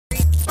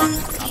Hey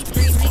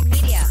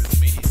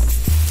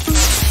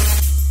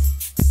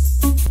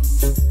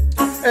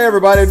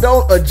everybody,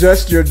 don't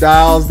adjust your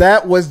dials.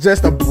 That was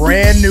just a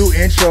brand new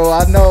intro.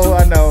 I know.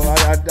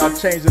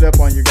 I've changed it up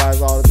on you guys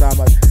all the time.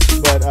 But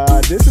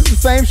this is the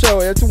same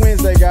show. It's a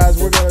Wednesday,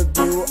 guys. We're going to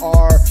do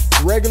our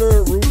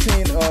regular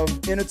routine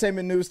of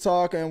entertainment news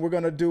talk, and we're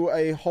going to do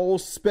a whole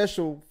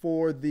special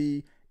for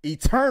the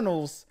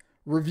Eternals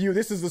review.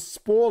 This is a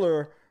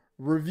spoiler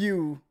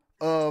review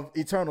of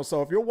Eternals.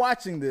 So if you're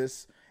watching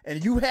this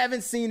and you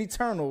haven't seen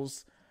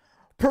Eternals,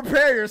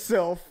 prepare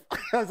yourself,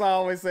 as I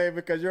always say,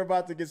 because you're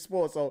about to get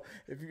spoiled. So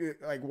if you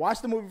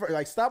watch the movie,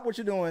 stop what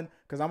you're doing,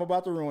 because I'm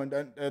about to ruin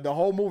the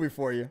whole movie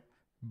for you.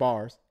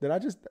 Bars. That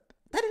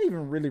didn't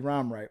even really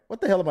rhyme right.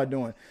 What the hell am I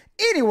doing?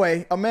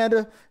 Anyway,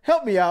 Amanda,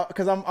 help me out,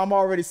 because I'm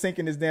already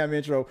sinking this damn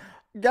intro.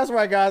 Guess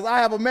what, guys? I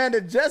have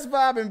Amanda just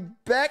vibing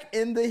back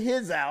into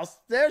his house.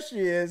 There she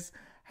is.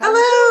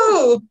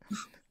 Hello.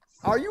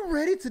 Are you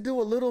ready to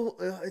do a little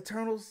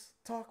Eternals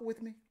talk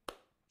with me?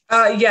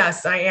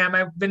 Yes, I am.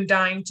 I've been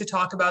dying to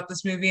talk about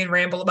this movie and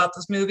ramble about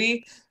this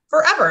movie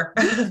forever.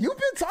 You've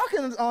been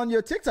talking on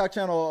your TikTok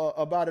channel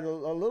about it a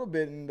little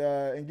bit and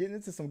getting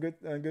into some good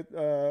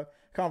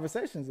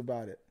conversations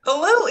about it. A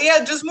little,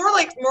 yeah, just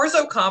more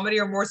so comedy,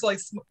 or more so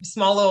like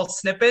small little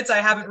snippets.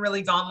 I haven't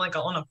really gone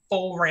on a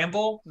full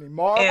ramble, and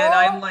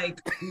I'm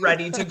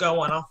ready to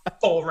go on a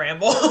full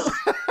ramble.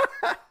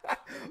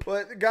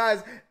 But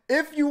guys,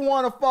 if you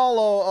want to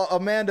follow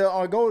Amanda,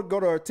 go to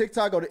her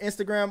TikTok, go to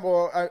Instagram,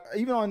 or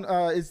even on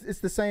it's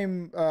the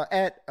same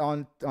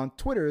on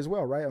Twitter as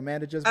well, right?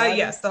 Amanda Just Vibing.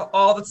 Yes,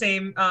 all the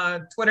same.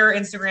 Twitter,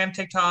 Instagram,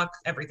 TikTok,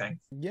 everything.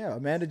 Yeah,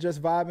 Amanda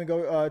Just Vibing.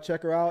 Go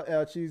check her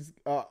out. She's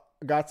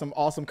got some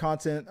awesome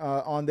content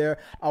on there.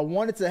 I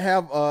wanted to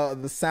have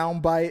the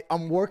sound bite.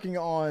 I'm working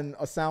on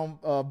a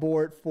sound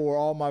board for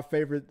all my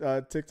favorite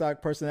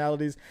TikTok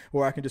personalities,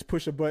 where I can just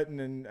push a button,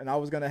 and I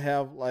was gonna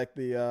have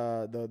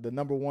the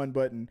number one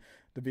button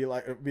to be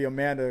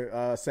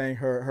Amanda saying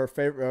her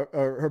favorite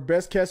her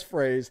best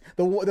catchphrase,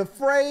 the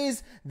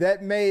phrase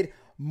that made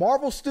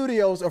Marvel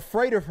Studios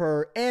afraid of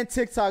her and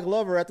TikTok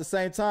love her at the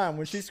same time,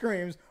 when she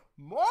screams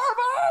Marvel.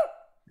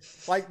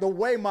 Like the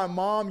way my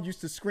mom used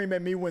to scream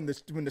at me when the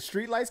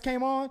street lights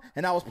came on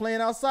and I was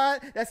playing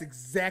outside. That's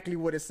exactly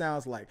what it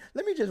sounds like.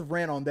 Let me just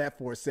rant on that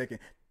for a second.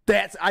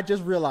 I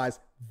just realized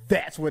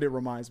that's what it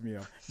reminds me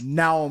of.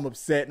 Now I'm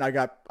upset, and I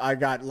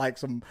got like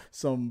some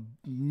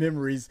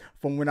memories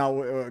from when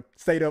I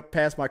stayed up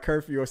past my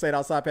curfew, or stayed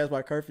outside past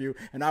my curfew,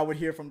 and I would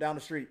hear from down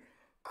the street,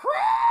 Chris!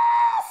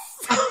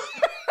 I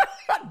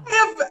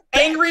have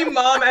angry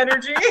mom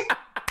energy.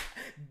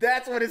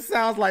 That's what it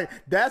sounds like.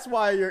 That's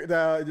why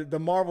the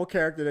Marvel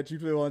character that you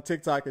feel on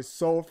TikTok is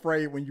so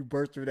afraid when you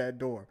burst through that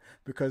door,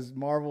 because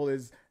Marvel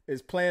is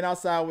playing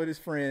outside with his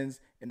friends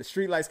and the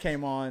streetlights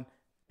came on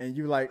and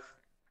you like,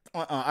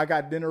 I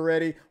got dinner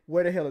ready.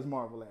 Where the hell is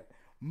Marvel at?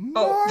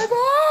 Marvel!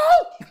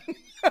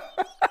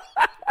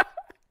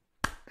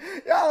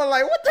 Y'all are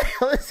like, what the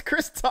hell is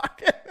Chris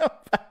talking about?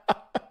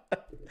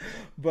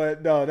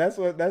 But no, that's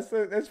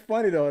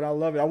funny though, and I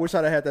love it. I wish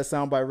I'd have had that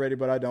soundbite ready,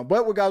 but I don't.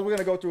 But guys, we're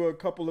gonna go through a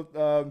couple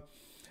of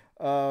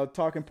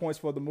talking points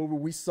for the movie.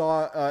 We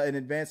saw an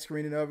advanced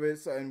screening of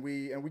it, and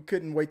we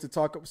couldn't wait to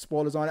talk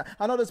spoilers on it.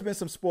 I know there's been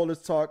some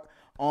spoilers talk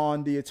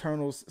on the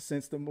Eternals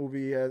since the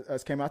movie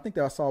has came out. I think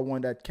that I saw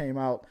one that came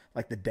out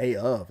like the day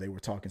of. They were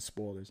talking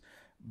spoilers,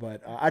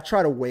 but I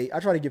try to wait.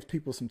 I try to give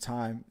people some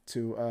time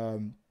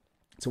to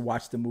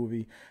watch the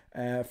movie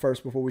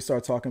first before we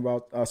start talking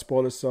about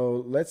spoilers.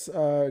 So let's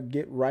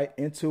get right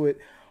into it.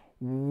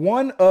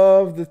 One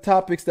of the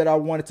topics that I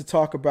wanted to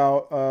talk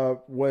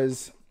about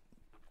was,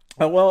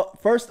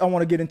 first I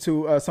want to get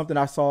into something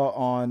I saw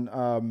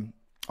on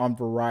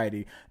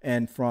Variety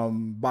and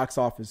from Box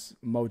Office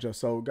Mojo.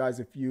 So guys,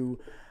 if you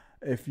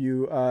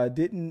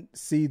didn't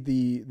see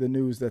the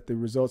news that the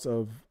results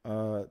of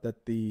that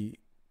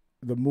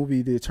the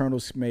movie The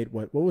Eternals made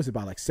what was it,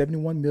 about like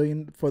 71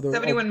 million for the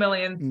 71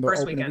 million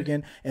first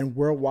weekend, and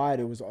worldwide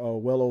it was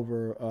well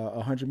over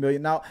 100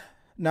 million.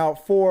 Now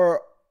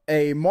for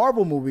a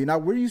Marvel movie, now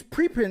we're used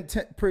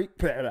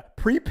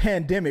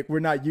pre-pandemic, we're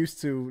not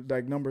used to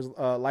like numbers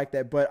like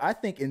that, but I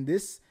think in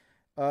this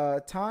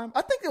time,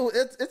 I think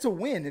it's a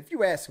win if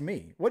you ask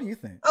me. What do you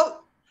think?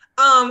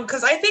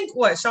 Because I think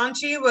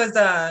Shang-Chi was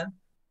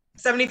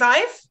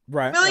 75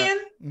 million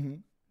Mm-hmm.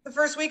 the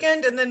first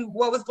weekend, and then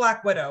what was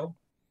Black Widow?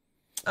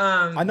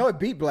 I know it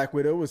beat Black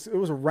Widow. It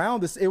was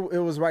around this. It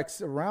was like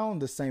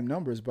around the same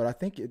numbers, but I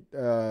think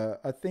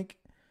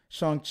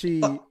Shang-Chi.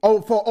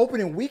 For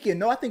opening weekend,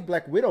 no, I think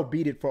Black Widow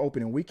beat it for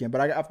opening weekend.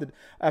 But I have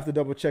to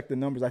double check the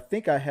numbers. I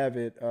think I have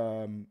it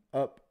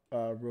up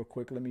real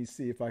quick. Let me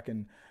see if I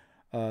can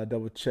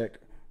double check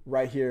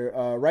right here,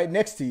 right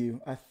next to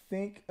you. I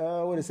think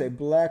what did it say?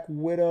 Black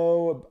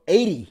Widow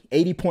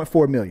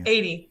 80.4 million.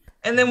 80.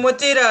 And then what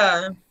did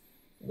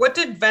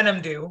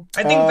Venom do?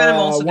 I think Venom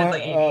also did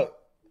like 80.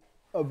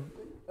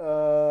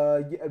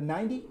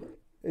 90?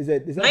 Is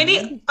that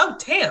 90? Oh,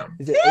 damn.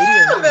 Is it 80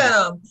 or 90?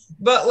 Venom.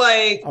 But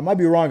like, I might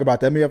be wrong about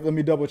that. Let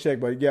me double check,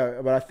 but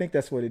yeah, but I think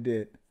that's what it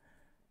did.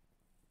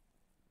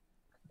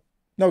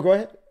 No, go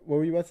ahead. What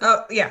were you about to say?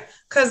 Oh yeah,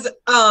 because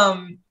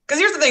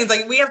here's the thing: it's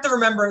like we have to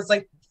remember, it's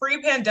like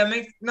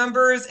pre-pandemic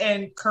numbers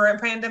and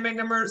current pandemic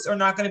numbers are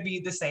not going to be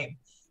the same.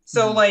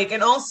 So like,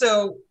 and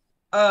also,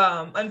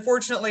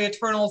 unfortunately,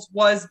 Eternals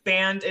was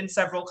banned in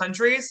several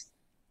countries,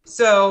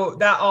 so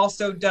that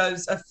also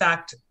does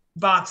affect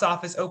box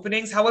office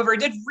openings. However, it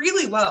did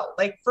really well,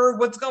 like for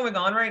what's going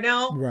on right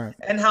now, Right.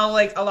 and how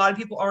like a lot of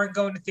people aren't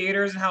going to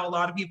theaters and how a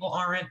lot of people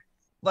aren't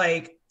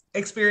like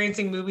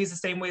experiencing movies the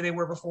same way they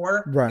were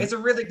before. Right. It's a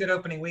really good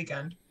opening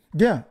weekend.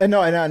 Yeah, and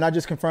no, and I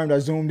just confirmed. I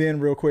zoomed in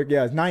real quick.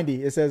 Yeah, it's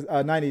 90. It says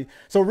 90.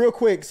 So real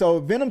quick.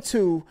 So Venom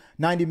 2,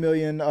 90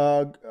 million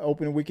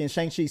opening weekend.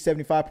 Shang-Chi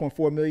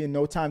 75.4 million.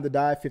 No Time to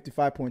Die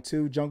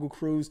 55.2. Jungle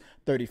Cruise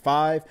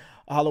 35.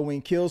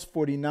 Halloween Kills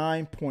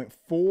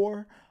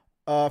 49.4.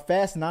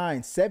 Fast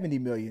 9 70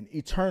 million.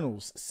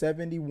 Eternals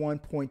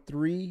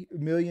 71.3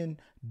 million.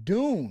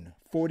 Dune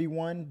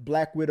 41.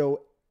 Black Widow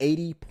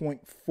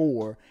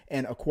 80.4,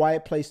 and A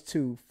Quiet Place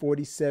 2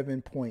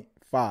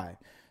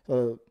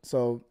 47.5.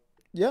 So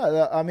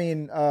yeah, I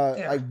mean,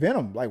 like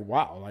Venom, like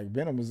wow, like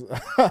Venom is blew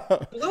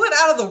it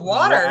out of the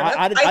water.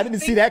 I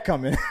didn't see that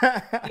coming.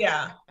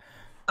 Yeah,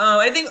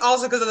 I think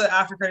also because of the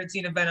after credit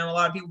scene of Venom, a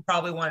lot of people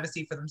probably wanted to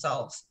see for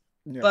themselves.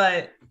 Yeah.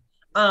 But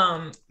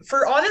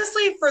for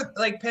honestly, for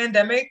like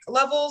pandemic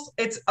levels,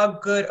 it's a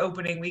good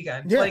opening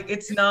weekend. Yeah. Like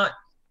it's not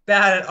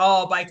bad at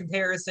all by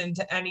comparison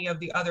to any of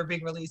the other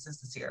big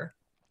releases this year.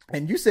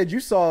 And you said you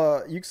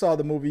saw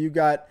the movie. You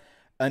got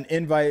an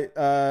invite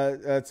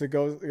to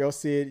go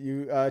see it.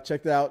 You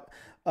checked out.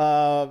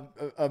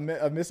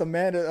 Miss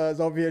Amanda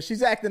is over here.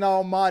 She's acting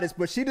all modest,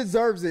 but she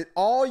deserves it.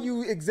 All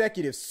you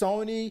executives,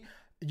 Sony,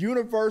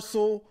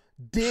 Universal,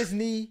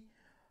 Disney,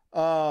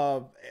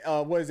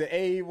 what is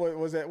it?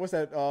 What's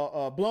that?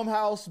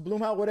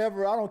 Blumhouse,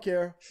 whatever. I don't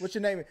care. What's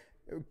your name?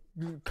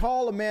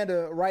 Call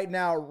Amanda right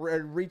now.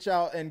 Reach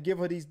out and give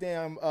her these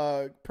damn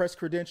press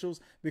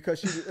credentials because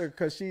she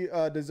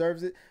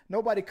deserves it.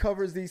 Nobody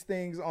covers these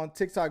things on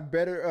TikTok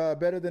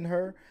better than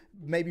her.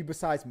 Maybe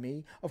besides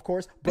me, of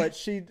course. But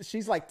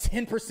she's like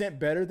 10%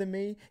 better than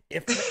me,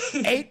 if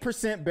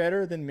 8%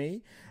 better than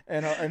me.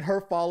 And her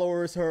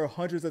followers, her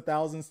hundreds of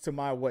thousands to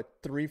my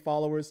 3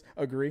 followers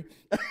agree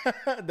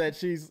that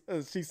she's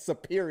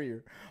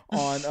superior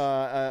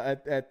on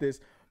at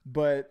this.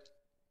 But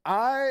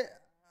I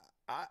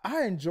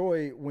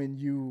enjoy when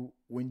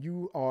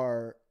you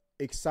are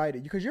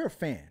excited because you're a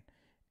fan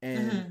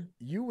and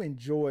you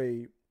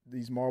enjoy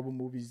these Marvel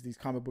movies, these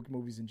comic book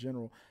movies in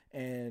general.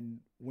 And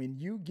when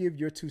you give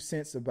your 2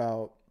 cents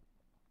about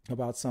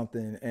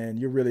something and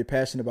you're really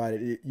passionate about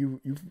it,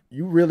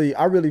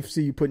 I really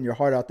see you putting your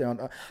heart out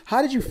there.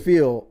 How did you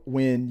feel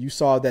when you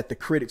saw that the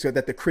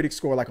critics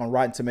score like on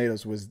Rotten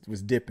Tomatoes was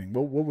dipping?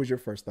 What was your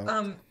first thought?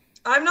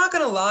 I'm not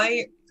gonna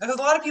lie, because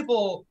a lot of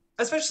people,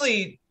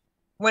 especially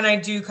when I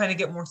do kind of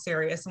get more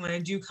serious and when I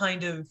do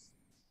kind of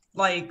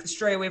like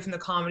stray away from the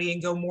comedy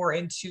and go more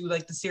into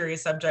like the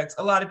serious subjects,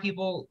 a lot of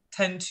people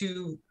tend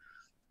to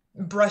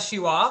brush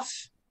you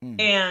off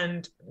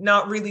and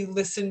not really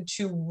listen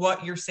to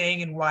what you're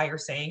saying and why you're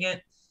saying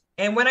it.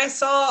 And when I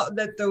saw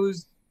that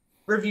those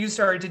reviews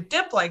started to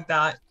dip like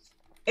that,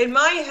 in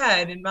my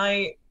head, in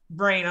my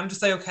brain, I'm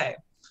just like, okay,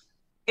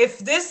 if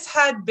this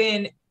had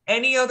been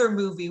any other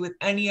movie with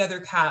any other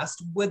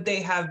cast, would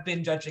they have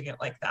been judging it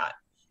like that?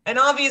 And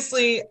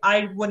obviously,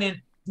 I wouldn't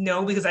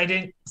know because I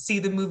didn't see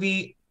the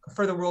movie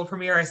for the world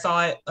premiere. I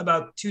saw it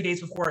about 2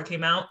 days before it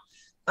came out.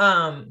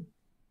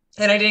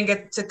 And I didn't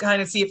get to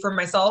kind of see it for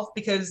myself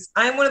because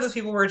I'm one of those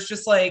people where it's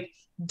just like,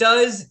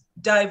 does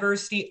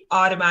diversity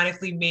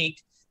automatically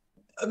make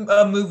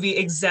a movie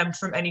exempt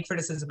from any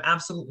criticism?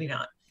 Absolutely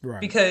not.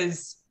 Right.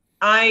 Because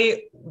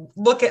I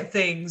look at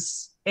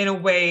things in a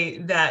way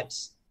that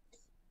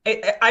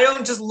I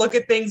don't just look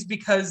at things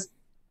because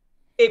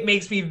it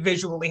makes me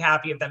visually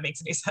happy, if that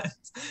makes any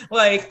sense.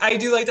 Like, I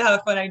do like to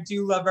have fun. I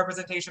do love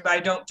representation, but I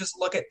don't just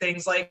look at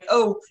things like,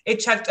 oh, it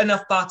checked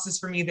enough boxes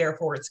for me,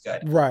 therefore it's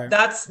good. Right.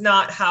 That's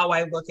not how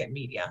I look at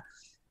media.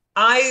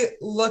 I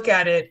look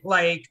at it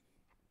like,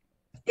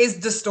 is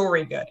the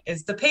story good?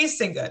 Is the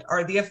pacing good?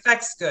 Are the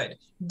effects good?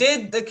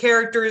 Did the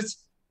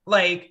characters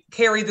like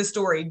carry the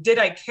story? Did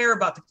I care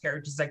about the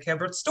characters? Did I care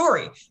about the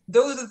story?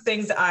 Those are the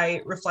things that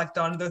I reflect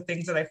on, the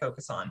things that I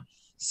focus on.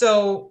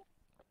 So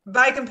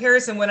by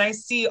comparison, when I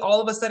see all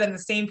of a sudden the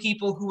same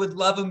people who would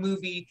love a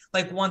movie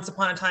like Once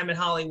Upon a Time in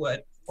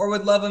Hollywood, or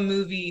would love a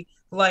movie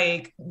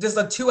like just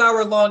a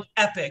 2-hour long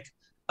epic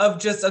of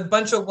just a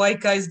bunch of white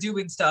guys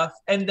doing stuff,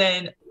 and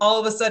then all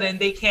of a sudden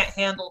they can't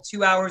handle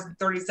 2 hours and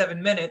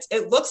 37 minutes,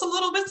 it looks a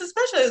little bit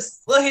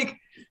suspicious. Like,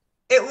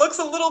 it looks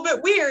a little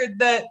bit weird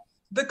that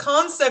the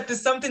concept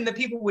is something that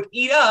people would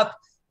eat up,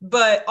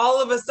 but all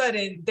of a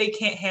sudden they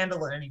can't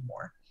handle it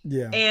anymore.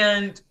 Yeah.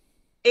 And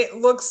it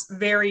looks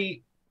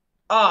very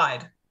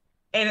odd,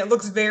 and it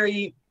looks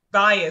very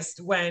biased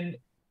when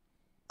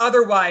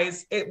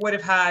otherwise it would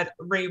have had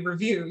rave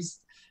reviews.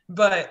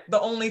 But the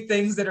only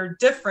things that are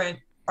different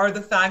are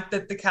the fact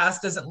that the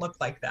cast doesn't look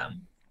like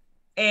them.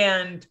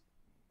 And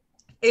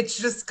it's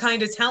just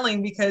kind of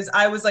telling because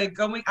I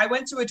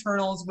went to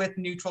Eternals with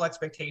neutral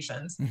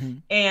expectations. Mm-hmm.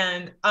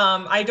 And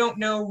I don't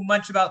know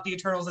much about the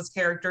Eternals as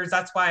characters.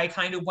 That's why I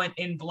kind of went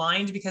in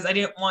blind because I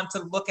didn't want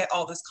to look at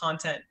all this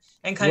content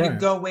and kind of Right.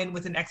 go in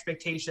with an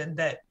expectation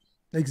that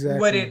Exactly.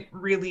 wouldn't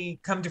really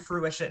come to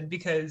fruition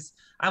because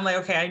I'm like,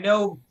 okay, I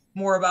know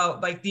more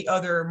about like the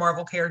other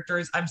Marvel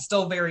characters. I'm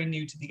still very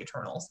new to the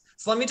Eternals.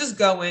 So let me just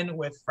go in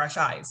with fresh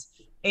eyes.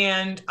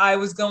 And I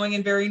was going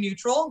in very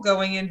neutral,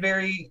 going in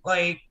very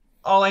like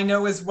all I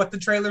know is what the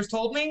trailers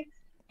told me.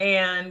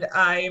 And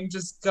I am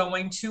just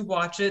going to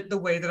watch it the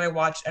way that I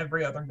watch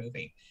every other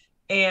movie.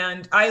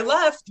 And I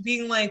left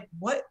being like,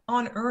 what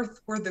on earth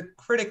were the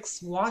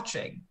critics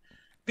watching?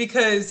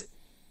 Because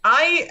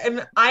I am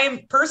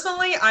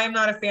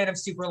not a fan of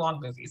super long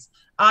movies.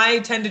 I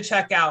tend to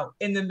check out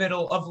in the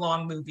middle of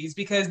long movies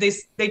because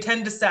they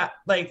tend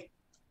to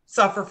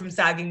suffer from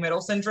sagging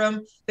middle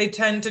syndrome. They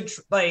tend to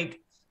like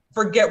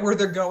forget where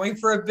they're going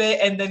for a bit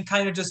and then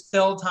kind of just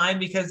fill time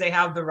because they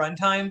have the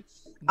runtime.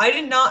 I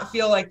did not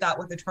feel like that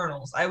with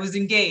Eternals. I was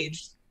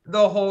engaged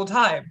the whole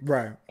time.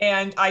 Right.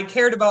 And I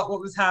cared about what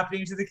was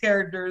happening to the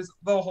characters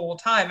the whole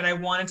time. And I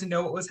wanted to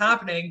know what was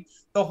happening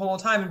the whole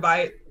time. And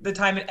by the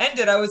time it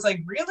ended, I was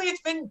like, really?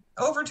 It's been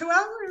over 2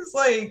 hours?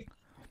 Like,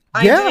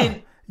 I Yeah.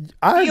 didn't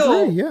I agree.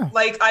 feel Yeah.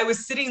 like I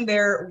was sitting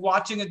there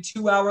watching a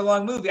 2 hour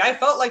long movie. I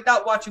felt like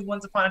that watching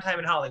Once Upon a Time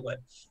in Hollywood.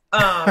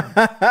 When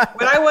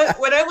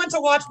I went to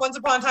watch Once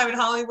Upon a Time in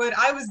Hollywood,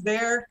 I was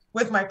there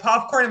with my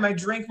popcorn and my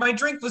drink. My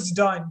drink was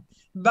done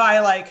by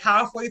like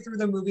halfway through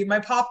the movie. My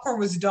popcorn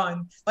was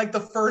done like the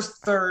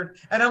first third,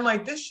 and I'm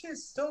like, this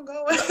shit's still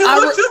going.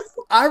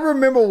 I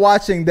remember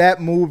watching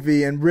that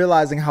movie and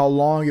realizing how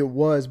long it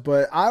was,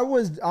 but I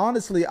was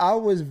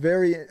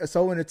very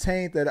so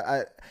entertained that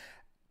I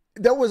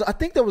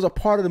think there was a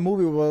part of the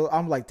movie where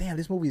I'm like, damn,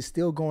 this movie is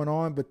still going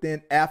on. But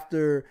then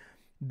after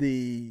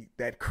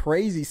that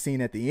crazy scene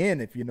at the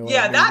end, if you know what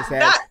I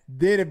mean,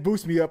 then it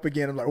boosts me up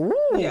again. I'm like, ooh,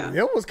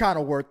 it was kind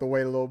of worth the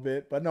wait a little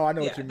bit. But no, I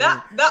know what you mean.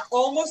 That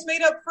almost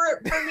made up for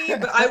me,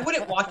 but I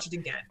wouldn't watch it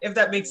again if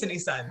that makes any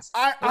sense.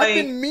 I've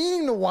been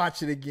meaning to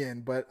watch it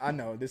again, but I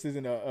know this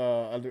isn't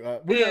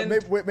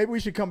maybe we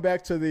should come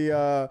back to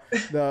the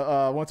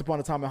Once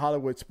Upon a Time in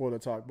Hollywood spoiler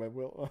talk,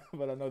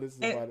 but I know this is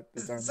about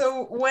it.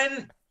 So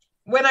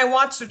when I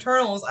watched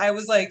Eternals, I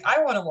was like,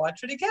 I want to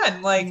watch it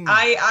again. Like,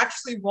 I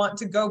actually want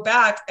to go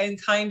back and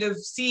kind of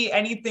see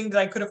anything that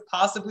I could have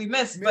possibly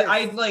missed. But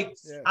I'm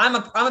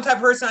a type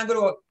of person. I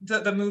go to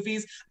the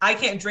movies. I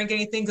can't drink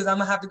anything because I'm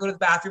gonna have to go to the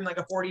bathroom like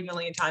 40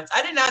 million times.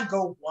 I did not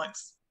go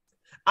once.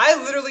 I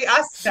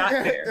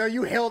sat there.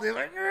 You held it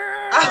like.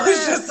 I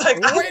was just like,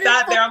 I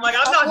sat there. I'm like,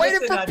 I'm not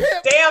missing a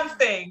damn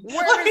thing.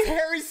 Where's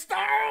Harry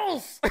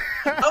Styles?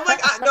 I'm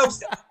like, no,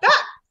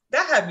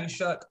 that had me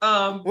shook.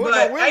 But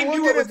I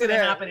knew what was going to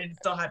happen, and it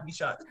still had me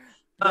shook.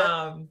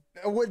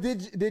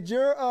 Did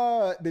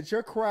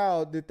your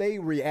crowd, did they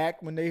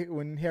react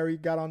when Harry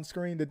got on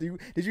screen? Did you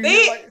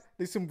hear like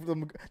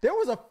there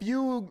was a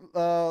few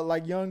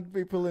like young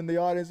people in the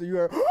audience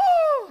that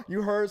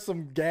you heard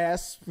some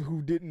gasps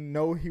who didn't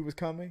know he was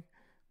coming?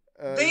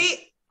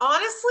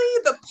 Honestly,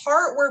 the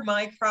part where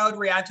my crowd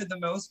reacted the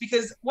most,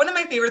 because one of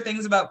my favorite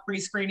things about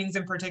pre-screenings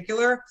in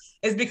particular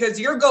is because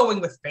you're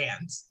going with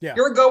fans. Yeah.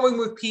 You're going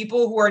with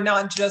people who are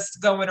not just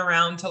going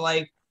around to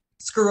like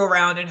screw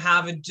around and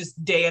have a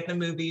just day at the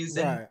movies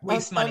and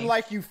waste money.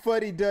 Unlike you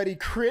fuddy-duddy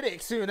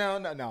critics, you know.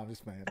 No, I'm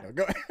just playing. No,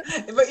 go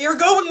ahead. But you're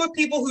going with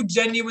people who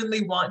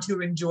genuinely want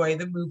to enjoy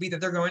the movie that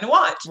they're going to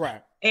watch.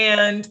 Right.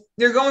 And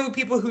you're going with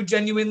people who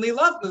genuinely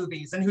love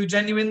movies and who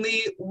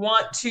genuinely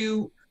want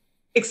to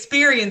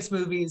experience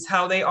movies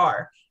how they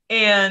are.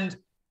 And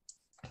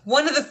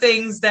one of the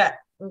things that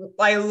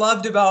I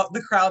loved about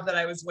the crowd that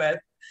I was with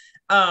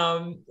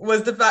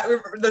was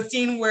the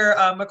scene where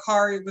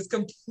Makkari was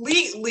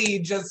completely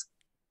just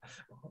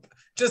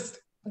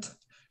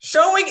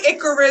showing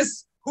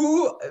Ikaris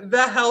who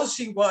the hell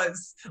she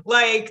was.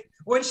 Like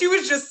when she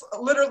was just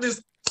literally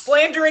just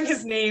slandering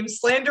his name,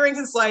 slandering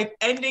his life,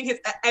 ending his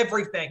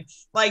everything.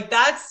 Like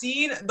that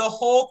scene, the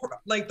whole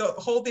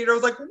theater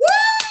was like, woo!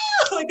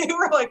 Like they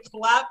were like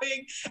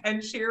clapping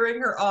and cheering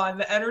her on.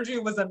 The energy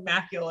was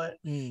immaculate.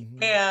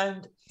 Mm-hmm.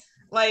 And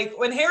like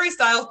when Harry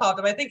Styles popped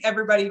up, I think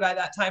everybody by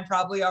that time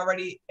probably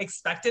already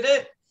expected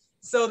it.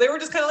 So they were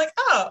just kind of like,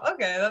 oh,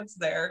 okay, that's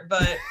there.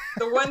 But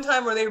the one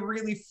time where they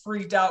really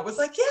freaked out was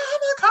like, yeah,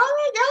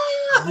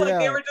 I'm a Like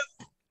they were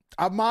just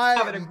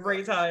having a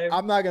great time.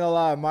 I'm not gonna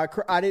lie,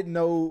 I didn't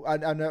know. I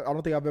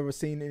don't think I've ever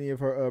seen any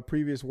of her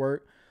previous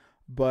work.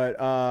 But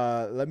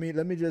let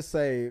me just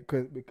say,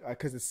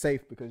 because it's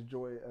safe, because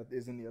Joy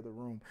is in the other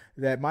room,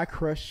 that my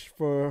crush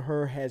for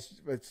her has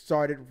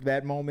started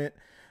that moment,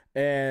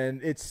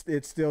 and it's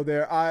still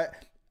there.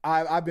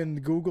 I've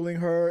been Googling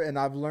her, and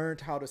I've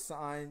learned how to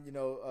sign,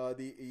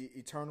 the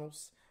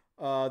Eternals.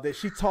 That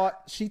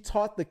she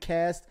taught the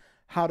cast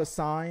how to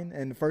sign,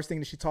 and the first thing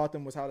that she taught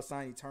them was how to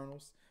sign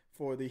Eternals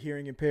for the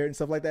hearing impaired and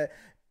stuff like that.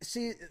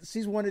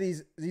 She's one of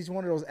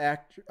those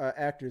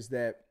actors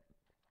that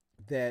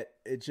that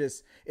it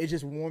just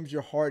warms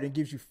your heart and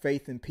gives you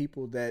faith in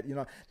people that, you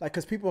know, like,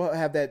 because people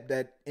have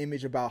that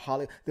image about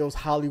those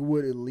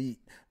Hollywood elite,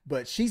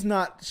 but she's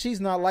not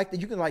like that.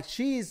 You can, like,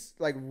 she's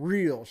like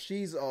real.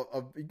 She's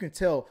you can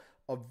tell,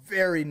 a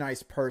very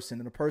nice person,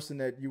 and a person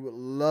that you would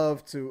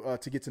love to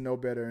get to know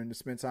better and to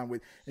spend time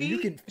with.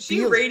 And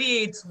she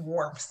radiates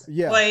warmth.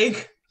 Yeah.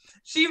 Like,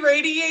 she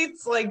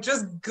radiates like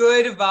just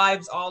good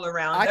vibes all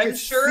around. I'm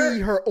sure see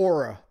her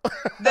aura.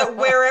 That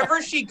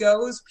wherever she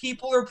goes,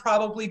 people are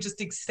probably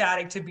just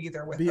ecstatic to be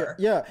there with her.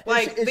 Yeah.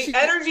 Like, the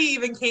energy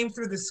even came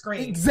through the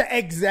screen.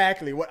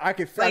 Exactly. What I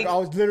could like, I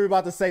was literally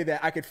about to say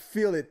that. I could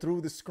feel it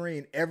through the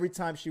screen every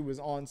time she was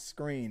on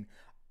screen.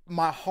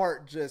 My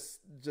heart just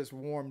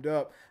warmed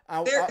up.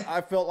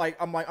 I felt like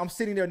I'm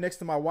sitting there next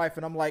to my wife,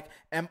 and I'm like,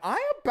 am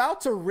I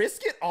about to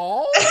risk it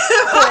all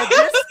for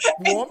this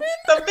woman?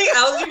 Something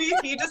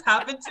LGBT just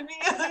happened to me.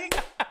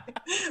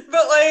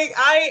 But like,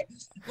 I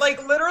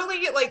like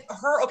literally like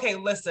her. Okay,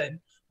 listen.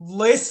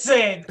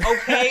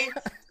 Okay,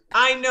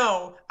 I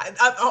know.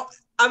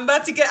 I'm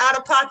about to get out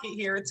of pocket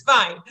here. It's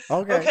fine.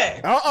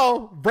 Okay.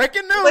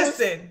 Breaking news.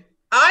 Listen.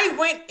 I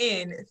went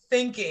in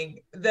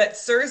thinking that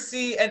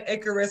Cersei and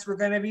Ikaris were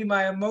going to be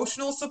my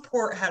emotional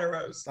support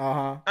heteros.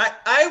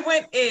 I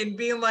went in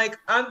being like,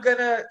 I'm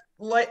gonna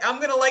like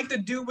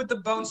the dude with the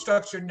bone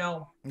structure.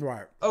 No.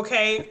 Right.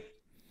 Okay.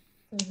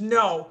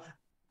 No.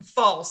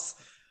 False.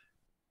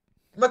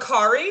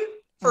 Makari,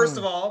 first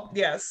of all,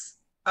 yes.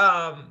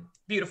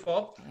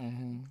 Beautiful.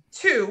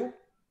 2,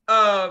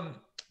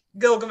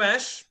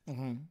 Gilgamesh.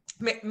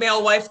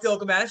 Male wife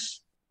Gilgamesh.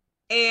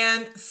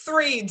 And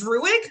 3,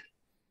 Druid.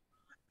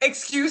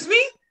 Excuse me?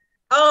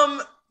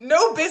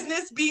 No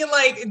business being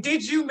like,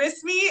 did you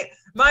miss me?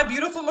 My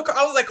beautiful Makari.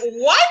 I was like,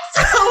 what?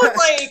 I was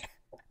like,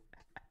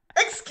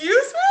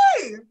 excuse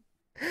me?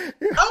 I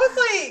was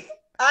like,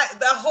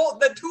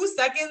 the 2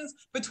 seconds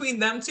between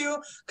them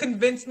two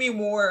convinced me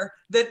more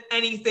than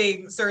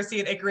anything Cersei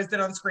and Ikaris did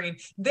on screen.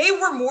 They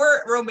were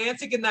more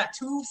romantic in that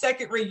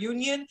 2-second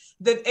reunion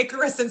than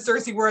Ikaris and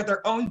Cersei were at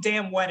their own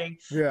damn wedding.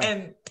 Yeah.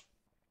 And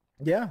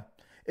yeah.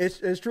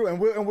 It's true, and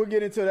we'll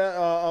get into that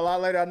a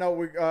lot later. I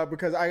know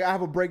because I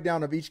have a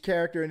breakdown of each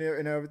character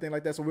and everything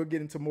like that, so we'll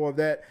get into more of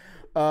that.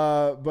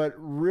 But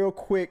real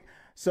quick,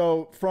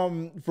 so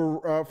from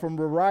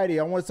Variety,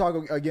 I want to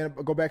talk again.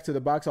 Go back to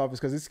the box office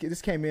because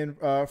this came in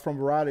from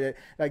Variety.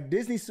 Like,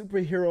 Disney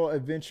superhero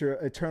adventure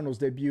Eternals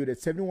debuted at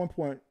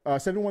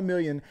 71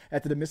 million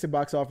at the domestic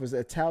box office,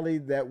 a tally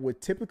that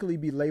would typically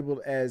be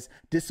labeled as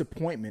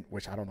disappointment,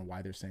 which I don't know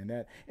why they're saying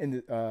that in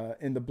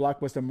the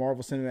blockbuster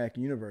Marvel Cinematic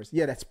Universe.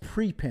 Yeah, that's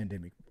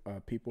pre-pandemic.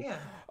 People.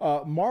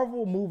 Yeah.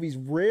 Marvel movies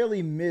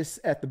rarely miss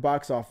at the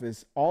box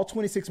office. All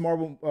 26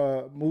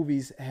 Marvel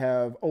movies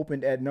have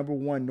opened at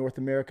 #1 North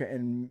America,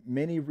 and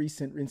many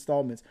recent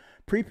installments,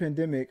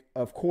 pre-pandemic,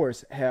 of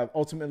course, have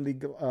ultimately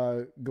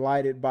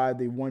glided by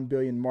the 1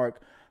 billion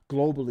mark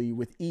globally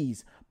with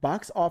ease.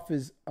 Box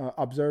office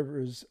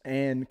observers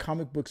and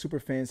comic book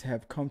superfans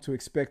have come to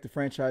expect the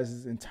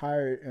franchise's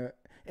entire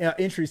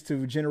entries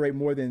to generate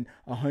more than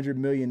 100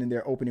 million in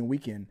their opening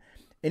weekend.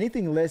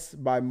 Anything less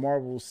by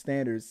Marvel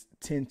standards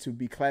tend to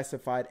be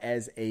classified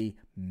as a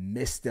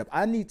misstep.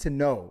 I need to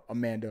know,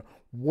 Amanda,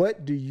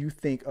 what do you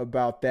think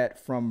about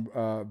that from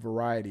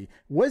Variety?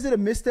 Was it a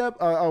misstep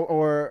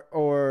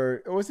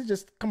or was it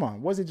just, come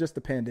on, was it just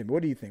the pandemic?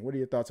 What do you think? What are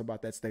your thoughts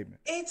about that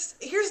statement?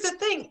 Here's the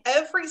thing.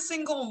 Every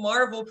single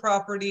Marvel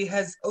property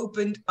has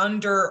opened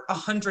under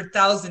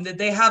 100,000. Did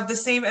they have the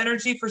same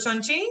energy for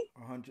Shang-Chi?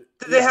 100.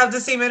 Did they have the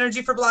same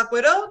energy for Black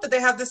Widow? Did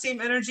they have the same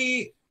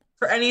energy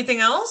for anything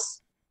else?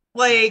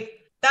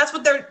 Like, that's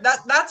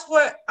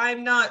what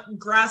I'm not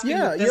grasping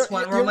with this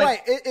one. You're right.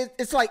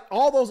 It's like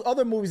all those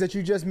other movies that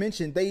you just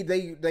mentioned.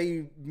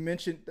 They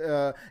mentioned,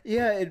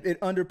 it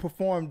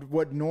underperformed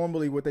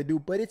what they do,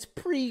 but it's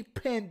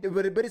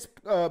pre-pandemic.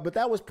 But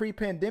that was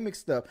pre-pandemic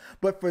stuff.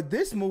 But for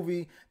this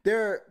movie,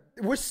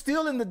 we're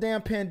still in the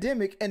damn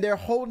pandemic, and they're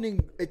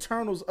holding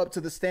Eternals up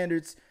to the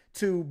standards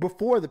to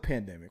before the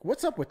pandemic.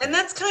 What's up with that? And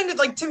that's kind of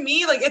like, to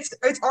me, like it's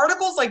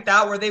articles like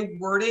that where they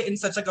word it in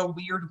such like a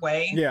weird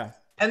way. Yeah.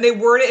 And they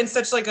word it in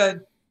such like a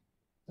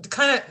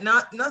kind of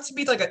not to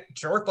be like a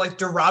jerk, like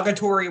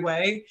derogatory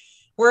way,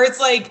 where it's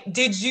like,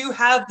 did you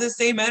have the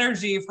same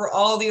energy for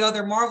all the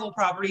other Marvel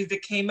properties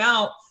that came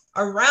out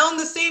around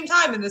the same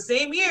time in the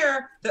same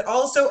year that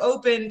also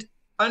opened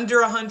under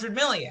 100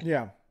 million?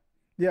 Yeah.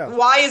 Yeah.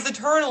 Why is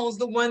Eternals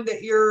the one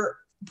that you're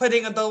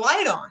putting the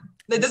light on?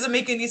 That doesn't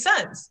make any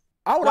sense.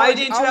 Why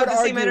didn't you have the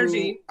same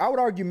energy? I would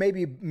argue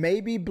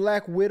maybe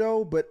Black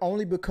Widow, but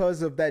only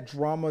because of that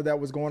drama that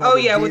was going on. Oh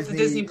yeah, with the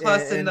Disney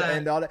Plus and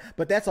all that.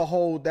 But that's a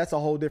whole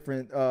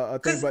different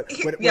thing. But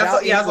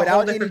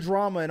without any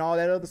drama and all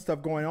that other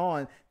stuff going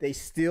on, they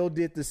still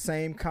did the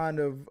same kind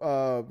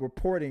of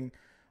reporting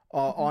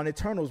on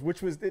Eternals,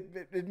 which was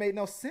it made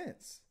no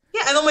sense.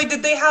 Yeah, and I'm like,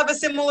 did they have a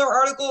similar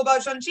article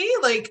about Shang-Chi?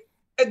 Like,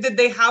 did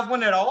they have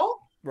one at all?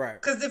 Right.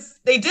 Because if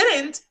they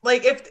didn't,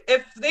 like,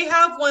 if they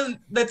have one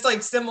that's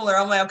like similar,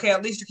 I'm like, okay,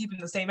 at least you're keeping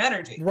the same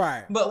energy.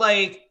 Right. But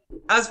like,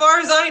 as far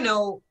as I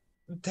know,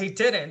 they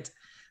didn't.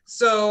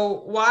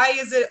 So why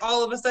is it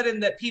all of a sudden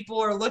that people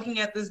are looking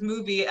at this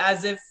movie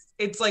as if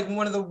it's like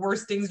one of the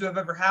worst things to have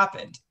ever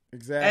happened?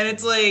 And Exactly.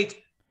 it's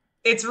like,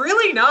 it's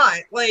really not.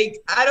 Like,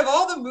 out of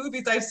all the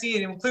movies I've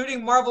seen,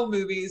 including Marvel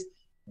movies,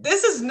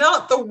 this is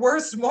not the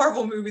worst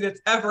Marvel movie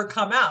that's ever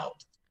come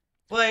out.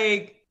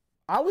 Like,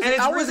 and it's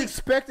I was really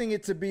expecting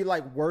it to be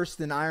like worse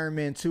than Iron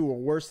Man 2 or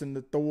worse than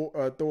the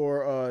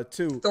Thor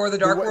 2. Thor: The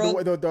Dark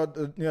World.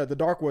 The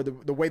Dark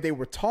World, the way they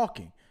were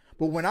talking.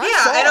 But when I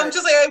Yeah, and saw I'm it,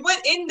 just like, I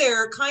went in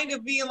there kind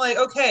of being like,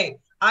 okay,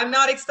 I'm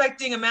not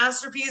expecting a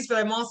masterpiece, but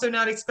I'm also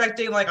not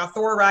expecting like a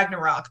Thor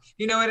Ragnarok.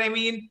 You know what I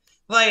mean?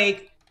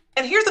 Like,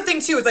 and here's the thing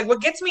too, it's like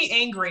what gets me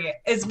angry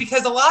is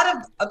because a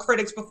lot of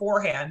critics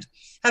beforehand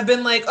have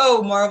been like,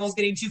 oh, Marvel's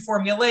getting too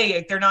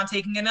formulaic. They're not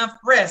taking enough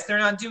risks. They're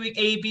not doing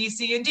A, B,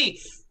 C, and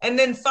D. And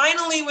then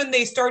finally, when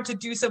they start to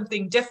do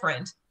something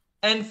different,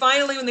 and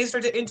finally, when they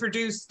start to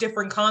introduce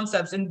different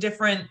concepts and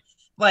different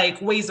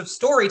like ways of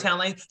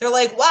storytelling, they're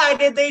like, why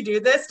did they do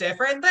this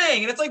different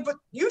thing? And it's like, but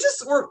you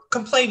just were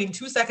complaining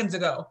 2 seconds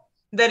ago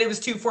that it was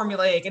too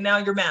formulaic, and now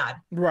you're mad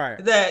right,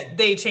 that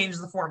they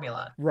changed the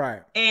formula.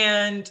 right,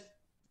 And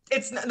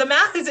it's the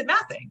math isn't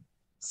mathing.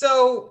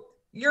 So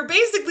you're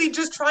basically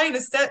just trying to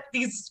set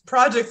these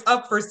projects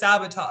up for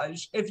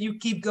sabotage if you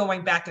keep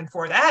going back and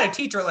forth. I had a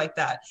teacher like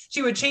that.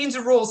 She would change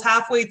the rules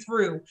halfway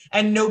through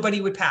and nobody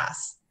would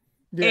pass.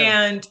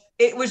 yeah, And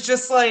it was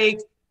just like,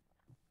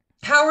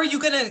 how are you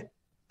going to,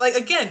 like,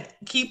 again,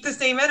 keep the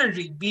same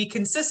energy, be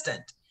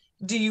consistent?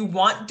 Do you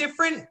want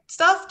different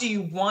stuff? Do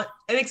you want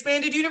an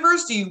expanded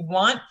universe? Do you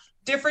want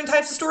different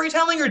types of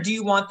storytelling, or do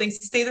you want things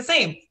to stay the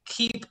same?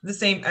 Keep the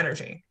same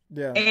energy.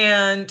 yeah,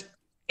 And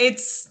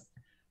it's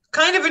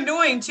kind of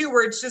annoying too,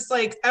 where it's just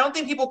like, I don't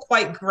think people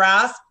quite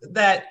grasp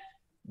that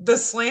the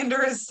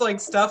slanderous like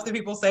stuff that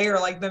people say, or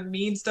like the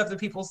mean stuff that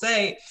people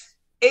say,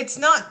 it's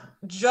not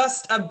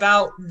just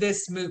about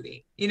this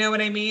movie. You know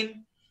what I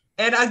mean?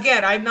 And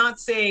again, I'm not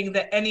saying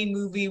that any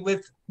movie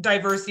with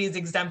diversity is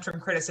exempt from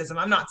criticism.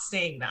 I'm not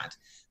saying that.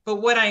 But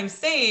what I'm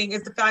saying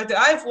is the fact that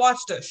I've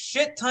watched a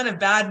shit ton of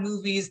bad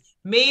movies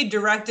made,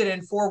 directed,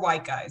 and for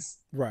white guys.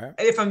 right,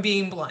 If I'm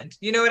being blunt,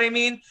 you know what I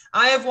mean?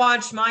 I have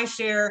watched my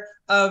share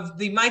of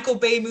the Michael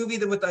Bay movie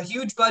with a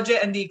huge budget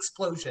and the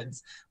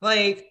explosions.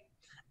 Like,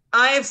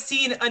 I have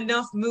seen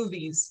enough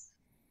movies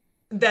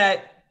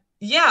that,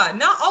 yeah,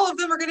 not all of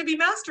them are going to be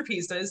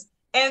masterpieces.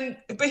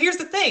 But here's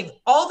the thing: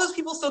 all those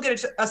people still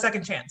get a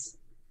second chance.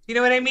 You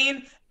know what I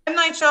mean? M.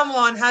 Night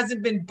Shyamalan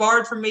hasn't been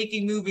barred from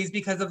making movies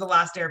because of The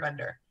Last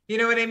Airbender. You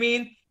know what I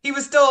mean? He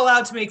was still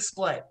allowed to make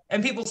Split,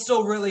 and people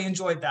still really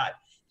enjoyed that.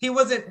 He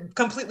wasn't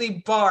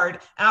completely barred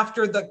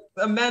after the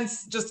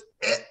immense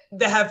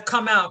that have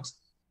come out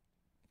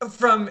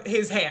from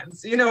his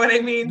hands. You know what I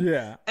mean?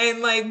 yeah.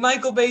 And like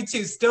Michael Bay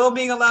too, still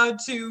being allowed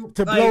to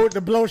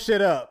Blow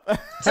shit up.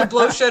 to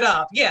blow shit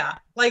up. Yeah.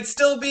 Like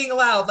still being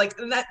allowed. Like,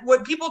 and that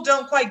what people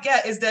don't quite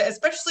get is that,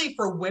 especially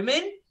for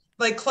women,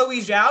 like Chloe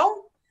Zhao,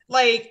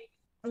 like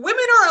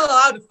women are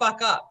allowed to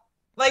fuck up.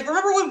 Like,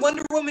 remember when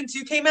Wonder Woman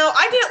 2 came out?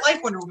 I didn't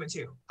like Wonder Woman 2.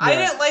 Yeah. I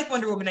didn't like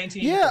Wonder Woman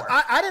 1984.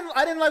 Yeah,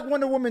 I didn't like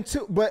Wonder Woman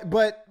 2,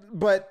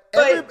 but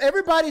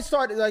everybody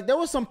started, like, there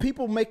was some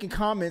people making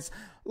comments,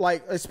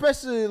 like,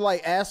 especially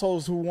like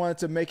assholes who wanted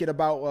to make it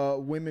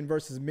about women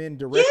versus men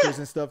directors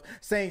and stuff,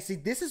 saying, see,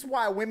 this is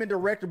why women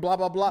director blah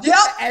blah blah. Yep.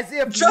 As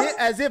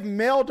if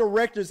male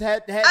directors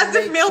had as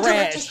if male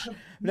directors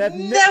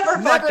never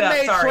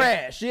made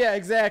trash. Yeah,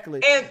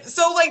 exactly. And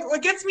so, like,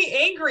 what gets me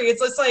angry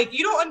is it's like,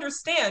 you don't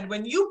understand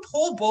when you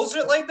pull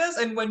bullshit like this,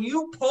 and when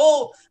you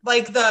pull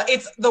like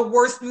it's the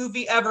worst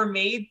movie ever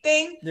made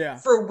thing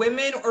for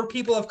women or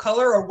people of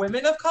color or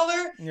women of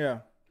color. Yeah,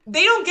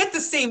 they don't get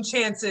the same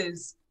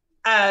chances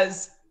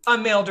as a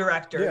male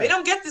director. They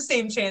don't get the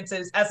same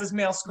chances as this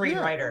male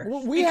screenwriter.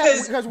 We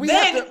have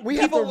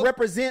to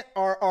represent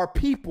our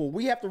people.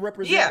 We have to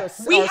represent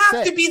we have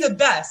sex. to be the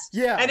best.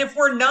 Yeah. And if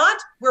we're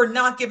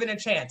not given a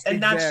chance.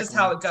 And that's just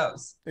how it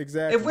goes.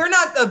 Exactly. If we're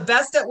not the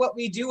best at what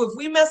we do, if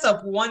we mess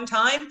up one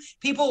time,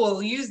 people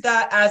will use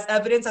that as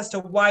evidence as to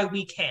why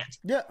we can't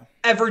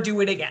ever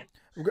do it again.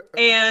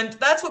 And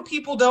that's what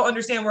people don't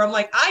understand, where I'm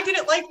like, I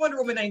didn't like Wonder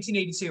Woman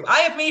 1982. I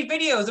have made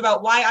videos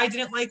about why I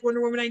didn't like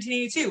Wonder Woman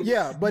 1982.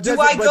 Yeah, but does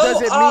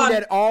it mean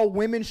that all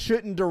women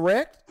shouldn't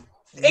direct?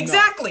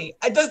 Exactly.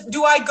 No.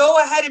 Do I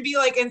go ahead and be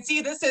like, and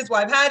see, this is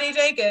why Patty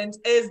Jenkins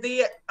is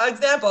the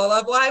example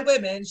of why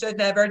women should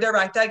never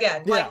direct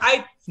again. Yeah.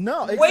 Like,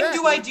 when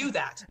do I do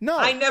that? No,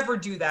 I never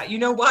do that. You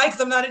know why?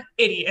 Because I'm not an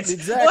idiot.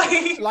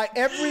 Exactly. Like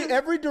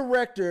every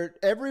director,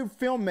 every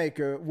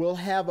filmmaker will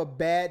have a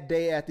bad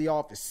day at the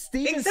office.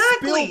 Steven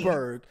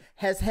Spielberg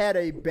has had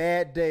a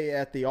bad day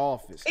at the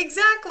office.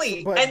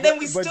 Exactly. And then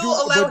we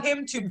still allow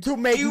him to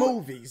make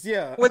movies.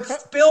 Yeah. What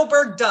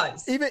Spielberg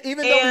does. Even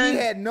though he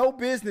had no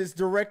business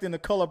directing The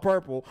Color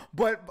Purple,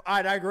 but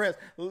I digress.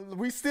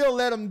 We still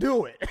let him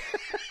do it.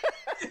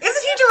 Isn't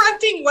he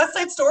directing West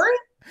Side Story?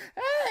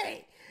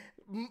 Hey.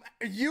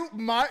 There you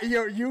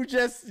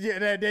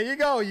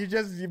go.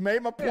 You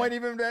made my point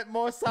even that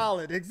more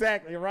solid.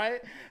 Exactly,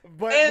 right?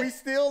 But we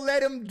still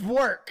let him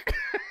work.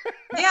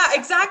 Yeah,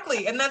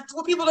 exactly. And that's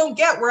what people don't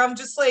get, where I'm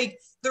just like,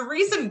 the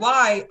reason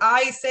why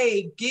I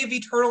say give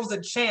Eternals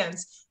a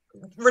chance,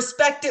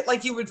 respect it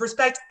like you would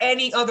respect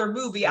any other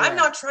movie. I'm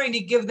not trying to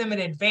give them an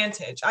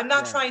advantage. I'm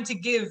not trying to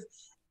give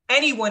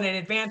anyone an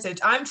advantage.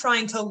 I'm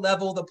trying to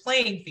level the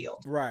playing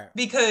field. Right.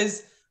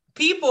 Because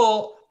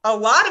people, a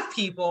lot of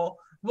people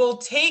will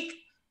take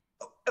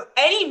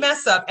any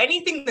mess up,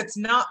 anything that's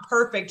not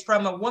perfect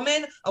from a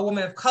woman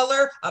of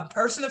color, a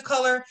person of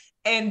color,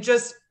 and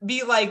just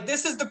be like,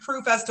 this is the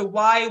proof as to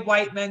why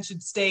white men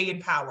should stay in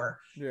power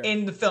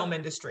in the film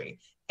industry.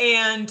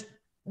 And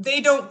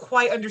they don't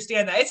quite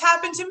understand that. It's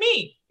happened to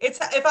me. It's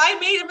if I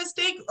made a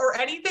mistake or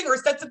anything or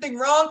said something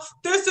wrong,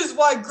 this is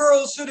why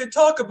girls shouldn't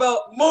talk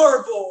about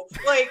Marvel.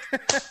 Like,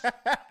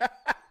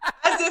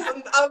 as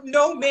if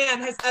no man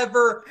has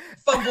ever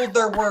fumbled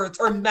their words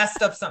or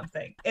messed up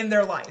something in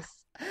their life.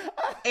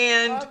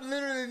 And I've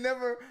literally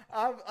never,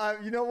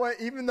 you know what?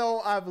 Even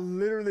though I've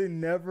literally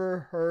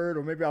never heard,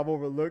 or maybe I've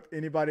overlooked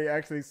anybody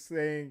actually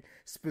saying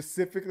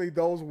specifically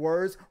those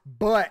words,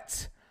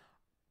 but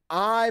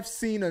I've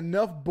seen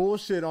enough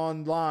bullshit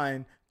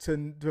online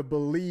to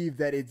believe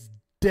that it's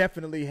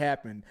definitely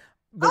happened.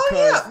 Look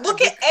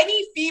at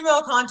any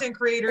female content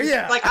creators.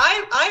 Yeah. Like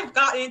I've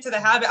gotten into the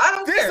habit. I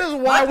don't care. This is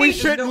why we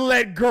shouldn't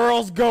let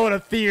girls go to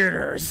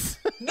theaters.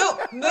 No,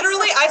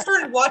 literally, I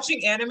started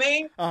watching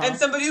anime, and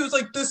somebody was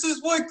like, "This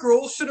is why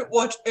girls shouldn't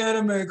watch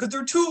anime because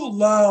they're too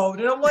loud."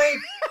 And I'm like,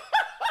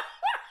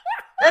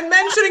 and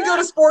men shouldn't go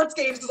to sports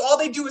games because all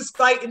they do is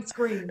fight and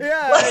scream.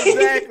 Yeah, like,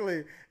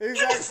 exactly.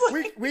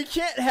 Like, we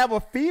can't have a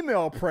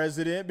female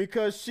president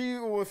because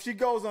if she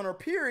goes on her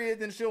period,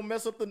 then she'll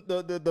mess up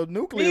the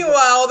nuclear.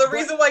 Meanwhile, the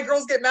reason why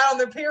girls get mad on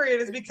their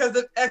period is because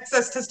of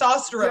excess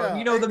testosterone.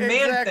 You know, the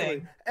man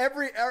thing.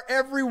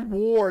 Every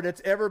war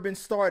that's ever been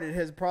started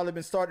has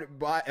been started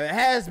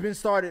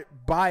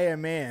by a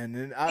man,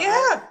 and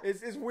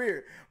it's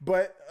weird.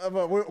 But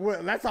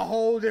that's a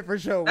whole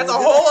different show. That's a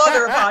whole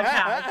other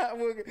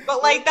podcast.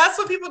 But like, that's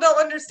what people don't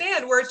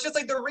understand. Where it's just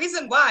like the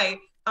reason why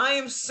I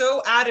am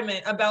so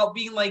adamant about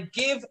being like,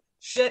 give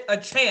shit a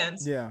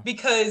chance. Yeah.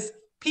 Because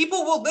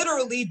people will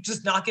literally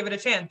just not give it a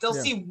chance. They'll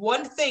see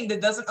one thing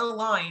that doesn't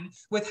align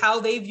with how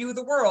they view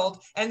the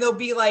world, and they'll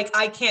be like,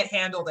 I can't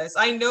handle this.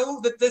 I know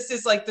that this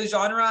is like the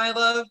genre I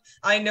love.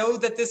 I know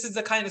that this is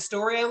the kind of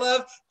story I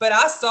love, but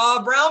I saw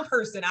a brown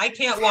person. I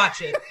can't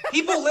watch it.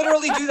 People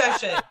literally do that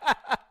shit.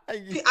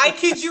 I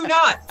kid you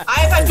not.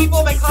 I've had people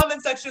in my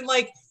comment section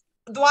like,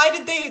 why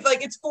did they,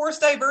 like, it's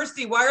forced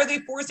diversity. Why are they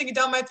forcing it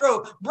down my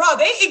throat? Bro,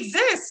 they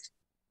exist.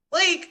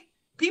 Like,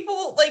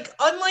 people, like,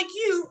 unlike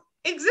you,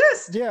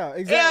 exist. Yeah,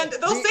 exactly.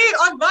 And they'll say it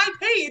on my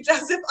page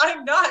as if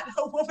I'm not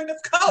a woman of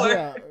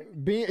color.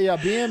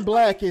 Being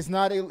black is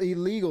not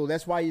illegal.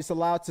 That's why it's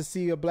allowed to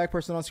see a black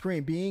person on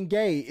screen. Being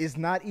gay is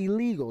not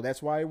illegal.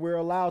 That's why we're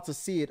allowed to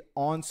see it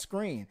on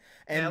screen.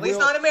 And at least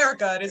not in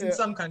America. It is in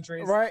some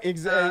countries. Right?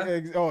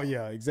 Exactly. Oh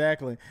yeah,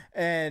 exactly.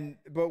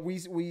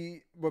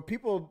 But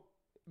people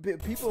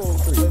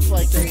it's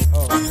like they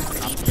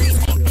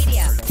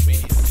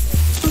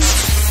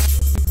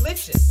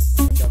glitches.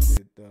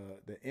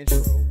 The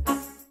intro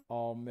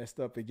all messed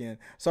up again.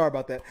 Sorry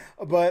about that.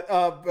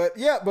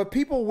 But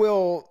people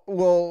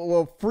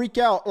will freak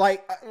out,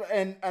 like,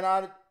 and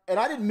I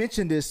didn't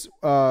mention this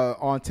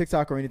on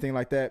TikTok or anything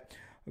like that,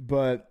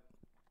 but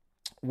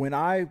when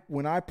I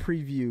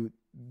previewed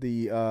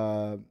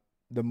the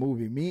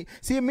movie, me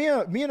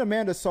and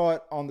Amanda saw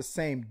it on the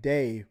same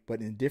day but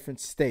in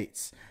different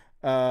states.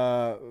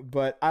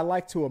 But I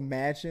like to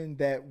imagine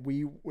that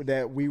we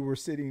were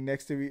sitting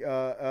next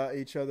to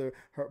each other,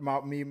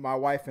 my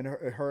wife and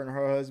her and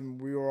her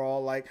husband. We were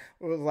all like,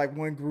 it was like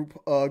one group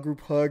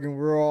hug, and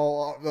we were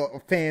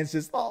all fans,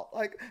 just all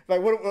like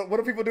what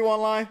do people do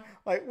online?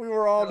 Like, we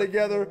were all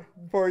together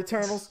for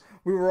Eternals.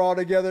 We were all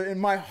together. In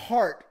my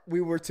heart,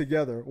 we were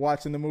together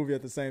watching the movie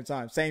at the same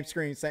time, same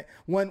screen, same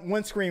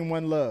one screen,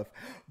 one love.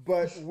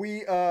 But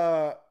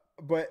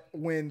but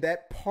when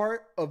that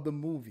part of the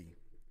movie,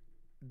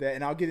 that,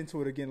 and I'll get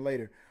into it again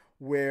later,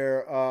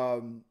 where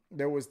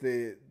there was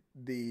the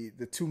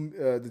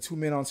two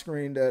men on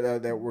screen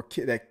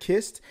that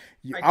kissed.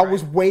 I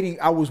was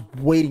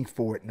waiting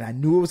for it, and I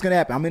knew it was gonna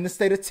happen. I'm in the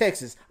state of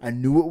Texas. I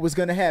knew it was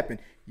gonna happen.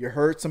 You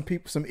heard some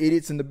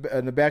idiots in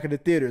the back of the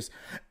theaters.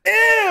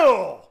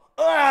 Ew!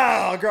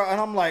 Oh, girl, and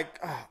I'm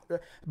like,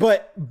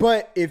 but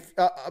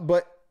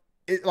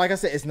like I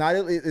said, it's not.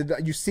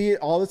 You see it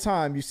all the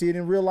time. You see it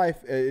in real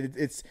life.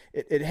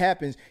 It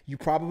happens. You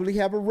probably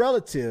have a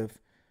relative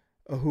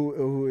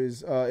who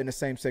is in a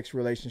same-sex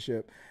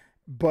relationship,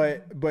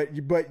 but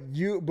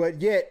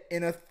yet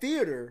in a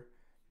theater,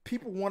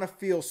 people want to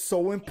feel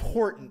so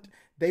important.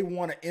 They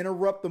want to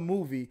interrupt the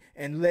movie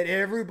and let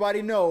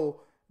everybody know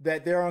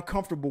that they're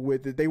uncomfortable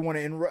with it. They want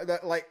to interrupt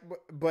that, like,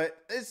 but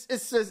it's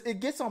just, it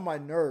gets on my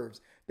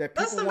nerves that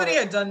people. If somebody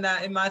had done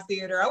that in my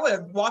theater, I would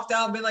have walked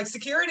out and been like,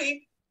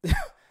 security.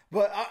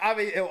 But I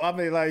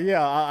mean, like,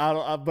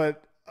 yeah,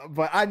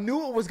 but I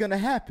knew it was gonna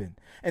happen.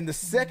 And the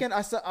second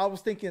I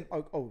was thinking,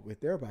 oh,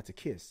 wait, they're about to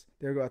kiss.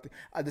 The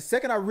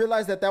second I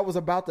realized that was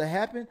about to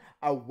happen,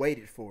 I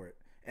waited for it.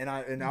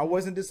 I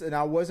wasn't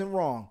I wasn't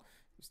wrong.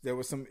 There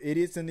were some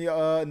idiots in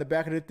the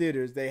back of the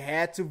theaters. They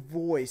had to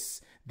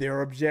voice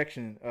their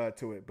objection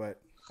to it, but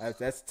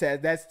that's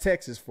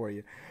Texas for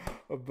you.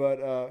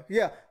 But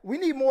yeah, we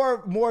need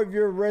more of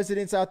your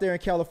residents out there in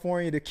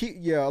California to keep.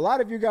 Yeah, a lot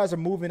of you guys are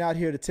moving out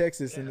here to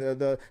Texas and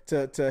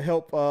to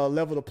help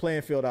level the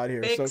playing field out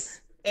here.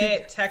 Texas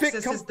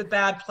is the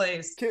bad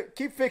place.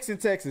 Keep fixing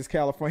Texas,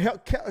 California.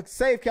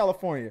 Save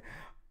California.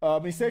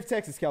 Save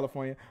Texas,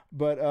 California.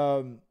 But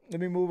let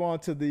me move on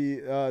to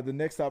the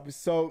next topic.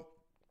 So,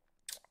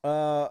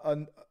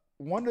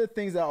 one of the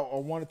things that I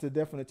wanted to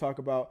definitely talk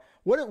about.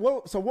 What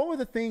were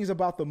the things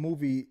about the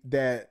movie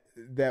that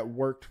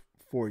worked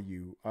for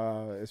you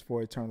as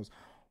for Eternals?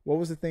 What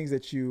was the things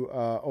that you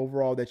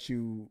overall that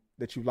you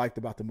liked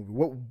about the movie?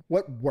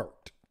 What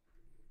worked?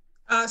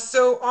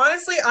 So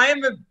honestly, I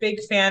am a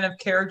big fan of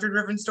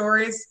character-driven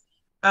stories.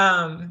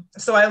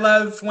 So I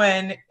love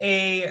when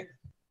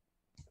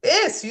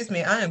excuse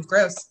me, I am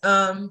gross.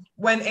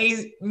 When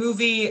a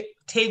movie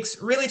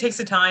really takes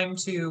the time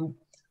to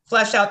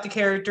flesh out the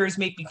characters,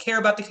 make me care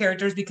about the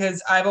characters,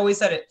 because I've always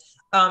said it.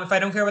 If I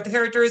don't care about the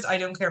characters, I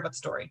don't care about the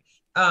story.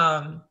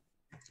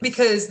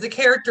 Because the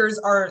characters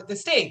are the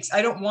stakes.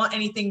 I don't want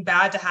anything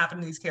bad to happen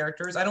to these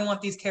characters. I don't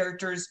want these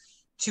characters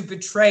to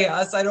betray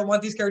us. I don't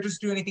want these characters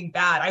to do anything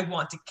bad. I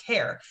want to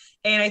care.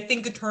 And I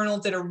think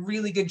Eternals did a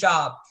really good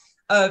job.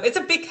 It's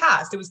a big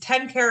cast. It was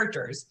 10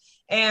 characters.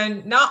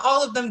 And not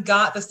all of them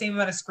got the same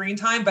amount of screen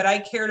time, but I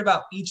cared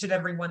about each and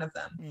every one of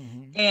them.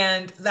 Mm-hmm.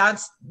 And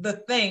that's the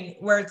thing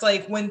where it's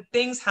like when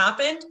things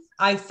happened,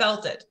 I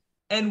felt it.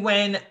 And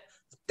when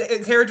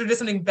the character did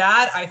something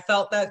bad, I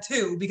felt that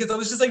too, because I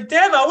was just like,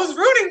 damn, I was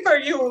rooting for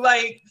you.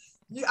 Like,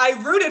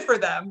 I rooted for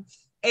them.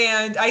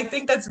 And I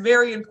think that's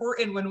very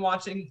important when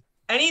watching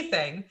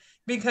anything,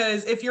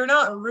 because if you're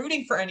not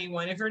rooting for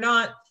anyone, if you're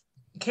not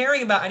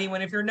caring about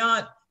anyone, if you're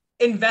not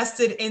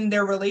invested in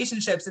their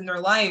relationships, in their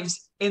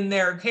lives, in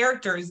their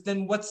characters,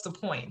 then what's the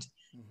point?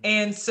 Mm-hmm.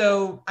 And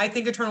so I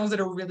think Eternals did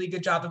a really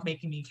good job of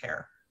making me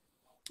care.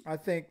 I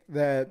think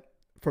that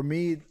for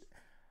me,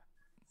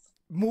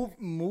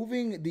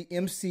 moving the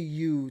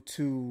MCU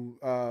to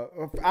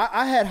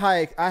I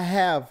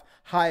have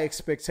high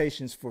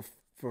expectations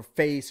for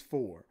Phase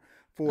 4,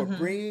 for mm-hmm.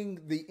 bringing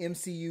the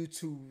MCU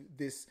to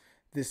this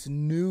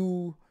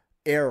new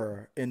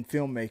era in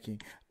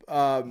filmmaking.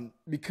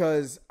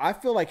 Because I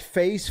feel like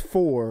Phase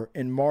 4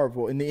 in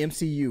Marvel, in the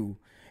MCU,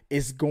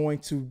 is going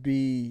to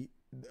be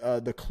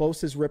the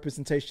closest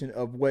representation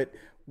of what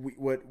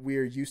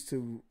we're used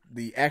to,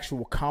 the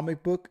actual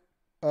comic book.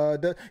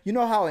 You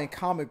know how in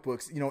comic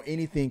books,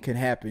 anything can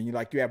happen. You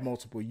have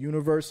multiple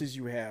universes,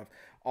 you have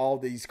all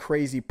these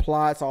crazy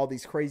plots, all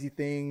these crazy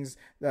things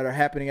that are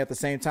happening at the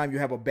same time. You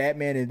have a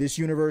Batman in this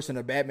universe and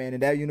a Batman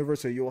in that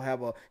universe, or you'll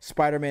have a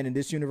Spider-Man in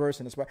this universe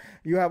and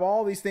you have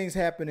all these things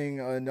happening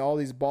and all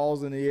these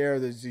balls in the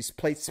air. There's these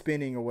plates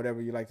spinning or whatever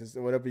you like to,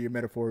 whatever your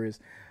metaphor is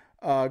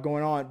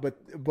going on.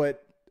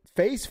 But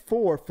Phase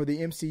 4 for the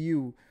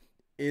MCU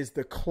is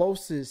the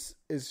closest,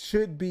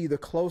 should be the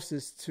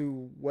closest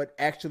to what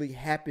actually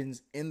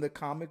happens in the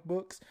comic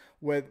books,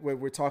 where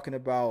we're talking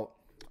about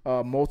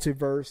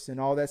multiverse and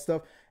all that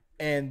stuff,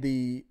 and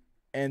the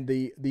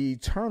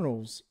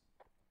Eternals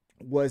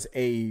was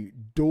a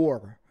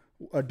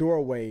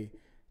doorway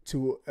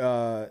to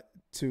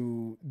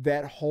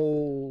that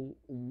whole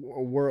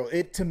world.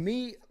 It, to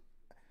me,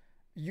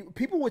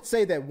 people would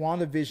say that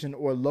WandaVision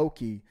or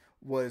Loki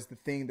was the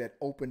thing that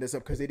opened us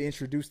up, because it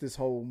introduced this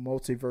whole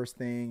multiverse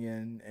thing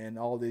and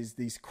all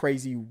these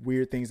crazy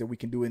weird things that we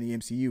can do in the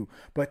MCU.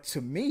 But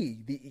to me,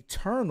 the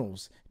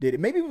Eternals did it.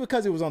 Maybe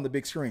because it was on the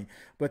big screen,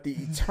 but the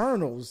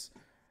Eternals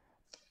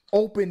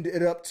opened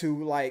it up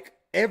to like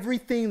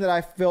everything that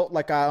I felt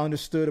like I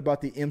understood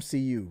about the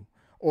MCU,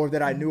 or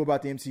that I knew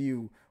about the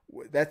MCU.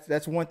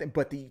 That's one thing.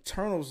 But the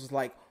Eternals is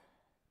like,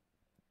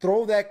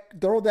 throw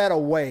that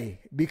away,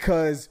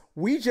 because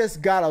we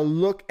just gotta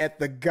look at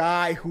the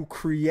guy who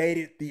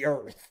created the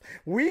earth.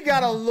 We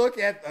gotta look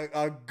at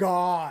a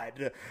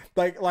god.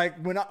 Like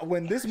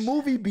when this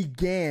movie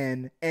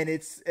began, and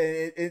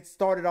it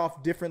started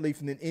off differently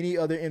than any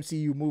other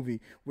MCU movie,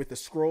 with the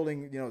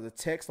scrolling, the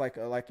text like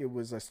it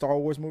was a Star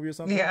Wars movie or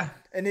something. Yeah.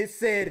 And it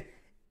said,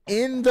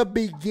 "In the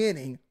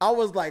beginning." I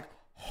was like,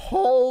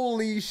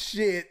 holy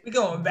shit. We're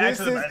going back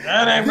to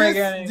the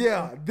beginning.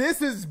 Yeah,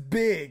 this is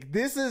big.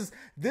 This is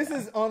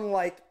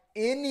unlike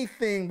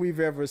anything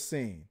we've ever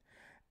seen.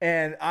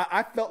 And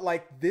I felt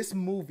like this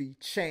movie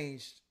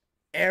changed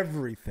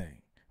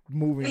everything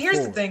moving Here's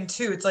forward. The thing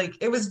too. It's like,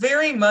 it was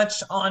very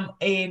much on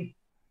it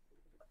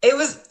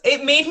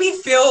made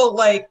me feel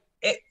like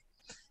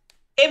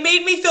it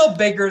made me feel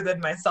bigger than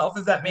myself,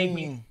 if that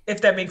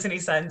makes any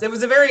sense. It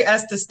was a very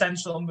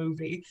existential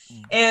movie.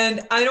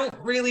 And I don't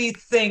really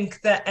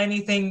think that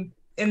anything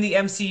in the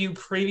MCU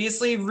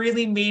previously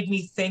really made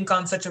me think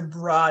on such a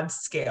broad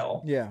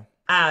scale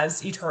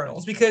as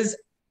Eternals. Because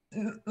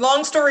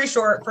long story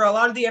short, for a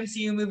lot of the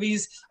MCU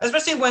movies,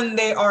 especially when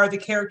they are the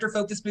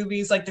character-focused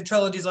movies, like the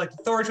trilogies, like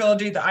the Thor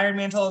trilogy, the Iron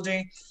Man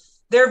trilogy,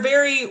 they're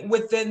very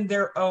within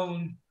their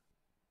own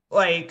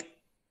like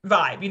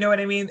vibe. You know what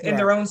I mean? In Right.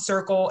 their own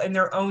circle, in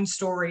their own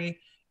story,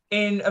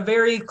 in a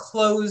very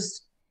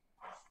closed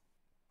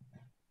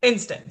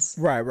instance.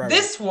 Right. Right. Right.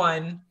 This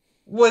one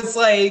was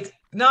like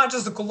not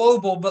just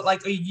global, but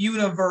like a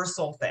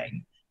universal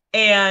thing.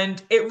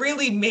 And it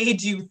really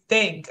made you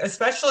think,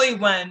 especially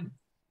when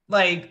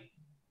like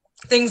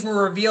things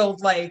were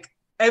revealed, like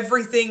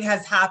everything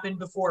has happened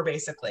before,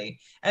 basically.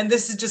 And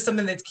this is just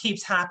something that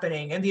keeps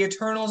happening. And the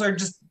Eternals are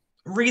just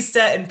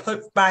reset and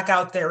put back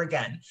out there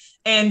again.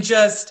 And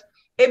just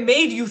it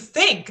made you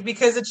think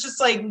because it's just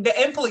like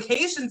the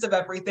implications of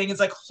everything is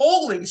like,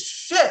 holy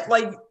shit,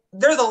 like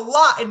there's a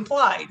lot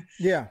implied.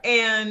 Yeah.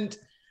 And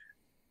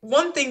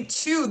one thing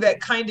too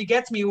that kind of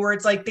gets me where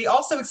it's like they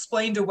also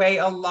explained away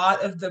a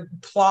lot of the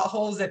plot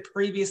holes that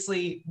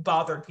previously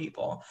bothered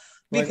people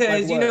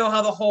because you know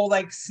how the whole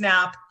like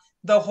snap,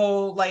 the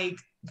whole like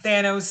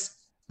Thanos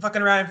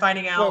fucking around and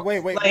finding out.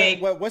 Wait,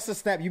 like, what's the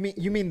snap? You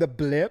mean the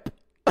blip?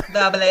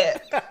 The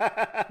blip.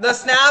 The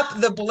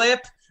snap, the blip.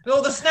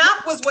 No, the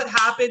snap was what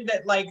happened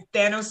that like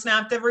Thanos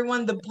snapped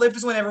everyone. The blip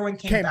is when everyone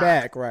came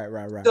back.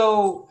 Right.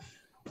 So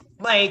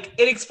like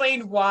it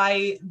explained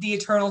why the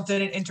Eternals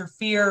didn't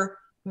interfere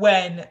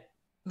when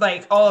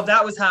like all of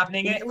that was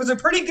happening, and it was a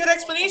pretty good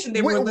explanation.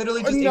 They were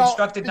literally just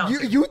instructed not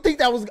to. You think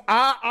that was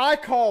I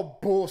call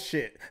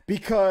bullshit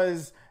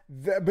because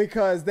they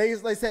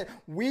said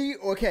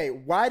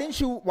why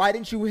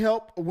didn't you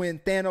help when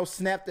Thanos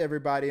snapped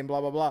everybody and blah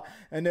blah blah,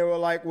 and they were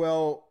like,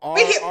 well,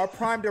 our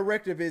prime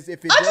directive is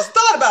if it I just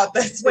thought about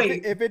this.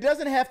 Wait, if it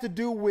doesn't have to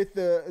do with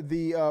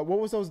the what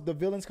was the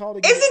villains called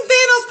again? Isn't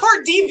Thanos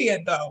part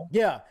deviant though?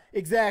 Yeah,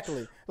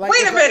 exactly. Like,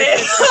 wait a minute.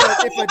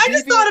 I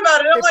just thought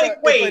about it. I'm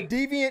like, wait. If a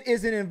deviant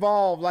isn't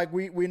involved, like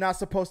we're not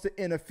supposed to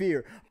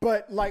interfere.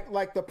 But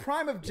like the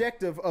prime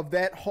objective of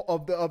that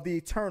of the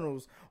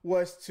Eternals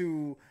was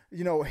to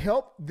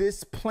help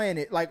this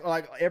planet, like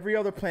every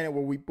other planet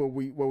where we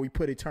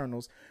put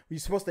Eternals. We're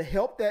supposed to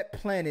help that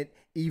planet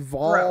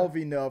evolve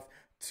enough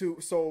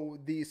so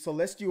the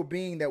celestial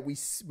being that we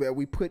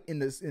put in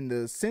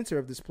the center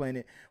of this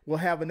planet will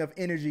have enough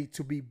energy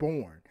to be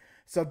born.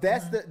 So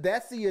that's the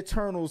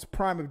Eternals'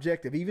 prime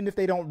objective. Even if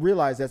they don't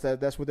realize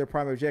that's what their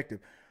prime objective.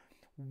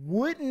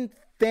 Wouldn't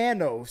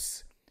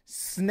Thanos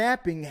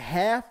snapping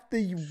half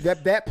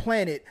that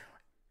planet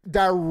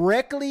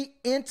directly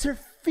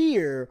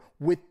interfere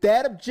with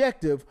that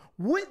objective?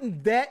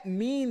 Wouldn't that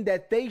mean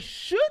that they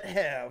should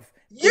have?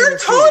 You're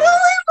totally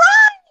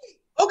right.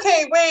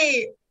 Okay,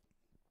 wait.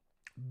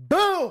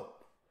 Boom.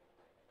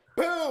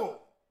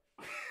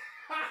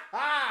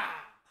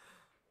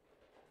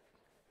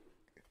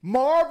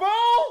 Marvel?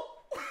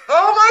 Oh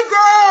my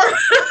god!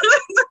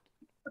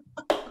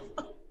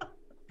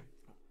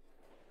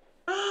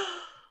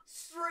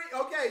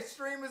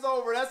 Stream is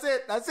over. That's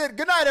it.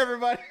 Good night,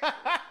 everybody.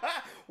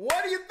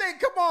 What do you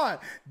think? Come on.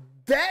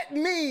 That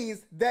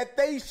means that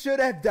they should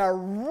have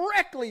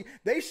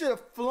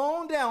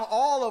flown down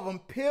all of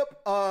them.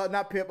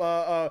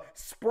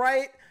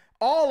 Sprite,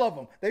 all of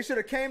them. They should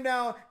have came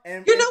down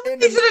and what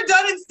they should have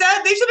done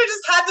instead? They should have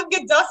just had them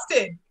get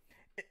dusted.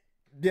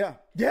 Yeah.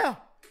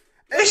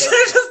 They should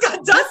have just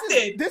got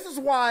dusted. This is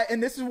why,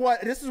 and this is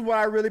what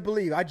I really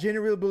believe. I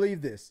genuinely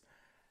believe this.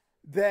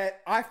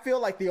 That I feel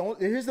like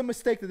here's the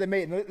mistake that they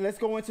made. Let's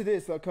go into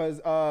this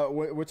because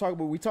we talked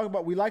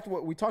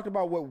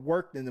about what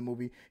worked in the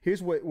movie.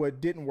 Here's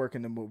what didn't work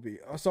in the movie.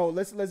 So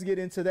let's get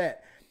into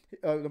that.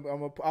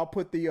 I'll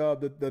put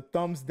the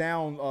thumbs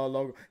down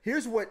logo.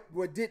 Here's what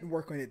didn't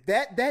work on it.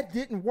 That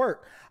didn't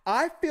work.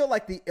 I feel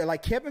like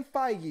Kevin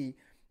Feige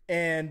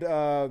and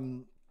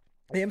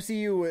the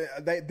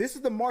MCU, this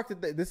is the mark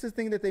this is the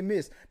thing that they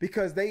missed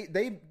because they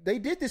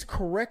did this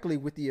correctly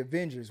with the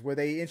Avengers, where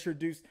they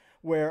introduced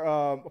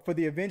for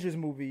the Avengers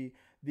movie,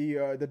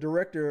 the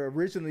director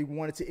originally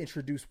wanted to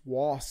introduce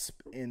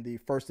Wasp in the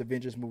first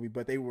Avengers movie,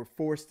 but he was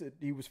forced to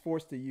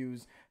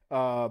use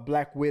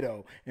Black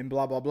Widow and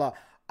blah blah blah.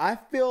 I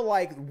feel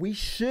like we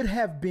should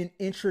have been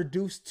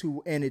introduced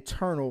to an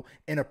Eternal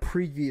in a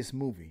previous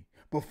movie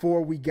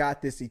before we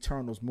got this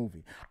Eternals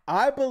movie.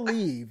 I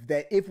believe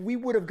that if we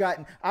would have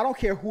gotten, I don't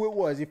care who it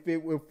was, if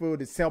it was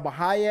Selma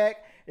Hayek,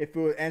 if it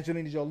was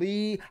Angelina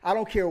Jolie, I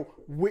don't care,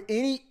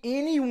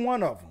 any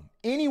one of them.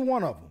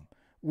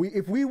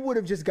 If we would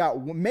have just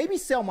got maybe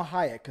Selma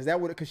Hayek,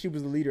 because she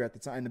was the leader at the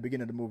time in the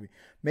beginning of the movie.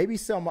 Maybe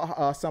Selma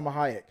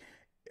Hayek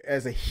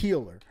as a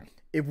healer.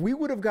 If we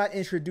would have got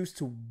introduced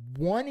to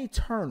one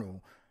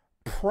Eternal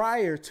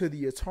prior to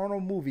the Eternal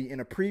movie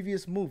in a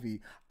previous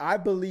movie, I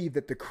believe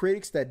that the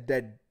critics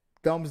that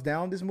thumbs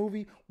down this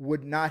movie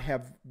would not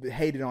have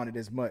hated on it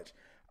as much.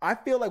 I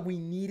feel like we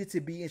needed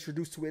to be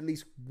introduced to at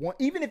least one,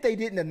 even if they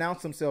didn't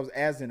announce themselves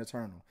as an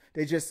Eternal.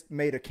 They just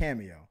made a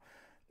cameo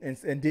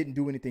and didn't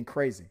do anything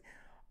crazy.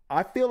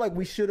 I feel like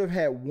we should have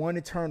had one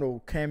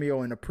Eternal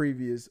cameo in a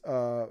previous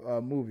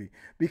movie,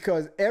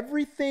 because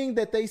everything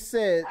that they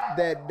said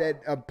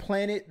that a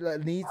planet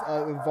needs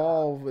to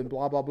evolve and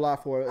blah blah blah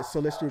for a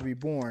Celestial to be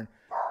born.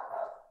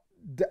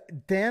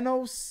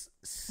 Thanos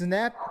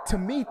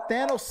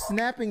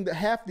snapping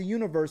half the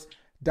universe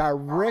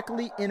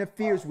directly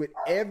interferes with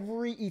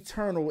every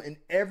Eternal in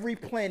every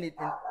planet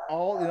in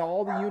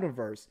all the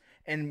universe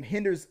and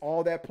hinders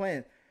all that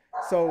planet.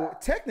 So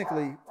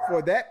technically,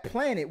 for that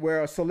planet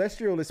where a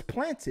Celestial is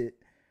planted,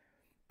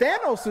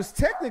 Thanos is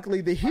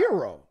technically the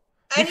hero.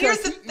 And here's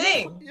the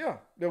thing. Yeah.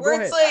 No,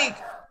 where it's like,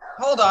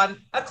 hold on.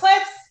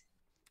 Eclipse.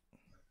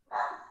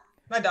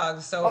 My dog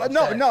is so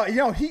upset.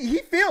 No, he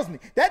feels me.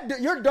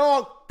 Your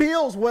dog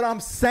feels what I'm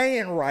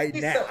saying right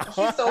now.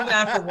 She's so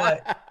mad for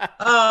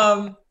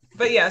what?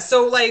 But yeah,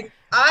 so like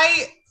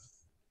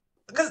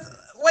because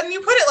when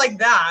you put it like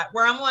that,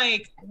 where I'm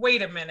like,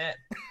 wait a minute,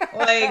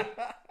 like,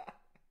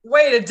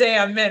 wait a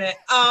damn minute.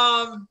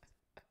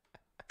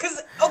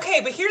 Because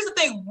okay, but here's the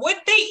thing: would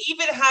they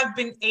even have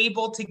been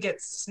able to get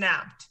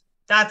snapped?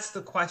 That's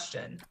the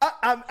question.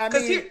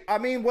 I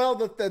mean, well,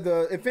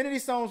 the Infinity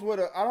Stones would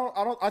have.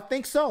 I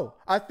think so.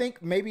 I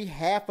think maybe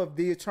half of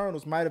the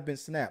Eternals might have been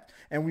snapped,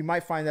 and we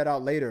might find that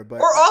out later.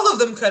 But or all of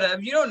them could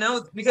have. You don't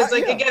know because,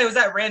 like, again, it was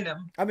at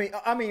random. I mean,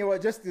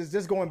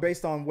 just going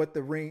based on what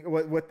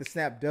the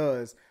snap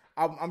does.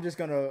 I'm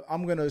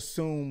gonna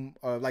assume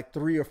like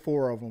 3 or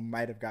 4 of them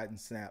might have gotten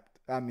snapped.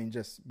 I mean,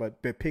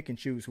 but pick and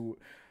choose who.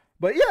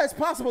 But yeah, it's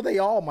possible they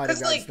all might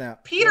have gotten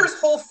snapped. Peter's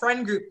whole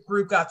friend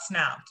group got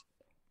snapped.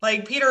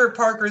 Like Peter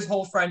Parker's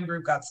whole friend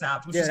group got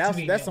snapped. Which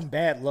that's some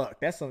bad luck.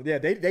 That's some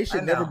they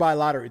should never buy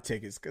lottery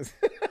tickets because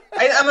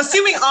I'm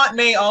assuming Aunt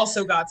May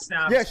also got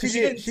snapped. Yeah, she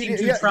did. Didn't seem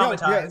too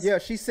traumatized. Yeah,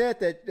 she said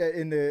that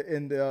in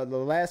the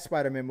last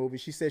Spider-Man movie,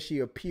 she said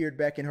she appeared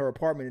back in her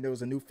apartment and there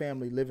was a new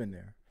family living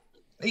there.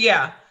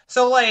 Yeah.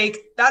 So like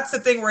that's the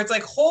thing where it's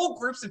like whole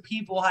groups of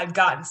people had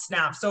gotten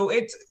snapped. So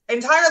it's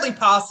entirely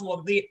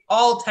possible that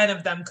all 10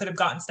 of them could have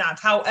gotten snapped.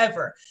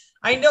 However,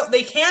 I know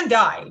they can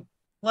die.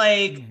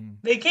 Like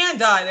they can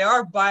die. They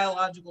are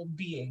biological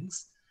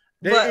beings.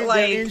 They're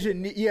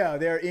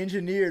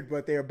engineered,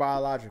 but they're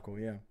biological.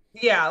 Yeah.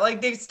 Yeah,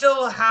 like they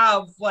still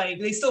have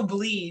they still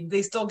bleed.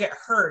 They still get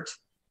hurt.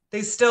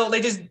 They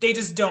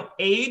just don't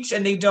age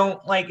and they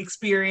don't like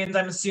experience.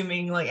 I'm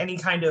assuming like any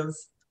kind of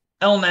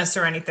illness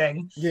or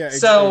anything. Yeah.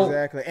 So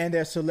exactly. And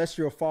their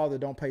celestial father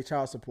don't pay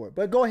child support.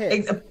 But go ahead.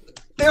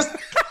 There's damn.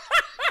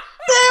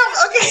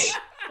 Okay.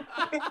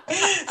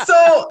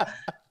 So.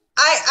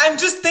 I'm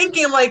just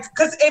thinking like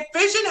because if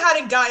Vision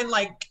hadn't gotten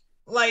like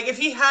if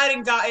he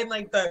hadn't gotten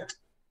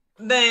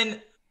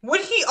then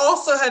would he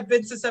also have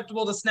been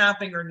susceptible to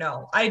snapping or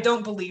no? I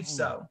don't believe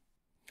so.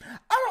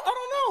 I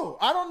don't know.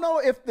 I don't know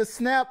if the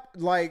snap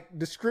like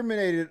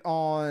discriminated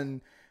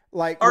on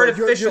like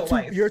artificial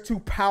life. You're too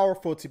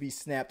powerful to be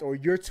snapped, or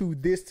you're too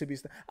this to be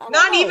snapped.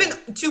 Not even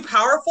too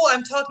powerful.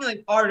 I'm talking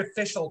like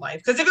artificial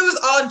life. Because if it was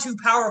on too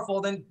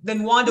powerful, then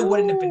Wanda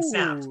wouldn't have been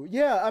snapped.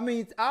 Yeah, I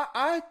mean,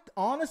 I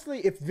honestly,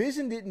 if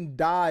Vision didn't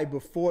die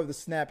before the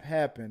snap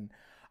happened,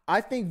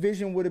 I think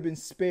Vision would have been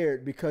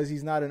spared because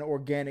he's not an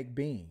organic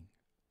being.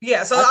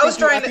 Yeah, so I was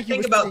trying to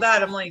think about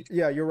that. I'm like,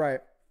 yeah, you're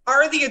right.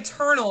 Are the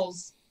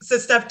Eternals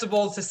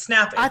susceptible to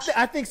snappage?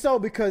 I think so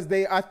because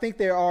I think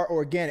they are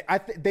organic. I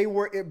think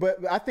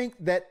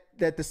that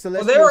the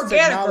Celestials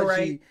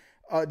technology,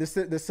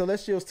 the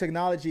Celestials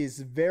technology is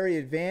very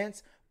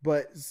advanced,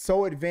 but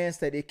so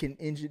advanced that it can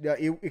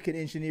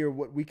engineer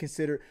what we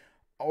consider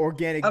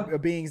organic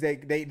beings.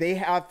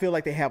 I feel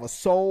like they have a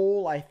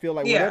soul. I feel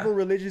like whatever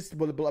religious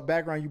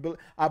background you believe,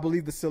 I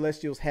believe the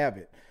Celestials have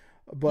it.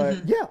 But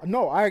I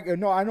know what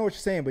you're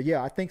saying. But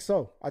yeah, I think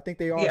so. I think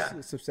they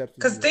are susceptible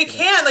because they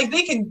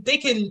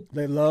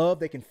love,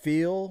 they can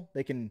feel,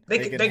 they can feel.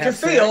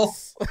 I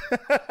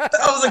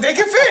was like, they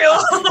can feel.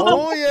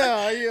 Oh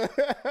yeah.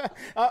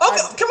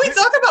 Okay, can we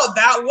talk about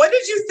that? What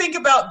did you think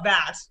about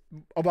that?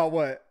 About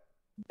what?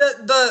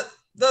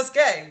 Those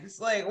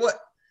gangs. Like what?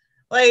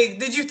 Like,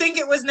 did you think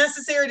it was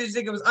necessary? Did you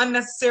think it was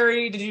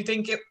unnecessary? Did you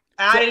think it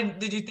added?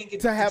 Did you think it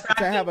to have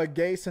a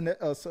gay? No.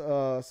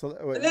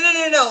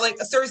 Like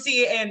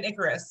Cersei and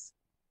Icarus.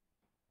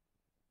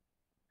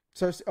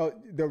 Cersei,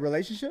 the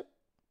relationship?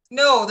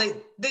 No,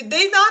 did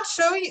they not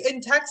show you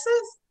in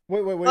Texas?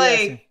 Wait,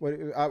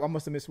 like, I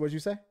must have missed. What did you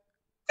say?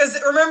 Because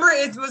remember,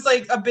 it was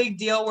like a big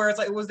deal where it's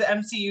like it was the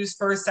MCU's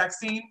first sex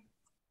scene.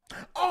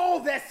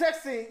 Oh, that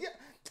sex scene. Yeah.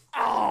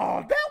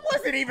 Oh, that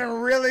wasn't even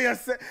really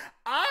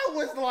I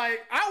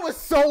was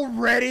so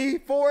ready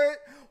for it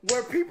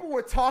where people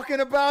were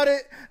talking about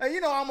it.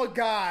 And I'm a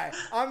guy.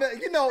 I'm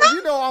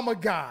a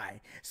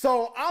guy.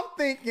 So I'm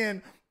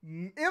thinking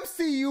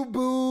MCU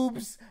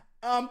boobs.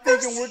 I'm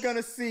thinking we're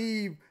gonna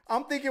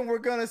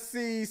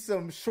see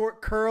some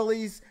short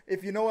curlies,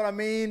 if you know what I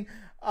mean.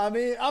 I'm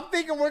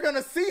thinking we're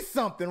gonna see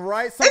something,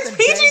 right? Something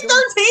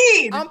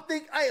it's PG-13. I'm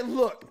thinking, hey,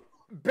 look.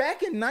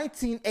 Back in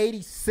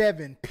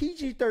 1987,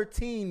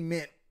 PG-13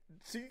 meant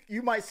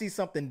you might see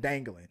something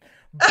dangling.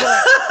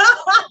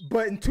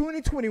 But in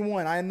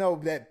 2021, I know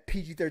that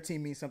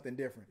PG-13 means something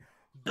different.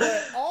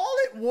 But all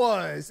it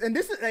was, and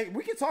this is,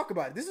 we can talk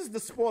about it. This is the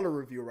spoiler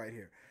review right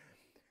here.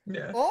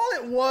 Yeah. All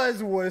it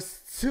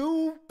was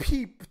two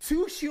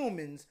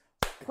humans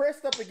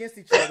pressed up against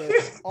each other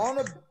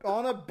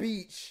on a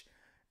beach,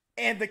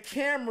 and the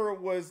camera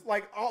was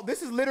like,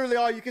 this is literally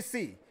all you could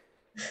see.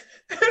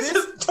 It's This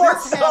just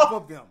this half torso.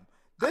 of them.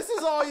 This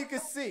is all you can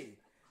see.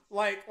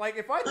 Like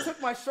if I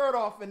took my shirt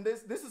off and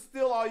this is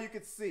still all you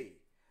could see.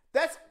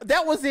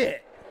 That was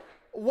it.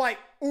 Like,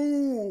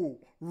 ooh,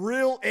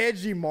 real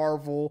edgy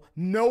Marvel,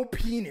 no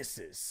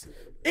penises.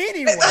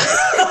 Anyway,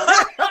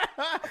 I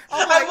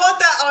want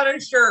that on a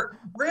shirt.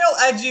 Real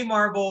edgy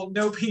Marvel,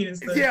 no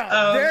penises.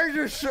 yeah, there's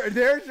your shirt.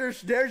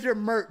 There's your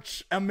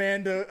merch,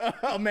 Amanda.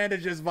 Amanda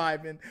just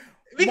vibing.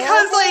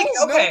 Because Marvel,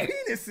 okay,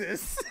 no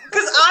penises.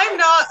 because I'm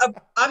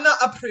not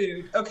a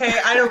prude. Okay,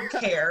 I don't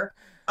care.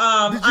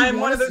 I'm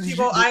one of those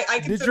people.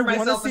 I consider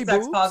myself a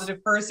sex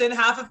positive person.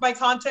 Half of my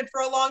content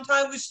for a long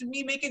time was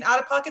me making out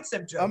of pocket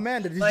simp jokes.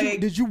 Amanda,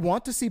 did you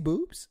want to see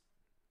boobs?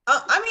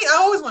 I mean, I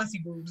always want to see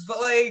boobs, but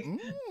like,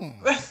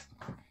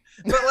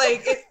 but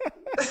like,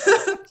 who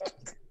doesn't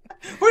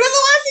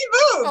want to see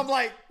boobs? I'm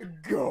like,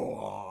 go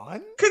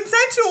on.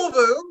 Consensual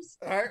boobs.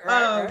 All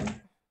right.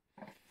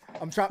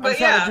 I'm trying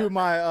to do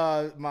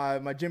my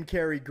my Jim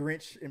Carrey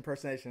Grinch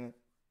impersonation.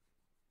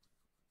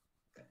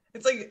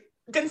 It's like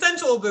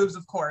consensual boobs,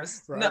 of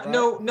course.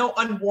 No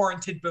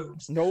unwarranted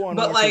boobs. No unwarranted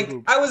But like,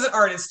 boobs. I was an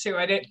artist too.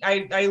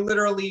 I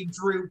literally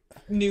drew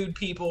nude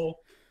people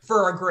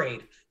for a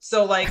grade.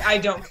 So like, I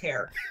don't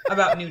care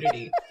about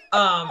nudity.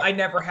 I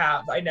never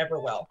have. I never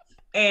will.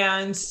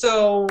 And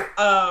so,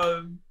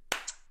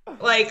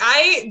 like,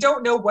 I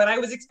don't know what I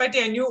was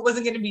expecting. I knew it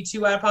wasn't going to be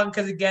too out of pocket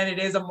because, again, it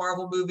is a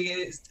Marvel movie.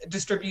 It is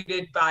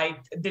distributed by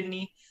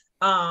Disney.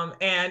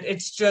 And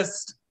it's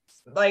just,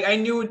 like, I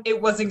knew it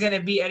wasn't going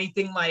to be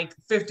anything like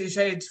 50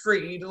 Shades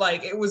Freed.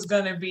 Like, it was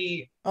going to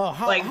be...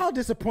 how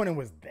disappointing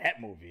was that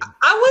movie?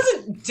 I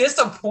wasn't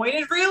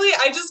disappointed, really.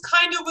 I just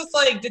kind of was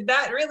like, did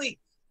that really...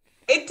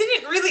 It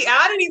didn't really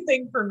add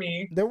anything for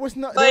me. There was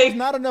not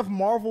enough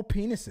Marvel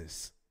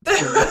penises.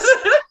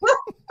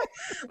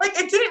 Like,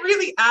 it didn't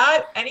really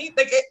add any,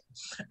 like,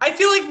 I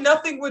feel like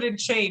nothing would have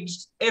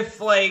changed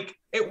if like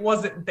it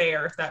wasn't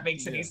there, if that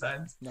makes any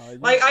sense. No,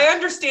 like, I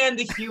understand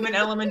the human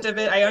element of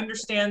it. I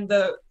understand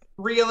the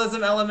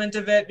realism element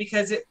of it,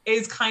 because it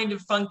is kind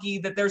of funky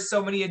that there's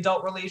so many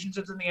adult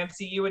relationships in the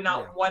MCU and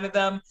not one of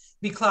them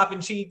be clapping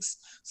cheeks.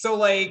 So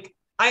like,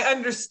 I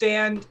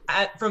understand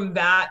from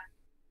that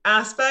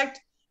aspect.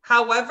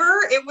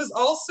 However, it was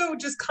also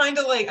just kind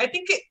of like, I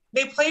think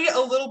they played it a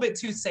little bit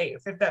too safe,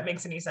 if that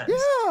makes any sense.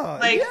 Yeah,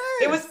 like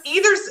it was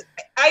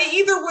I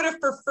either would have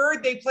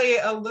preferred they play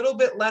it a little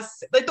bit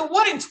less, like the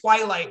one in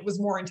Twilight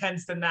was more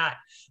intense than that.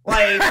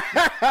 Like,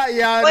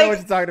 yeah, I know what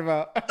you're talking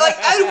about. Like,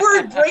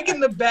 Edward breaking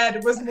the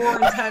bed was more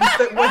intense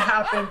than what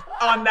happened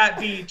on that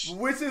beach.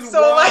 Which is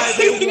why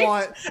they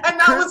want, and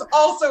that was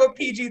also a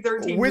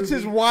PG-13 which movie.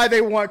 is why they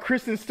want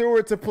Kristen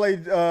Stewart to play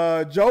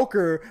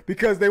Joker,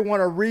 because they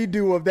want a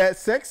redo of that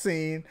sex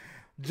scene.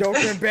 Joker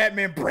and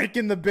Batman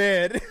breaking the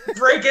bed.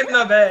 But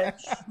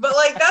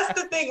like,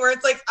 that's the thing where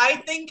it's like, I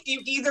think you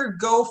either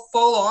go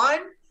full on,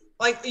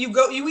 like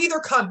you either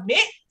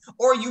commit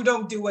or you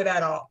don't do it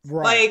at all.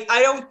 Right.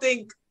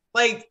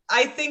 Like,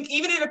 I think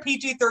even in a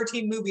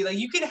PG-13 movie, like,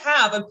 you can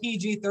have a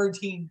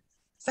PG-13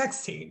 sex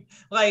scene.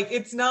 Like,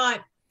 it's not,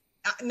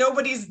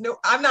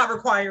 I'm not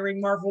requiring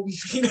Marvel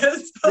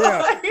penis.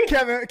 Yeah. Like,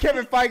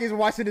 Kevin Feige's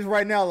watching this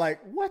right now like,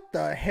 what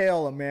the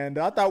hell,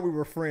 Amanda? I thought we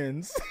were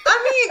friends.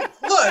 I mean,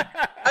 look,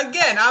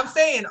 again, I'm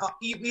saying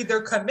you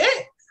either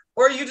commit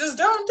or you just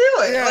don't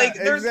do it. Yeah, like,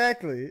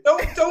 exactly.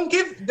 Don't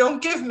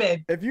give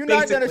mid. If you're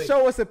not gonna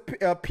show us a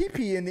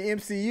pee-pee in the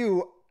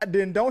MCU,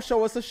 then don't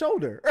show us a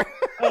shoulder.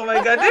 Oh my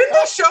god! Didn't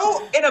they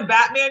show in a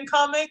Batman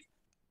comic?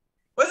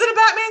 Was it a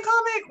Batman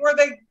comic where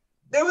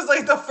it was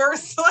like the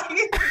first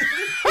like?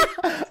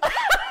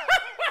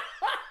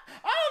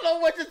 I don't know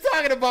what you're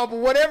talking about, but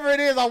whatever it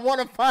is, I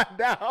want to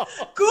find out.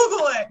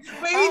 Google it.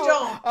 Maybe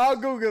don't. I'll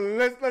Google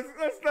it.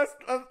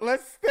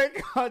 Let's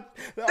think on.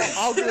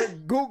 I'll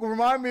Google.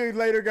 Remind me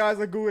later, guys.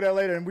 I'll Google that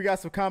later, and we got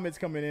some comments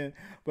coming in.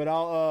 But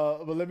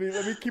but let me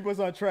keep us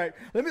on track.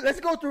 Let's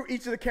go through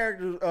each of the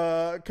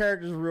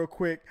characters real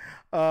quick.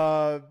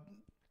 And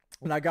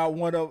I got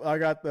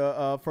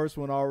the first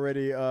one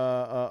already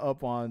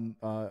up on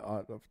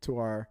to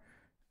our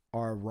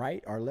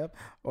right, our left.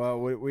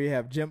 We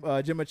have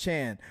Gemma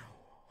Chan.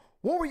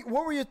 What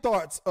were your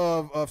thoughts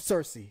of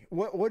Cersei?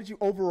 What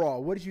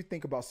did you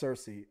think about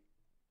Cersei?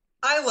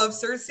 I love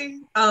Cersei.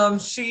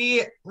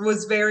 She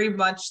was very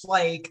much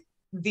like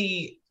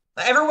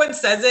everyone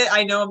says it.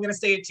 I know I'm going to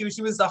say it too.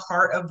 She was the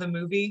heart of the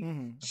movie.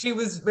 Mm-hmm. She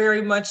was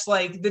very much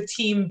like the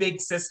team big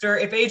sister.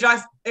 If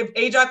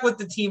Ajak was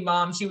the team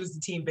mom, she was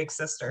the team big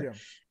sister. Yeah.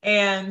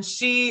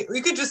 And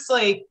you could just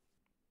like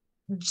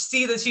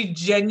see that she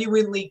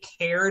genuinely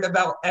cared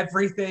about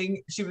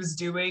everything she was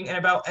doing and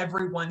about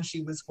everyone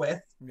she was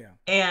with. Yeah.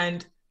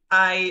 And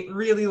I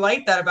really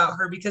like that about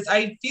her, because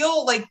I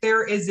feel like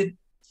there is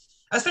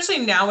especially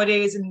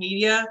nowadays in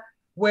media,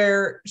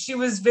 where she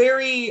was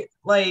very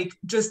like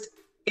just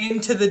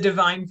into the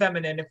divine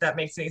feminine, if that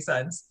makes any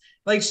sense.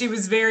 Like, she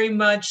was very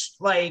much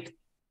like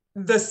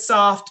the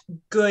soft,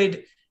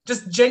 good,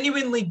 just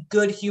genuinely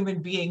good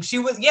human being.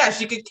 She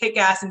could kick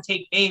ass and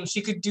take names.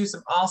 She could do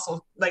some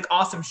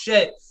awesome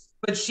shit,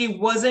 but she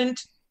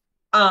wasn't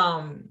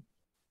um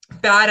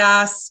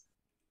badass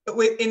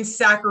in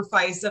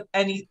sacrifice of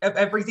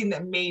everything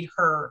that made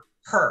her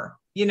her,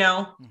 you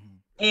know?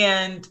 Mm-hmm.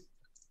 And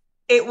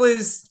it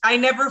was, I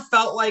never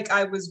felt like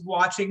I was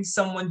watching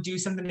someone do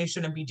something they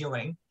shouldn't be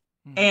doing.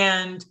 Mm-hmm.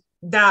 And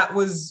that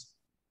was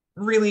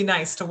really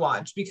nice to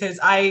watch because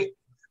I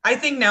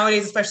think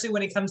nowadays, especially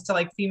when it comes to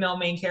like female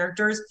main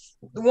characters,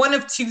 one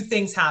of two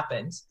things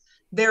happens.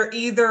 They're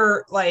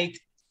either like,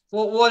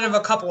 well, one of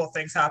a couple of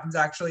things happens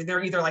actually.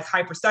 They're either like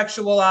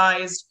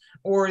hypersexualized,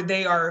 or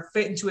they are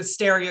fit into a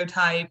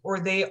stereotype, or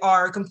they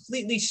are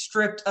completely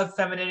stripped of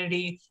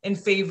femininity in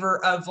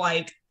favor of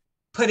like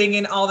putting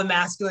in all the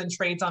masculine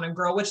traits on a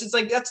girl, which is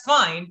like, that's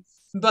fine.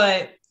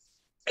 But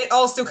it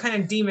also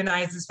kind of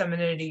demonizes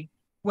femininity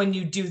when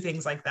you do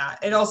things like that.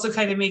 It also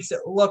kind of makes it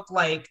look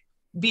like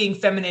being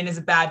feminine is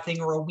a bad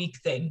thing or a weak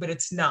thing, but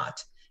it's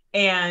not.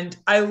 And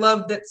I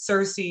love that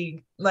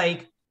Cersei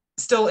like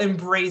still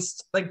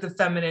embraced like the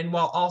feminine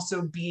while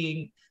also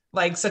being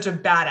like such a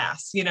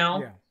badass, you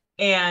know? Yeah.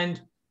 And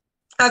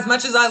as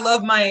much as I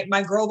love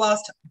my girl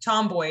boss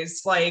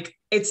tomboys, like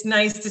it's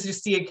nice to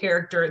just see a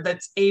character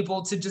that's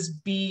able to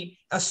just be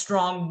a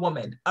strong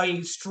woman,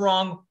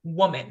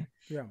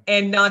 Yeah.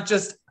 and not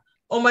just,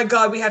 oh my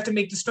God, we have to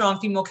make the strong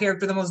female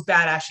character the most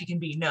badass she can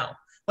be. No,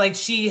 like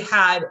she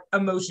had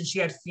emotion, she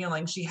had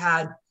feeling, she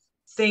had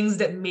things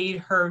that made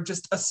her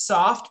just a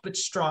soft but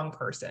strong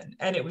person,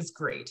 and it was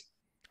great.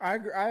 I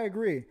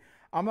agree.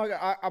 I'm not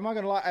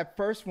gonna lie. At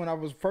first, when I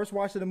was first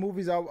watching the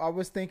movies, I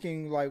was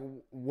thinking like,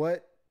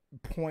 what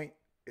point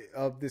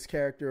of this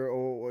character,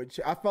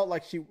 I felt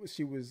like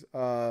she was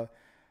I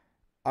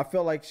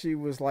felt like she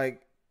was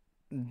like,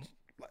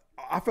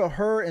 I felt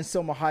her and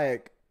Selma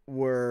Hayek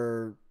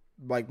were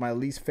like my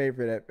least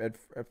favorite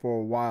for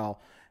a while,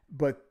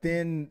 but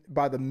then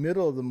by the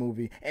middle of the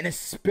movie, and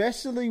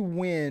especially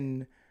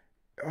when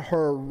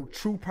her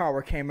true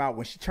power came out,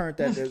 when she turned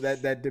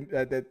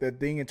that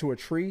thing into a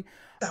tree,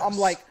 I'm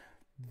like,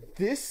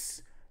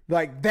 this,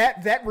 like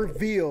that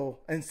reveal,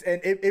 and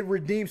it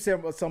redeemed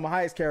some of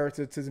Hayek's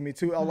character to me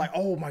too. I'm like,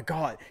 oh my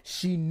God,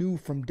 she knew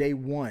from day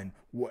one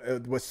what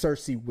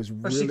Cersei was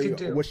really,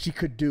 what she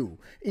could do,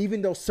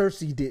 even though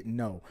Cersei didn't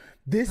know.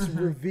 This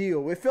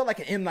reveal, it felt like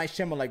an M. Night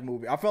Shyamalan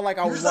movie. I felt like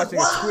I was watching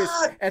a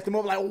twist at the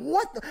moment. Like,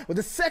 what?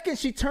 The second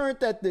she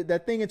turned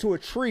that thing into a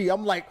tree,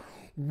 I'm like,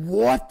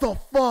 what the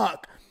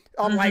fuck?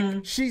 I'm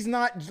like, she's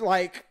not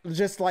like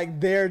just like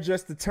there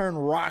just to turn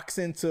rocks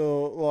into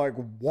like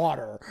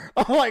water.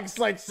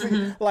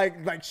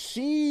 like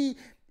she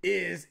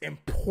is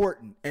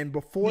important. And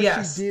before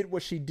she did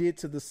what she did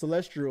to the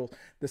Celestials,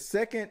 the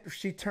second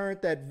she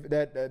turned that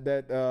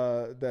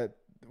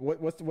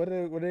what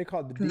do they call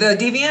it? The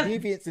deviant?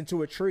 Deviants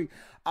into a tree,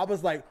 I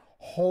was like,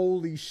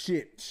 holy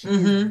shit, she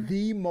is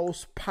the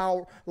most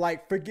power.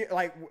 Like, forget,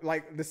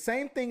 like the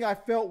same thing I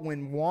felt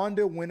when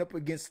Wanda went up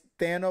against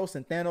Thanos,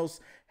 and Thanos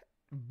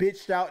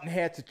bitched out and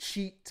had to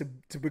cheat to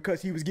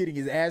because he was getting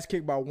his ass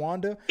kicked by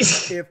Wanda.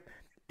 if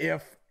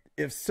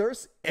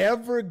Cersei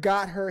ever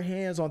got her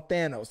hands on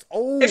Thanos,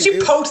 if she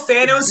poked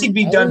Thanos, he'd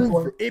be done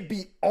for. It'd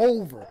be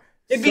over.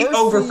 It'd be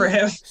over for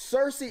him.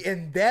 Cersei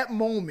in that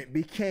moment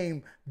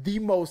became the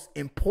most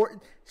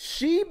important.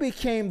 She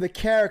became the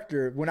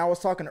character, when I was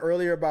talking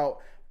earlier about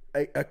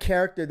a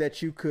character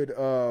that you could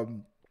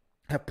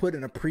have put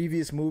in a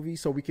previous movie,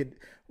 so we could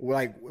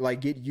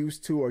like get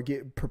used to or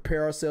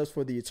prepare ourselves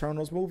for the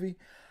Eternals movie.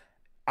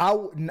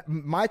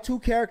 My two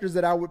characters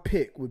that I would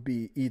pick would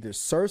be either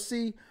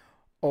Cersei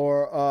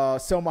or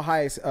Selma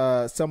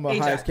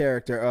Hayek's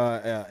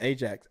character,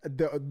 Ajax.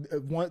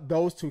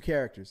 Those two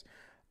characters,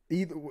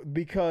 either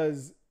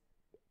because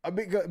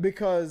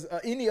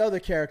any other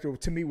character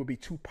to me would be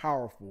too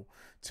powerful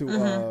to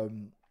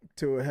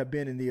have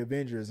been in the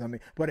Avengers. I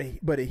mean, but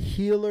a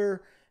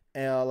healer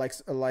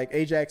like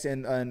Ajax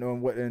and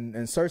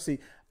Cersei,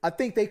 I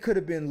think they could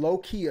have been low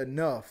key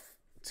enough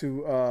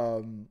to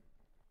or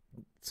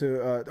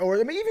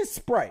I mean even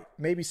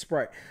maybe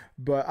Sprite,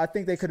 but I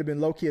think they could have been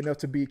low key enough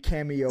to be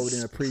cameoed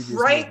in a previous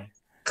movie.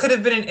 Could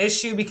have been an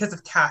issue because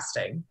of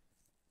casting.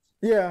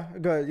 Yeah,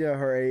 good. Yeah,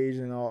 her age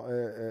and all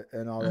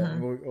that.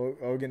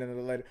 We'll get into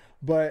that later.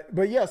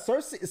 But yeah,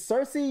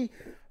 Cersei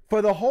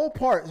for the whole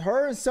part,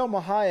 her and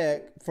Selma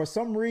Hayek, for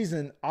some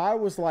reason, I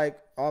was like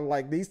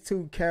these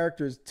two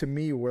characters to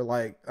me were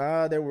like,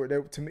 they were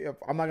to me.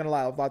 I'm not gonna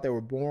lie, I thought they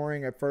were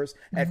boring at first.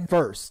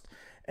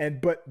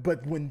 And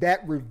but when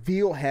that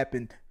reveal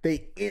happened,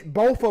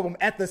 both of them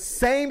at the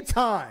same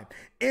time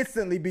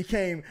instantly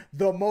became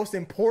the most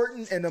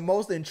important and the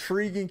most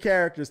intriguing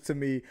characters to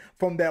me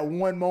from that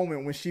one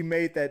moment when she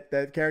made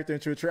that character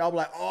into a tree. I was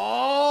like,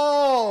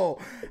 oh,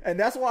 and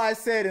that's why I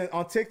said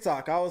on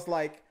TikTok, I was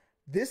like,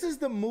 this is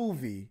the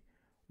movie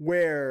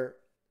where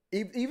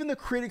even the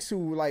critics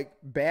who like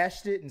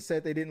bashed it and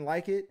said they didn't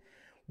like it,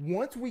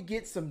 once we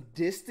get some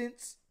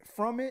distance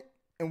from it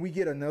and we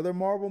get another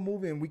Marvel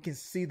movie and we can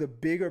see the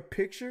bigger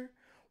picture,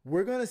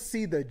 we're gonna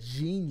see the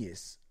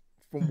genius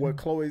from what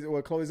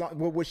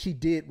she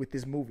did with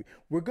this movie.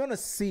 We're gonna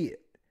see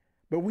it,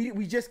 but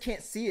we just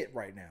can't see it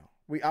right now.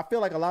 I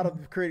feel like a lot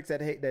of critics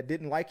that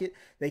didn't like it,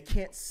 they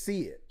can't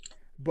see it.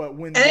 But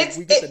when And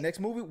we get the next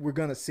movie, we're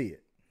gonna see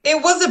it.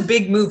 It was a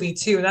big movie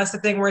too, and that's the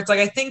thing where it's like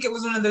I think it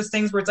was one of those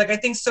things where it's like I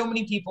think so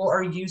many people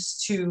are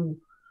used to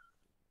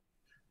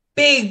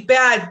big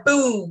bad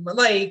boom,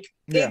 like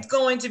it's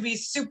going to be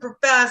super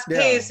fast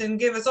paced and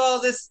give us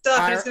all this stuff.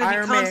 And it's going to be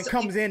Iron Man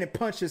comes in and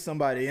punches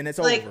somebody and it's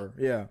over.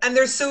 Yeah, and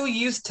they're so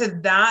used to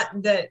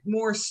that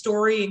more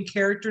story and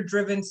character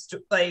driven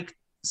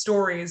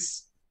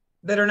stories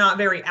that are not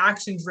very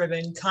action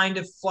driven kind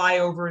of fly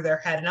over their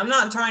head. And I'm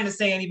not trying to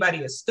say anybody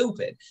is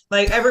stupid.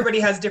 Like everybody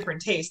has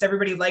different taste.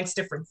 Everybody likes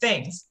different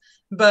things.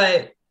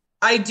 But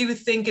I do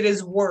think it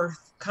is worth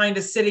kind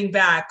of sitting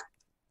back,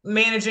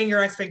 managing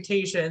your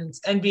expectations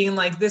and being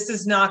like, this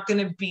is not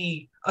going to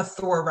be a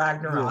Thor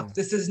Ragnarok. Yeah.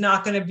 This is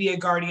not going to be a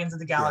Guardians of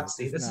the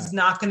Galaxy. This is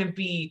not going to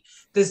be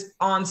this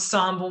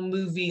ensemble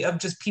movie of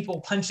just people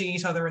punching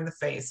each other in the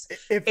face.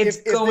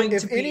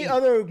 If any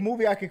other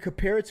movie I could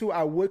compare it to,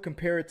 I would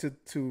compare it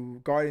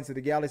to Guardians of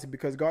the Galaxy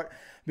because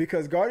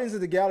Guardians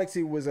of the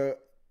Galaxy was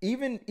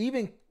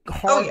even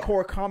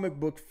hardcore comic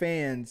book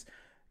fans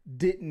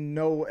didn't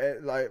know,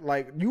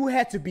 like you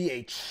had to be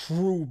a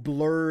true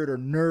blurred or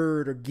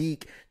nerd or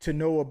geek to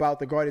know about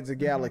the Guardians of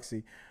the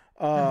Galaxy.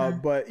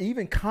 But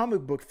even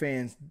comic book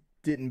fans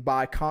didn't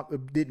buy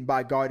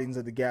Guardians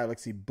of the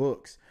Galaxy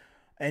books,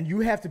 and you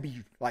have to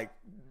be like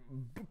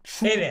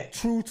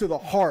true to the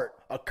heart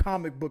a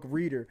comic book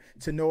reader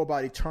to know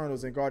about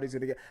Eternals and Guardians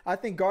of the Galaxy. I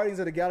think Guardians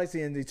of the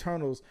Galaxy and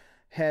Eternals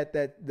had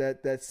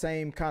that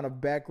same kind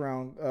of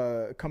background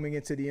coming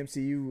into the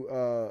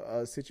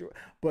MCU situation,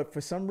 but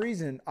for some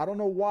reason I don't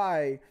know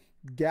why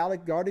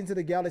Guardians of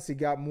the Galaxy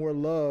got more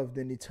love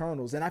than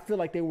Eternals, and I feel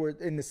like they were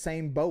in the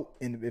same boat.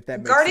 If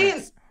that makes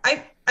sense.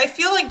 I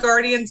feel like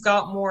Guardians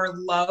got more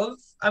love.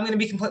 I'm going to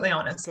be completely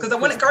honest because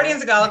Guardians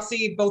of the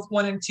Galaxy, both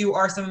 1 and 2,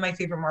 are some of my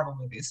favorite Marvel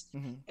movies,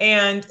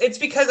 and it's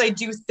because I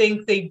do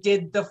think they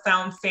did the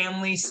found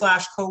family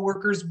 /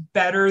 coworkers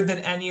better than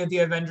any of the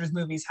Avengers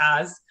movies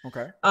has.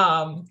 Okay.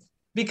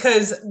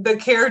 Because the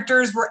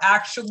characters were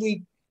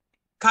actually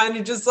kind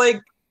of just like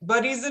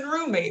buddies and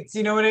roommates,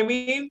 you know what I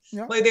mean?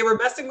 Yeah. Like they were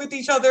messing with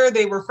each other,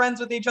 they were friends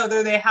with each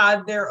other, they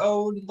had their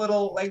own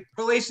little like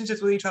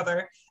relationships with each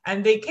other,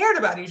 and they cared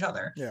about each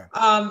other. Yeah.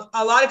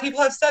 A lot of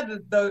people have said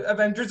that the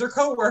Avengers are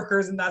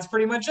co-workers, and that's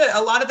pretty much it.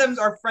 A lot of them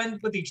are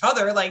friends with each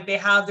other, like they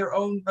have their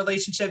own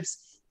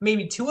relationships,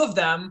 maybe 2 of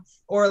them,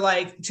 or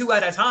like 2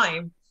 at a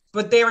time,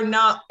 but they are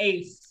not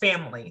a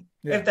family.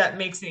 Yeah. If that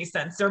makes any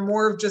sense. They're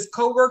more of just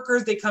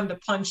co-workers. They come to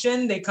punch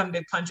in, they come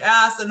to punch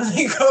ass, and then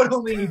they go to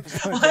leave.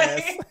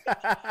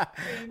 I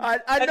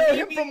know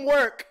him from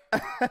work.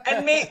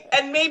 and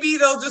maybe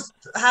they'll just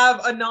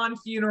have a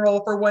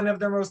non-funeral for one of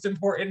their most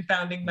important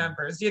founding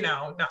members, you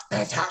know.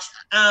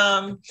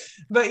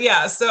 But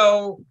yeah,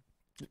 so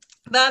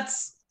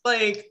that's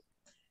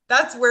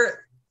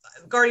where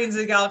Guardians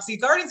of the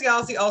Galaxy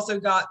also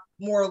got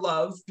more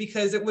love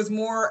because it was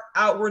more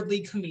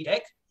outwardly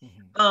comedic.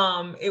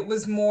 It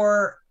was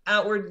more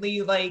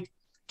outwardly like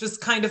just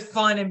kind of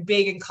fun and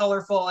big and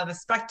colorful and a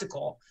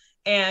spectacle.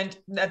 And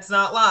that's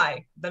not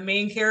lie. The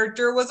main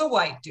character was a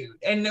white dude.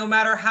 And no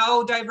matter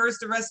how diverse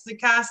the rest of the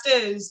cast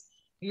is,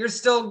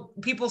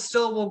 people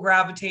still will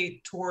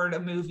gravitate toward a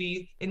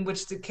movie in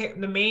which the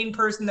main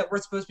person that we're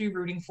supposed to be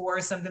rooting for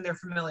is something they're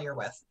familiar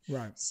with.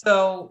 Right.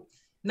 So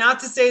not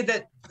to say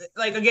that,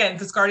 like, again,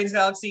 because Guardians of the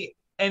Galaxy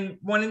and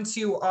 1 and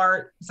 2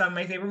 are some of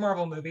my favorite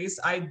Marvel movies.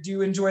 I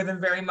do enjoy them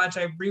very much.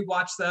 I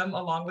rewatch them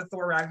along with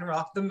Thor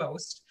Ragnarok the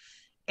most.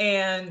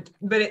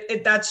 But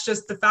that's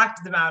just the fact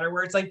of the matter,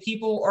 where it's like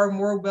people are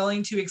more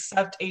willing to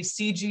accept a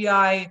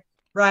CGI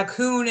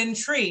raccoon and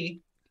tree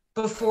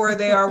before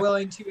they are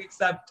willing to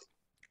accept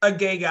a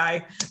gay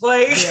guy.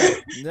 Like,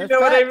 you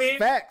know what I mean?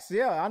 Facts.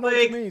 Yeah, I know what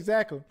you mean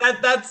exactly.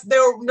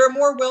 They're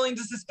more willing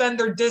to suspend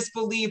their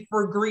disbelief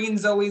for green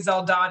Zoe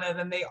Saldana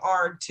than they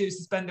are to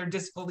suspend their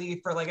disbelief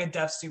for like a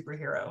deaf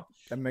superhero.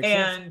 That makes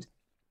sense. And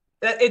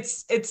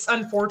it's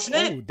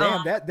unfortunate.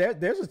 Oh, damn!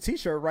 There's a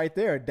T-shirt right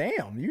there.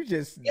 Damn, you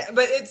just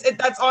but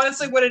that's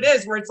honestly what it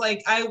is. Where it's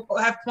like I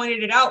have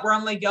pointed it out. Where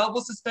I'm like, y'all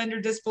will suspend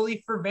your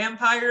disbelief for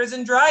vampires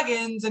and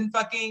dragons and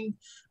fucking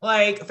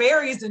like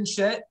fairies and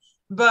shit.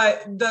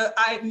 But the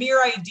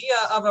mere idea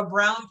of a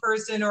brown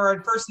person or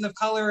a person of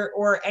color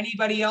or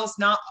anybody else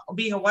not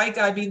being a white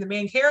guy being the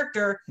main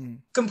character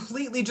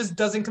completely just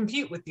doesn't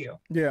compute with you.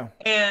 Yeah.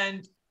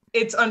 And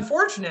it's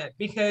unfortunate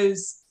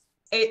because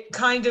it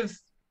kind of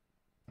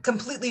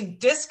completely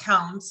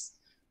discounts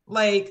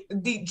like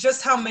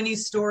just how many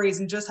stories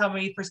and just how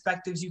many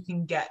perspectives you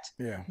can get.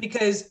 Yeah.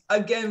 Because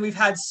again, we've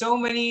had so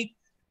many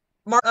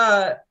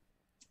the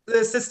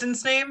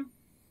assistant's name,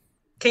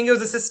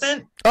 Kingo's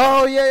assistant.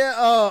 Oh yeah.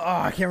 Oh,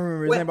 I can't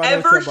remember his name.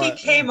 Whenever he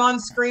came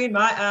on screen,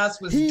 my ass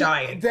was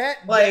dying.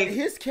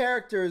 His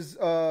character's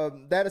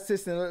that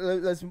assistant.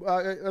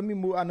 Let me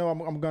move. I know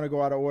I'm gonna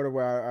go out of order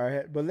where I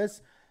had, but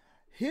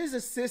his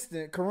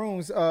assistant,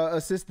 Karun's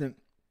assistant.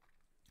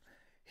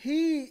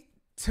 He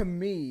to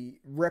me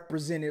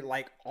represented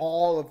like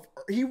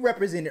he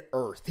represented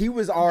Earth. He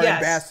was our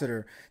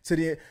ambassador to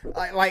the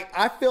like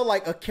I feel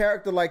like a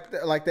character like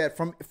that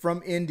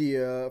from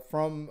India,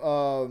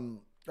 from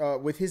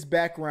with his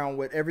background,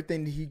 with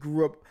everything he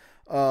grew up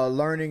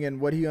learning and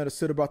what he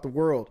understood about the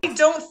world. I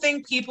don't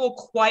think people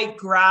quite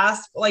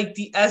grasp like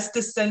the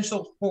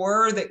existential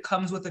horror that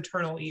comes with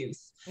eternal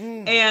youth.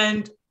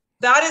 And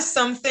that is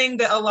something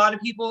that a lot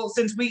of people,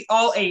 since we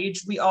all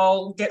age, we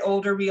all get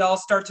older, we all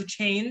start to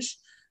change.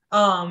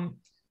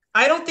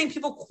 I don't think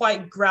people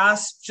quite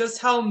grasp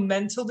just how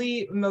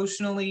mentally,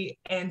 emotionally,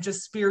 and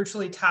just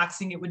spiritually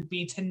taxing it would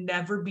be to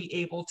never be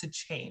able to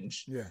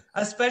change. Yeah.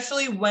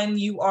 Especially when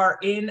you are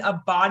in a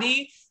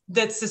body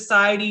that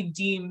society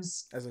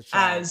deems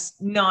as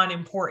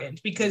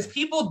non-important, because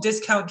people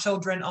discount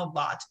children a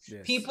lot.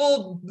 Yes.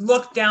 People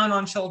look down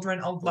on children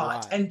a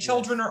lot. And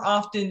children are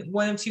often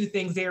one of two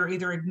things. They are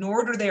either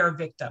ignored or they are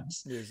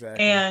victims.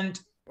 Exactly. And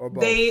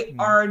they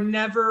are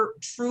never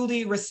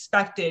truly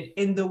respected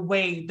in the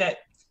way that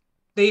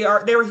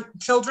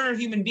children are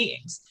human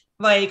beings.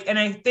 Like, and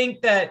I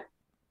think that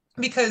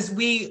because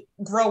we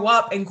grow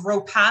up and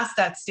grow past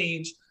that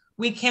stage,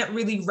 we can't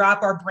really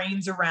wrap our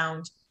brains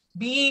around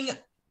being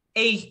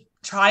a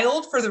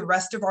child for the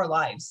rest of our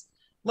lives.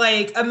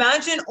 Like,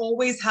 imagine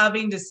always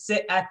having to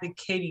sit at the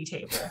kiddie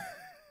table.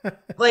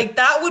 Like,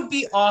 that would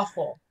be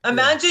awful.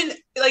 Imagine,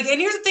 like, and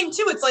here's the thing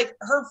too, it's like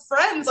her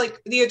friends, like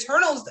the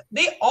Eternals,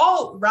 they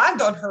all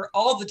ragged on her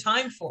all the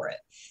time for it.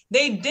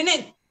 They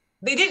didn't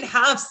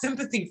have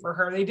sympathy for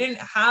her. They didn't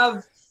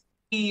have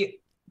the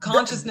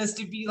consciousness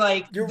to be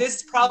like,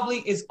 this probably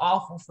is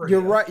awful for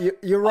you.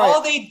 You're right.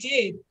 All they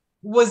did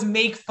was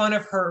make fun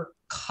of her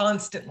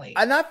constantly.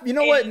 And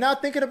what? Now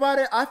thinking about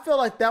it, I feel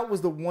like that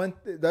was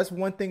that's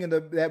one thing in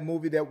that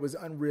movie that was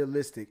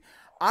unrealistic.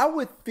 I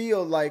would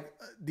feel like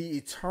the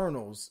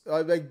Eternals,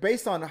 like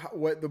based on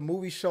what the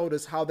movie showed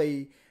us, how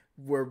they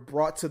were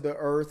brought to the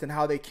earth and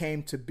how they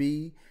came to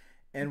be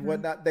and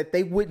whatnot, that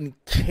they wouldn't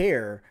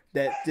care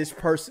that this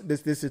person,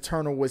 this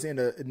Eternal was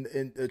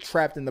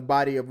trapped in the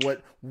body of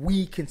what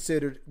we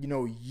considered,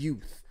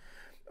 youth.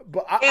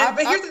 But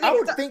I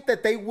would think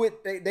that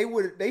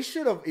they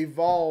should have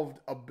evolved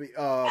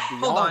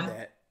beyond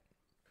that.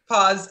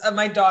 Pause.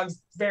 My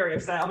dog's very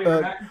upset. I'll be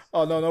right back.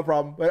 Oh, no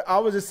problem. But I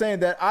was just saying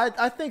that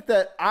I think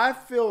that I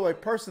feel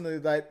like personally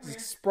that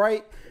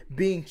Sprite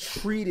being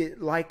treated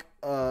like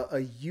a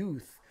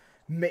youth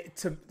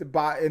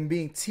and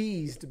being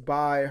teased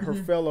by her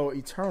fellow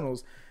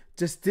Eternals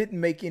just didn't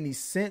make any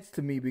sense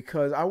to me,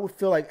 because I would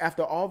feel like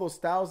after all those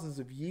thousands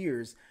of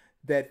years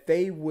that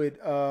they would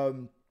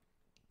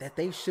that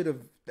they should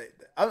have,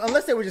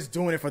 unless they were just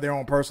doing it for their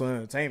own personal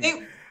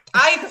entertainment.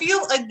 I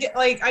feel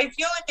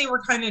like they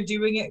were kind of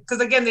doing it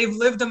because, again, they've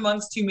lived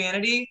amongst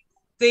humanity.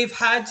 They've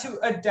had to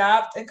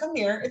adapt. And come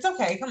here. It's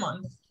okay. Come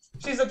on.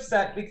 She's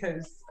upset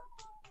because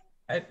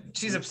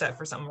she's upset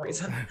for some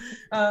reason.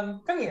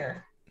 Come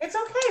here. It's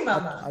okay,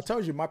 Mama. I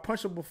told you, my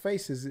punchable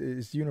face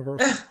is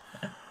universal.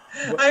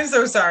 I'm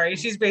so sorry.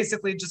 She's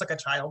basically just like a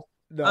child.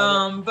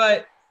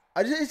 But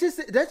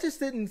that just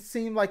didn't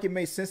seem like it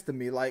made sense to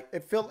me. Like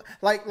it felt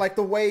like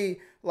the way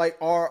like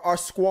our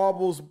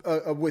squabbles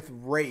with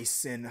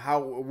race and how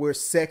we're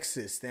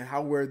sexist and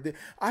how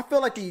I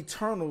feel like the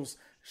Eternals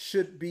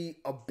should be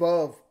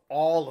above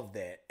all of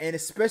that, and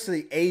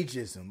especially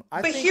ageism.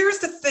 Here's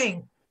the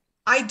thing.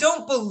 I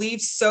don't believe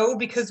so,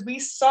 because we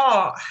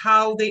saw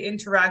how they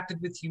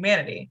interacted with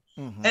humanity.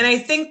 And I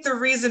think the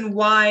reason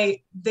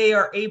why they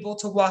are able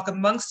to walk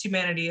amongst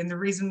humanity and the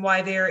reason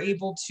why they are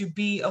able to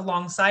be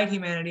alongside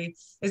humanity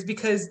is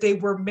because they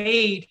were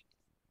made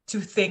to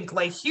think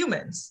like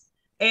humans,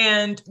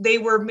 and they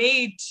were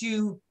made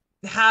to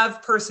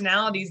have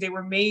personalities. They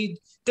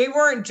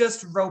weren't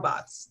just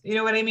robots. You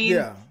know what I mean?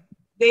 Yeah.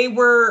 They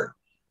were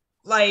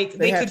like,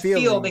 they could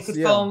feel, they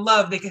could fall in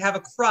love, they could have a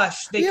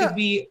crush, they could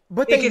be,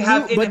 but they could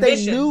have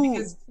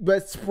inhibition.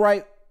 But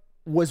Sprite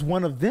was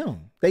one of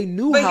them. They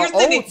knew how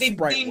old Sprite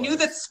was. They knew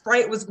that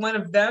Sprite was one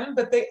of them,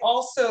 but they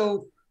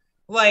also,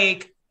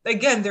 like,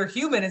 again, they're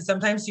human, and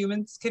sometimes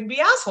humans can be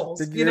assholes.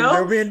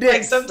 They're being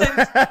dicks.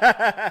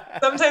 Like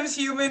sometimes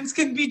humans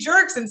can be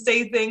jerks and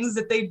say things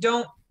that they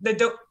don't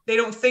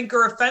think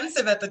are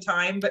offensive at the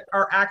time, but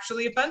are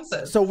actually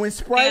offensive. So when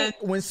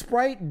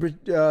Sprite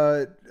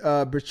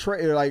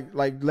betrayed,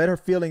 like let her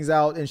feelings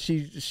out, and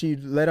she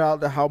let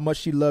out how much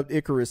she loved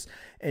Icarus,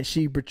 and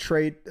she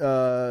betrayed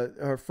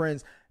her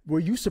friends, were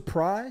you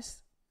surprised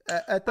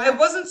at that? I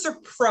wasn't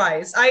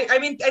surprised. I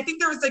mean, I think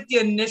there was like the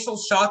initial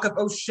shock of,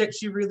 oh shit,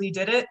 she really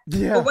did it.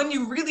 Yeah. But when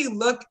you really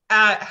look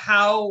at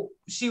how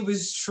she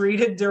was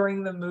treated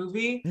during the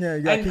movie,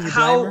 and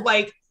how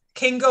like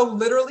Kingo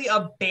literally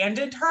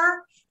abandoned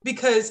her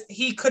because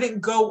he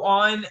couldn't go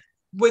on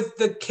with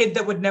the kid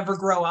that would never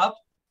grow up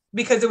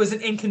because it was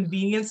an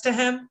inconvenience to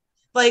him.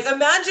 Like,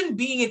 imagine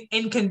being an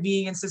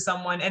inconvenience to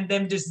someone and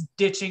them just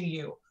ditching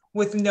you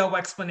with no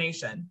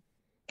explanation.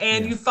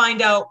 And you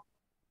find out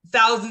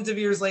thousands of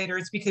years later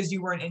it's because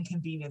you were an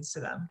inconvenience to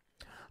them.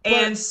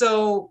 And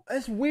so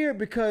it's weird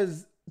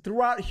because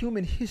throughout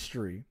human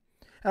history,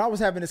 and I was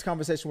having this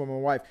conversation with my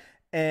wife,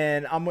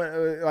 and I'm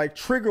like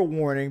trigger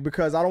warning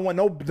because I don't want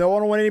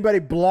anybody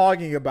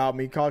blogging about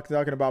me,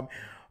 talking about me.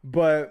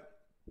 But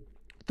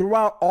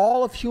throughout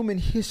all of human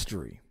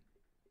history,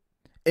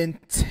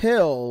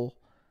 until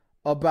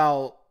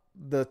about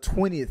the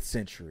 20th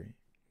century,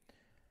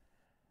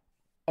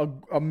 a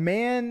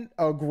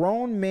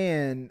grown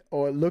man,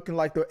 or looking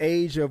like the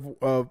age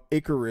of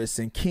Icarus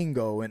and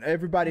Kingo and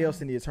everybody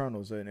else in the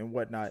Eternals and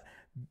whatnot,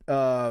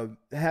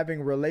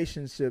 having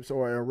relationships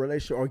or a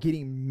relationship or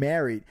getting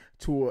married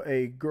to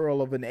a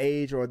girl of an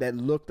age or that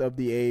looked of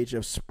the age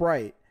of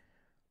Sprite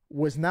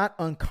was not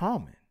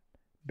uncommon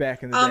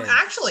back in the day.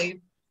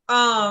 Actually,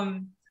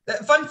 fun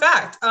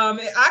fact,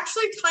 it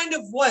actually kind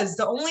of was.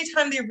 The only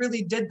time they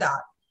really did that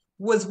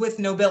was with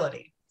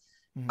nobility.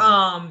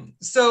 Mm-hmm.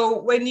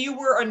 So when you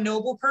were a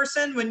noble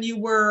person, when you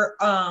were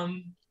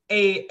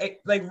a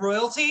like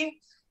royalty,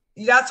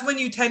 that's when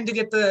you tend to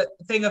get the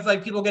thing of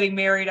like people getting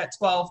married at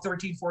 12,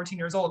 13, 14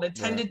 years old. It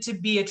tended to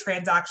be a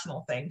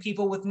transactional thing.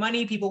 People with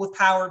money, people with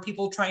power,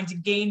 people trying to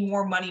gain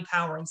more money,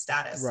 power, and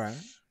status. Right.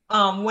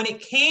 When it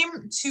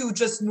came to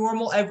just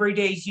normal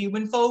everyday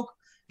human folk,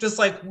 just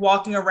like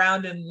walking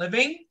around and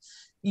living,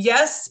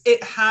 yes,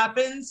 it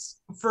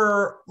happens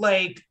for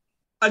like,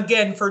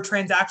 again, for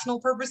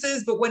transactional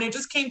purposes, but when it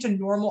just came to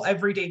normal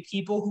everyday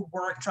people who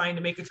weren't trying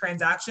to make a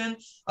transaction,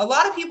 a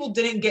lot of people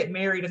didn't get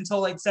married until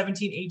like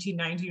 17, 18,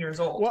 19 years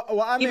old. Well,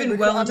 I mean, even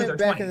well into their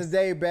back 20s. in the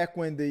day, back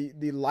when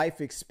the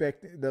life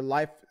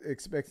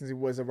expectancy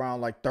was around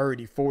like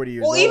 30, 40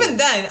 years old. Well, even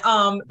then,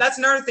 that's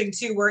another thing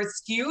too, where it's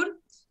skewed,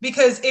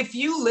 because if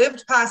you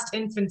lived past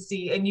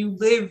infancy and you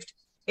lived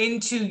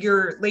into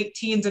your late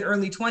teens and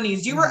early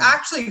 20s, you were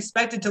actually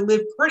expected to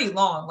live pretty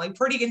long, like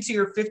pretty into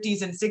your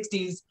 50s and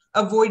 60s,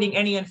 avoiding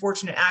any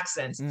unfortunate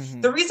accidents.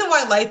 The reason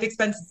why life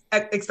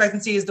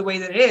expectancy is the way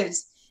that it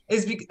is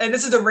and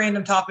this is a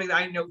random topic that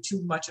I know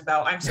too much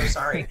about. I'm so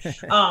sorry.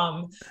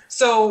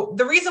 So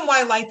the reason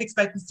why life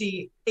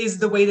expectancy is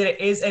the way that it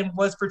is and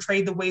was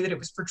portrayed the way that it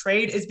was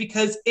portrayed is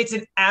because it's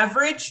an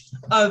average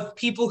of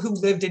people who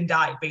lived and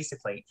died,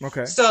 basically.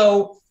 Okay.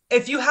 So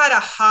if you had a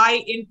high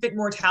infant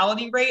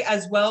mortality rate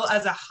as well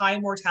as a high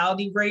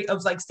mortality rate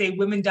of, like, say,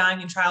 women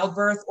dying in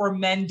childbirth or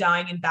men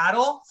dying in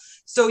battle,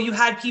 so you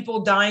had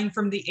people dying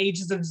from the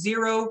ages of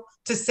 0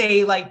 to,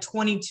 say, like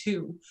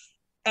 22.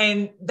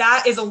 And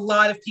that is a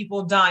lot of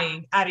people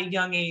dying at a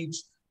young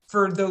age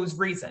for those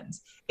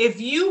reasons. If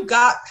you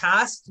got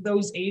past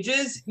those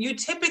ages, you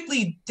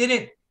typically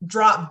didn't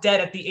drop dead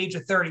at the age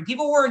of 30.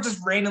 People weren't just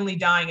randomly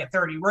dying at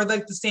 30. We're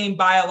like the same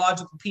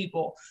biological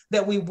people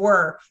that we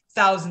were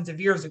thousands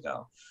of years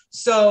ago.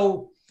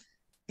 So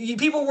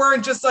people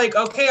weren't just like,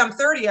 okay, I'm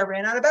 30, I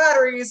ran out of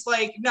batteries.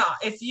 Like, nah,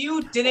 if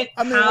you didn't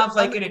have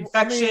an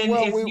infection,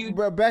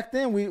 back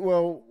then we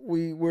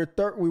were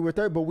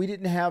 30, but we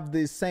didn't have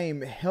the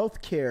same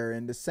health care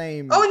and the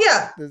same. Oh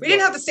yeah, we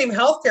didn't have the same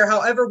health care.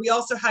 However, we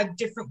also had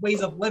different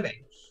ways of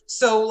living.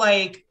 So,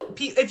 like,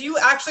 if you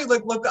actually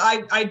look,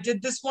 I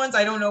did this once.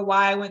 I don't know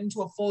why I went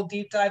into a full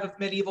deep dive of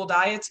medieval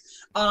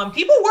diets.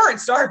 People weren't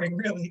starving,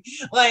 really.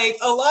 Like,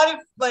 a lot of,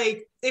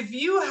 like, if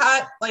you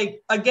had,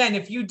 like, again,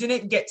 if you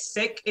didn't get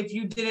sick, if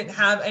you didn't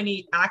have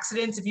any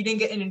accidents, if you didn't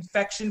get an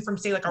infection from,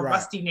 say, like a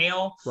rusty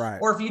nail,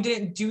 or if you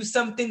didn't do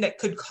something that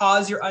could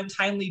cause your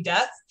untimely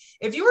death,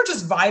 if you were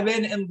just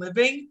vibing and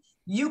living,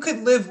 you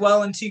could live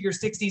well into your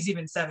 60s,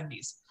 even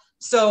 70s.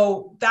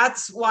 So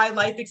that's why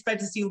life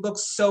expectancy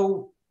looks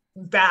so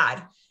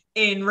bad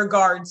in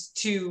regards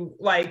to,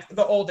 like,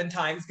 the olden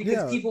times,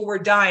 because people were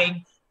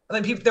dying.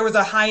 Like, there was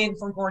a high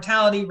infant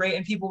mortality rate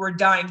and people were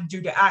dying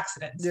due to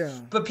accidents.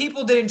 But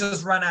people didn't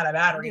just run out of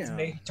batteries and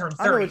they turned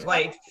 30.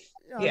 I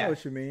know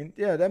what you mean.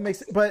 Yeah, that makes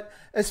sense. But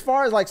as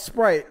far as like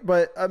Sprite,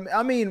 but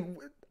I mean,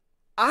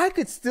 I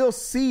could still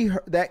see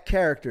that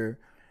character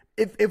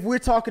if we're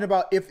talking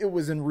about if it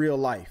was in real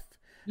life,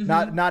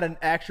 not an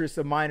actress,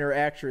 a minor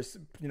actress,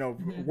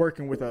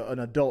 working with an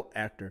adult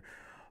actor.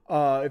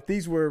 If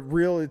these were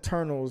real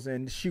Eternals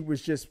and she was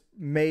just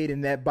made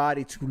in that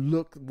body to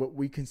look what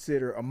we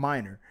consider a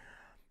minor,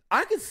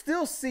 I could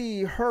still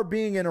see her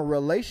being in a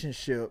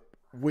relationship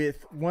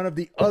with one of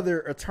the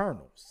other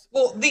Eternals.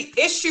 Well, the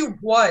issue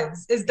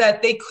is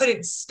that they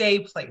couldn't stay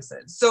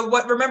places. So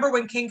remember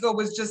when Kingo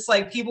was just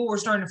like, people were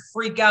starting to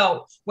freak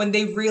out when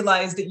they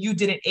realized that you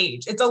didn't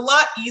age. It's a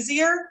lot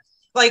easier.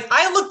 Like,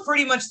 I look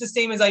pretty much the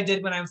same as I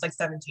did when I was like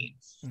 17.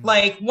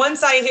 Like,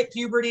 once I hit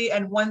puberty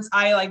and once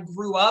I like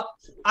grew up,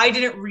 I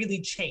didn't really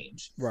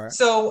change. Right.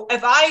 So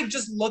if I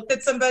just looked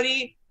at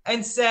somebody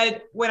and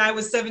said, when I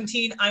was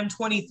 17, I'm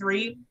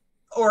 23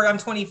 or I'm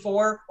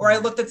 24, or I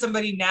looked at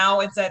somebody now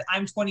and said,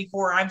 I'm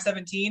 24 or I'm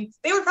 17,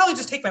 they would probably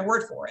just take my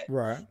word for it.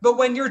 Right. But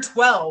when you're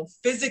 12,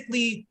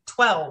 physically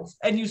 12,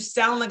 and you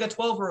sound like a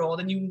 12-year-old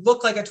and you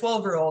look like a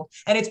 12-year-old,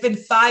 and it's been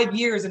 5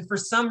 years and for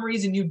some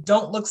reason you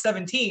don't look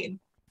 17,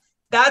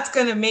 that's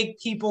going to make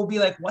people be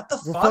like, what the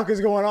fuck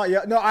is going on?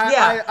 Yeah, no,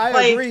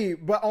 I agree,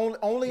 but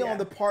only on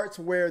the parts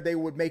where they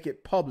would make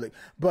it public.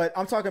 But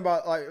I'm talking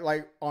about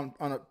like on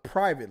a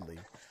privately.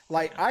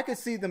 Like I could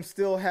see them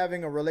still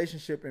having a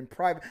relationship in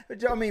private.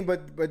 I mean,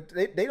 but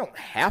they don't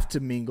have to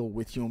mingle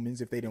with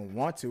humans if they don't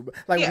want to. But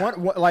like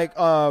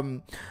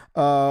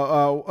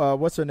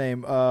what's her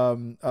name?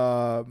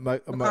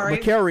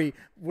 McCary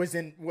was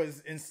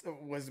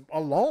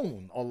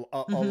alone a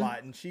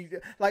lot, and she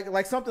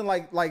like something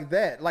like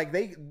that. Like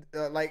they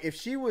like if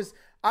she was.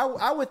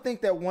 I would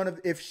think that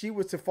if she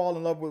was to fall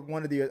in love with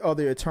one of the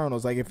other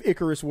Eternals, like if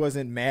Icarus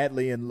wasn't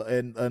madly in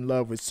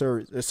love with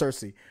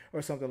Cersei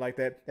or something like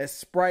that, that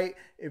Sprite,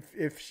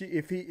 if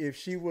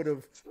she would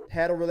have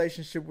had a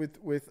relationship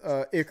with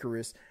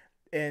Icarus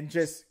and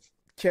just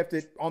kept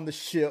it on the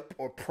ship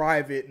or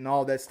private and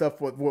all that stuff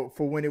for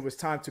when it was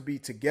time to be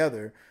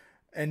together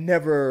and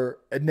never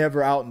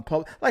out in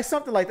public, like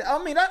something like that.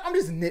 I mean, I'm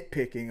just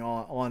nitpicking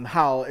on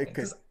how it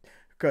could.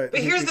 But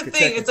here's the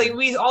thing: it's like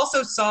we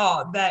also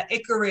saw that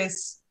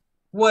Icarus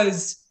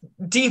was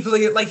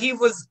deeply like he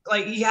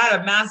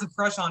had a massive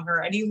crush on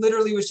her, and he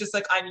literally was just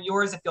like, "I'm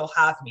yours if you'll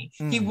have me."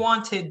 He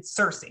wanted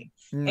Cersei,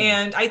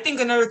 and I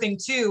think another thing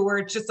too, where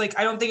it's just like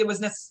I don't think it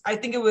was I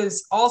think it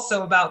was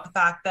also about the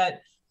fact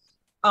that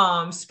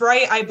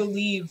Sprite, I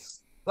believe,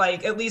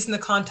 like at least in the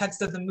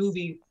context of the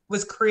movie,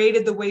 was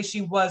created the way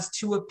she was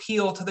to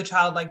appeal to the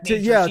childlike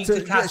nature.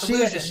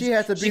 She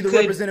had to be the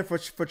representative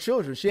for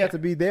children. She had to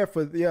be there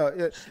for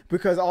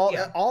because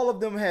all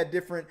of them had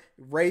different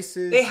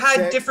races. They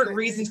had different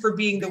reasons for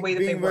being the way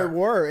that they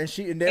were,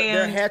 and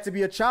there had to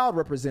be a child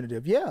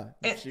representative. Yeah,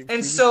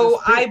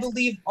 so I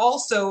believe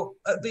also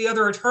the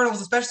other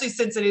Eternals, especially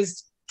since it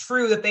is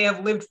true that they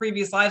have lived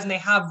previous lives and they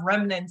have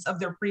remnants of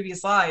their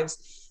previous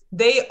lives.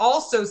 They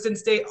also,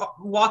 since they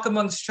walk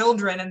amongst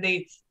children and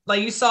they.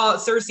 Like you saw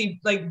Cersei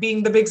like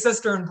being the big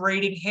sister and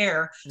braiding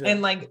hair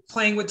and like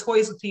playing with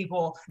toys with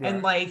people. Right.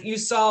 And like you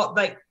saw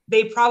like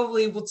they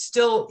probably would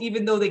still,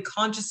 even though they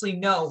consciously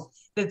know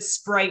that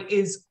Sprite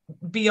is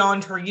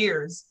beyond her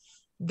years,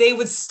 they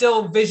would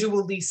still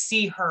visually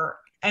see her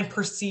and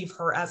perceive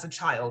her as a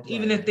child,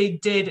 even if they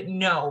did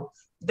know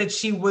that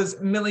she was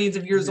millions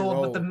of years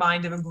old with the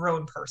mind of a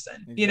grown person.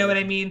 Exactly. You know what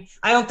I mean?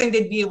 I don't think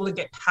they'd be able to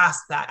get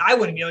past that. I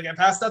wouldn't be able to get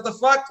past that. The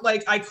fuck?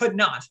 Like I could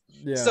not.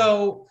 Yeah.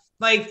 So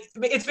like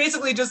it's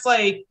basically just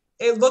like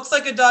it looks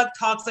like a duck,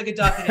 talks like a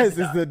duck, and is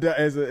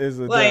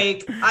a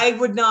like duck. I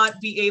would not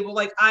be able.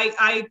 Like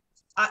I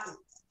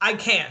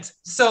can't.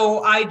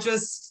 So I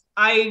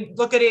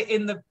look at it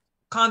in the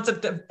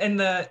concept of in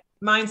the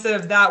mindset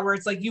of that, where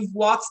it's like you've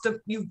walked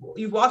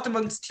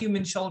amongst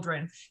human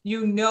children.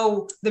 You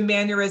know the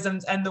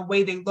mannerisms and the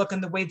way they look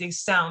and the way they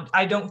sound.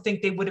 I don't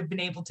think they would have been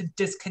able to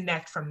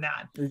disconnect from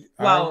that.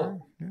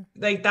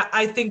 Like that,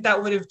 I think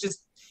that would have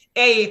just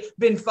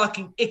been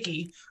fucking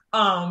icky.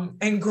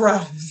 And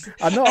gross.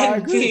 I know. And I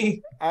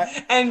agree.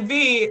 And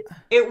B,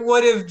 it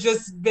would have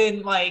just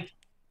been like,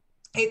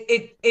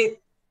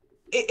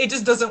 it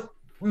just doesn't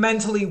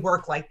mentally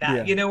work like that.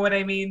 Yeah. You know what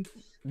I mean?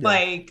 Yeah.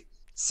 Like,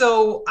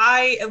 so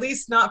at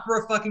least not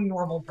for a fucking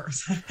normal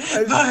person.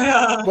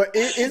 But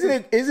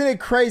isn't it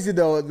crazy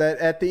though that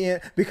at the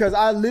end, because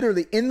I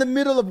literally in the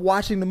middle of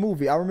watching the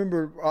movie, I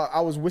remember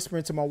I was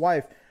whispering to my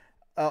wife,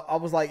 I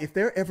was like, if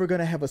they're ever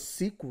gonna have a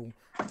sequel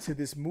to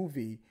this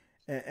movie.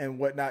 And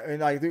whatnot, and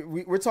like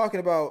we're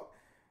talking about,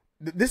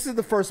 this is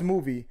the first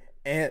movie,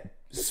 and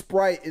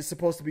Sprite is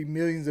supposed to be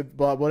millions of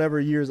whatever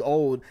years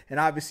old, and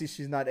obviously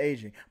she's not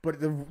aging.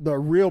 But the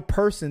real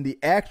person, the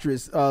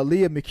actress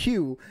Leah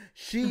McHugh,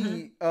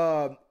 she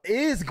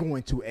is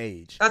going to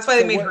age. That's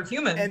why they made her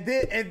human. And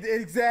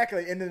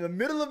exactly, and in the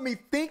middle of me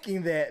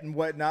thinking that and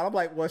whatnot, I'm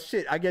like, well,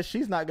 shit. I guess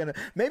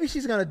maybe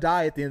she's gonna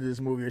die at the end of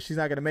this movie, or she's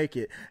not gonna make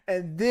it.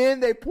 And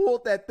then they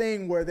pulled that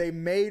thing where they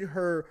made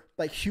her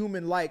like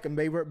human-like, and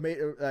made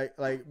her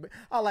like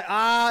I'm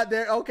like,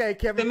 they're okay.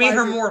 Kevin, they made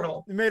her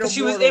mortal.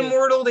 She was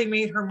immortal. They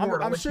made her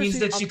mortal, which means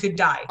that she could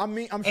die. I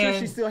mean, I'm sure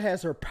she still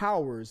has her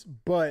powers,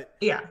 but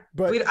we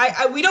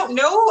don't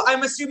know.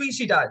 I'm assuming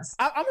she does.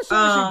 I'm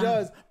assuming she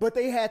does, but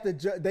they had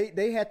to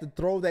they had to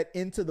throw that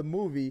into the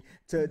movie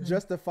to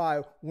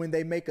justify when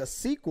they make a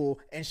sequel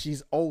and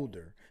she's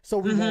older, so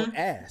we won't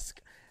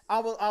ask. I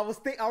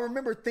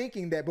remember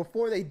thinking that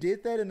before they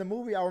did that in the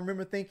movie. I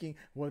remember thinking,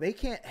 well, they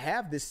can't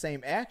have this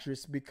same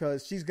actress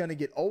because she's gonna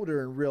get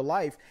older in real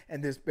life,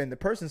 and the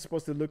person's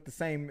supposed to look the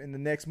same in the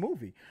next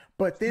movie.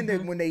 But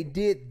then when they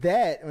did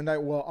that, and like,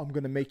 well, I'm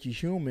gonna make you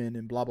human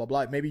and blah blah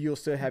blah. Maybe you'll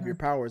still have your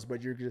powers,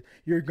 but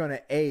you're gonna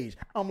age.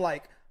 I'm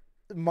like,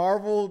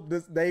 Marvel,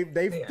 they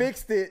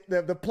fixed it.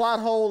 The plot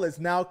hole is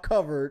now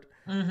covered,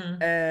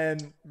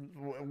 and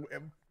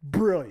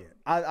brilliant.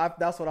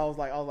 That's what I was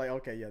like. I was like,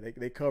 okay, yeah,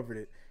 they covered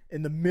it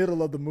in the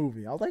middle of the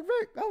movie. I was like,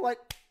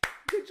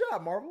 good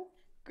job, Marvel.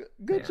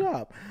 Good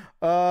job.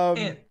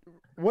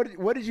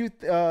 What did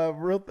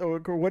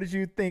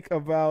you think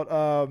about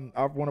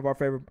one of our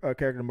favorite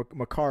characters,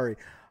 Makkari?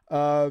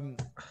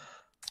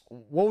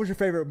 What was your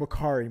favorite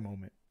Makkari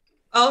moment?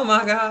 Oh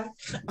my god!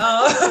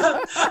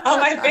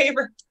 My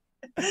favorite.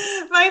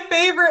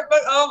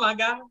 But oh my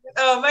god!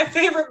 My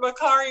favorite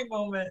Makkari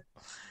moment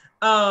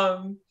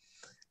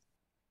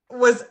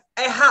was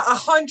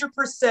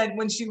 100%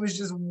 when she was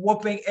just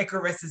whooping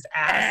Icarus's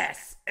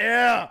ass.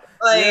 Yeah.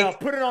 Like, yeah.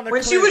 Put it on the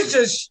when clip. she was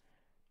just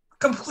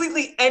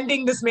completely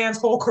ending this man's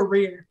whole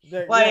career.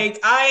 Yeah, like,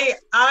 I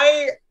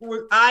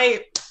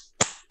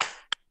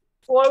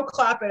slow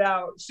clap it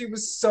out. She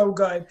was so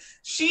good.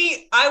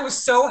 I was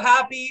so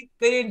happy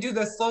they didn't do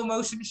the slow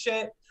motion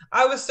shit.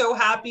 I was so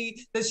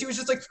happy that she was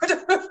just like,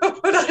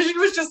 she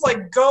was just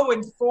like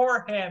going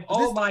for him.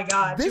 Oh my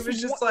God. She was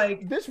just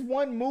like. This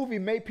one movie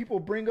made people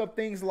bring up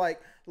things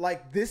like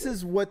this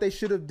is what they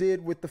should have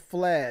did with the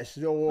Flash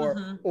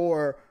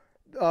or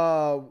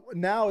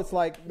now it's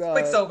like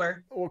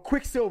Quicksilver. Or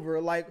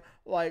Quicksilver. Like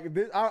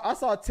this, I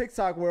saw a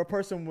TikTok where a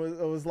person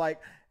was like,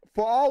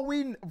 For all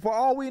we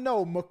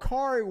know,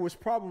 Makari was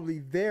probably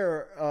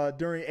there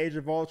during Age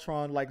of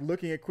Ultron, like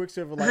looking at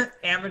Quicksilver, like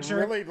amateur,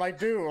 really, like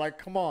dude, like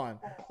come on,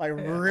 like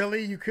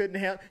really, you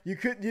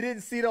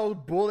didn't see those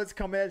bullets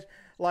come at,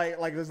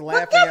 like just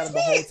laughing at him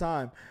the whole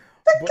time.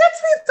 That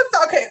gets me.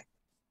 Okay,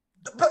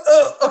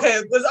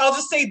 okay, I'll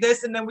just say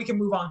this and then we can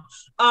move on.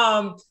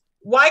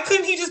 Why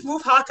couldn't he just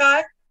move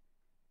Hawkeye?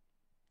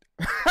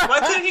 Why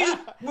couldn't he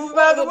just move him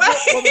out of the way?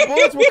 Well,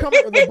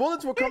 the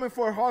bullets were coming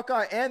for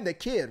Hawkeye and the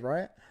kid,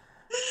 right?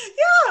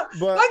 Yeah,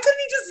 but why couldn't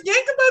he just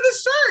yank him by the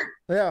shirt?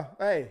 Yeah,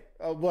 hey,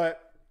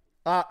 but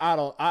I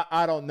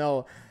don't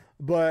know,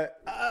 but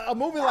a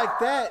movie like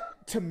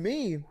that to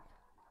me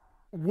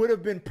would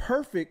have been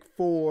perfect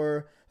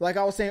for, like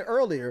I was saying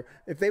earlier,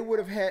 if they would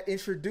have had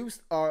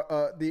introduced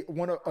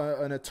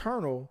an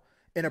Eternal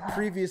in a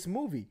previous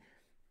movie.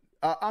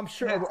 I'm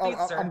sure.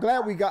 I'm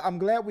glad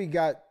we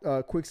got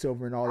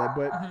Quicksilver and all that,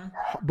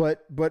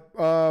 but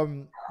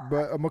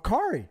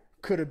Makari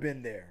could have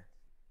been there.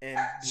 And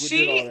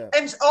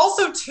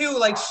also too,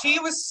 like she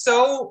was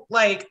so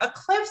like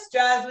eclipse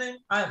Jasmine.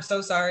 I'm so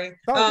sorry.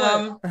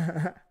 Oh,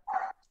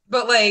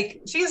 but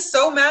like she is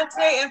so mad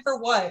today, and for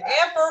what?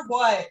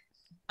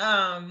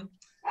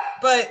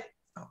 But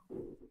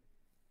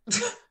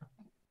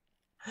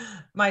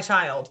my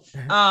child.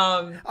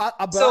 I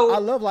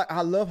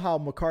love how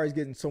Makari's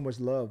getting so much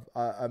love.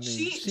 I mean,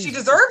 she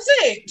deserves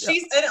it.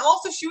 And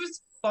also she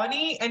was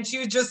funny, and she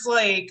was just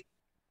like.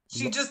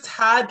 She just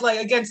had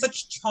like again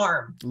such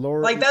charm.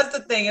 Like that's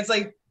the thing. It's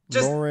like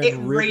just it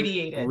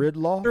radiated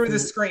through the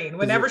screen.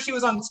 Whenever she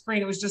was on the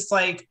screen, it was just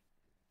like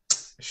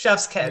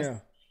chef's kiss.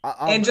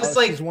 Yeah.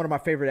 She's one of my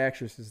favorite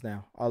actresses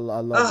now. I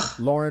love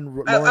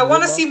Lauren. I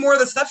want to see more of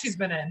the stuff she's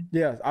been in.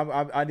 Yeah,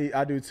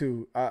 I do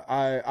too.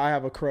 I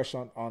have a crush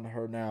on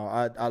her now.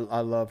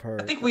 I love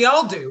her. I think we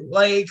all do.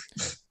 Like.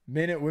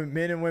 Men and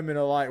women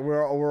alike.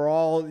 We're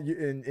all in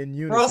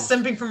unity. We're all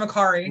simping for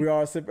Makari. We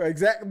are simping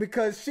exactly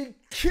because she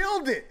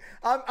killed it.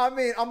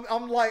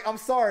 I'm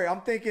sorry.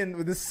 I'm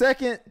thinking the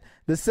second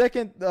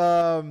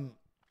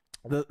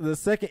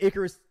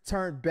Icarus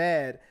turned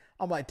bad.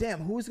 I'm like, damn,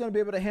 who's gonna be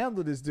able to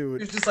handle this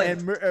dude? It's just like,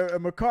 and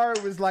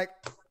Makari was like,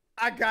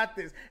 I got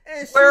this.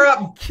 And square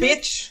up,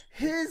 bitch.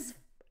 His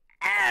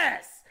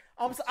ass.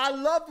 I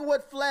loved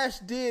what Flash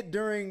did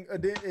during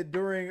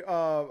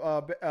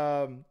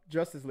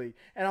Justice League,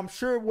 and I'm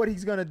sure what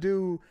he's gonna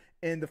do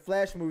in the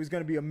Flash movie is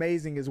gonna be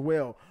amazing as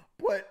well.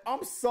 But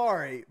I'm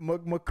sorry,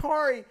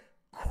 Makari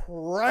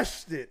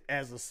crushed it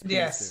as a speedster.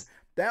 Yes.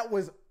 That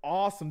was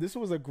awesome. This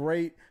was a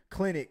great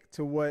clinic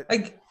to what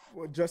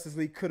Justice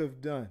League could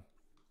have done.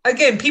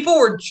 Again, people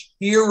were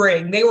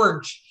cheering. They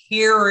were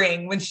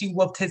cheering when she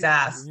whooped his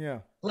ass. Yeah.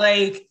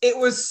 Like it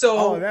was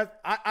so.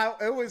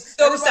 It was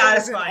so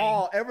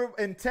satisfying.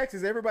 In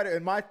Texas, everybody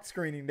in my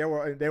screening, there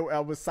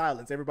was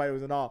silence. Everybody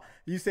was in awe.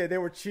 You said they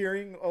were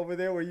cheering over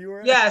there where you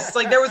were. Yes,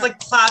 like there was like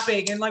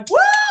clapping and like woo,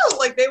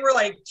 like they were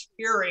like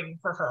cheering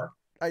for her.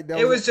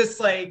 It was just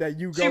like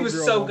she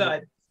was so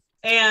good.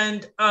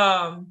 And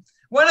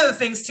one of the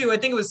things too, I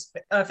think it was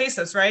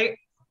Phasos, right,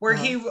 where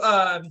he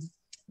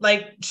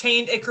like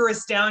chained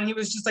Icarus down. He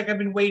was just like, I've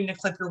been waiting to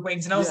clip your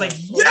wings. And I was like,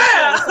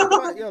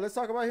 let's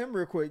talk about him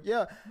real quick.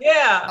 Yeah.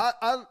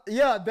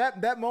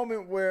 That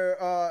moment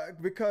where,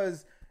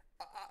 because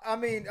I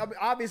mean,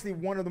 obviously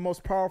one of the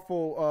most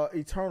powerful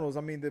Eternals.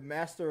 I mean, the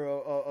master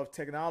of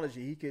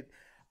technology. He could,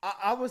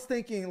 I was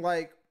thinking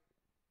like,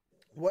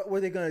 what were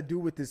they gonna do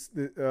with this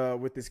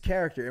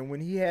character? And when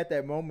he had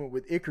that moment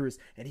with Icarus,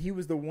 and he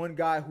was the one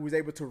guy who was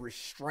able to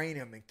restrain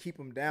him and keep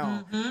him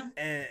down,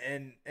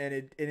 and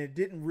it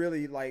didn't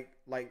really like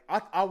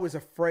I was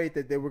afraid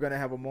that they were gonna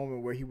have a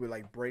moment where he would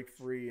like break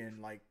free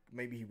and like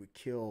maybe he would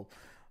kill.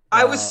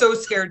 I was so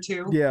scared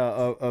too. Yeah,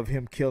 of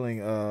him killing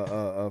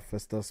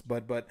Phasos,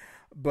 but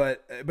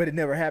it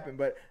never happened.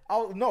 But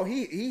no,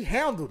 he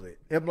handled it.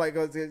 I'm like,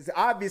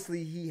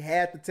 obviously he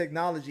had the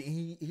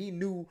technology. He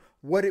knew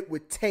what it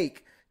would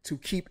take to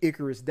keep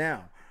Icarus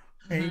down,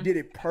 and he did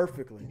it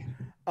perfectly.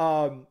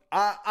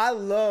 I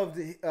loved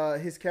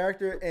his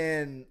character,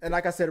 and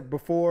like I said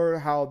before,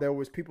 how there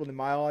was people in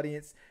my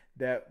audience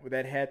that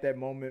had that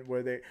moment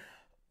where they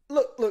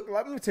look.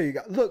 Let me tell you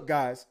guys. Look,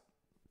 guys.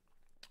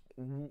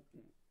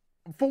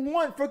 For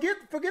one, forget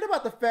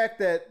about the fact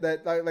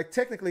that like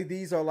technically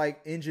these are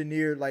like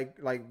engineered like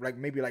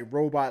maybe like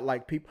robot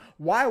like people.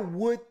 Why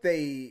would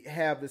they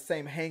have the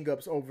same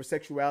hangups over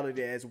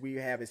sexuality as we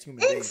have as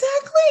human beings?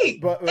 Exactly.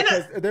 But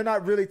because they're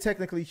not really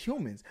technically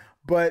humans.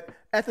 But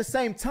at the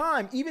same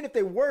time, even if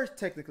they were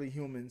technically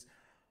humans,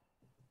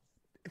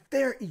 if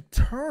they're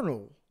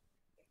eternal,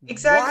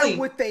 exactly. why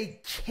would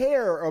they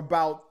care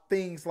about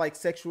things like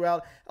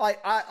sexuality?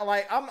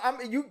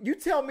 You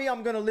tell me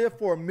I'm gonna live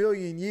for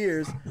 1,000,000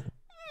 years.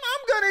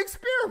 I'm gonna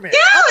experiment.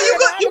 Yeah,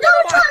 you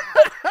gotta try.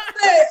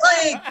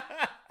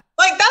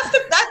 Like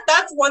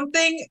that's one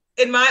thing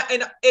in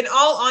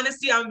all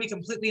honesty, I'm gonna be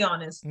completely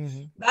honest.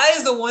 Mm-hmm. That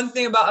is the one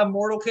thing about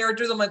immortal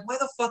characters. I'm like, why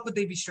the fuck would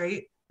they be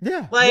straight?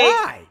 Yeah. Like,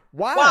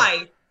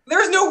 Why?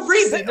 There's no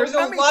reason. There's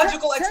no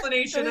logical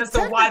explanation as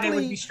to why they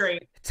would be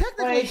straight.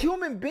 Technically, like,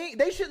 human beings,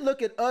 they should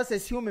look at us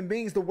as human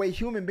beings the way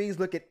human beings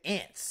look at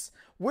ants.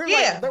 We're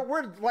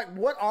like,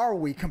 what are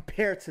we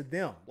compared to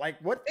them? Like,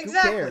 what?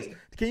 Exactly. Who cares?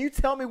 Can you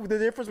tell me the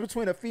difference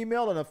between a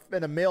female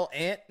and a male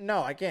ant?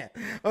 No, I can't.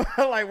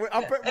 Like,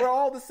 we're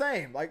all the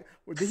same. Like,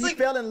 he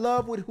fell in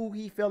love with who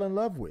he fell in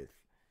love with.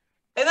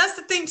 And that's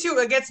the thing too.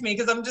 It gets me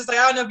because I'm just like,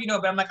 I don't know if you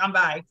know, but I'm like, I'm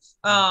bi.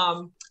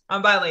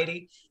 I'm bi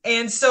lady,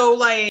 and so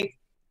like,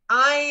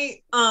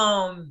 like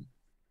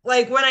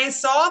when I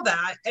saw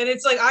that, and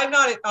it's like, I'm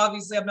not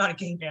a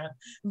gay man,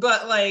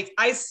 but like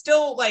I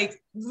still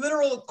like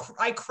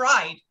I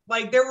cried.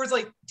 Like there was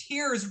like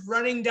tears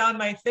running down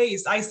my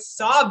face. I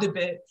sobbed a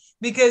bit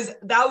because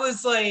that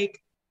was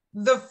like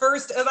the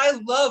first, and I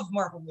love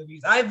Marvel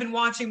movies. I've been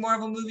watching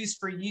Marvel movies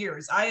for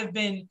years. I have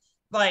been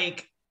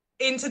like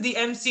into the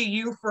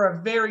MCU for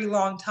a very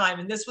long time.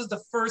 And this was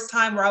the first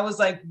time where I was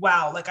like,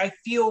 wow, like I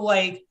feel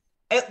like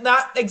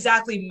not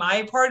exactly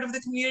my part of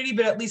the community,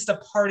 but at least a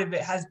part of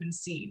it has been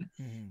seen.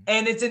 Mm-hmm.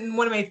 And it's in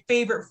one of my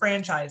favorite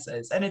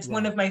franchises. And it's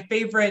one of my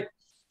favorite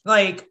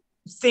like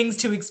things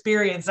to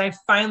experience. I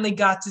finally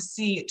got to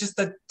see just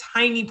a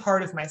tiny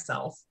part of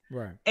myself.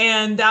 Right.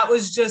 And that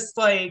was just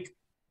like,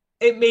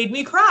 it made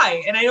me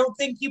cry. And I don't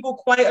think people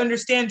quite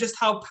understand just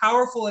how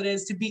powerful it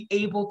is to be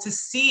able to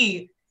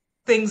see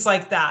things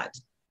like that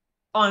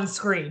on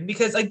screen.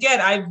 Because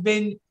again, I've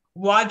been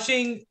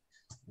watching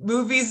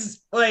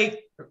movies like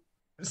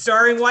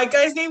starring white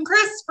guys named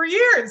Chris for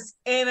years.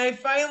 And I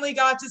finally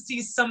got to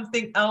see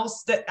something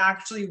else that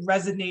actually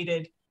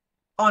resonated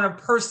on a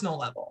personal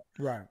level.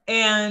 Right.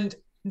 And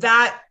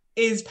that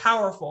is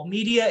powerful.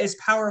 Media is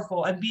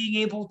powerful. And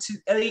being able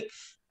to,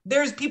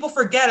 there's people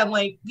forget, I'm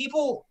like,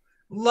 people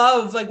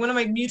love, like one of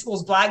my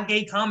mutuals, Black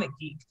Gay Comic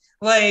Geek.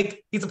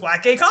 Like he's a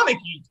Black Gay Comic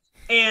Geek.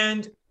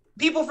 And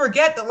people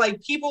forget that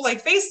like people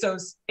like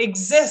Fastos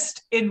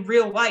exist in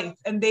real life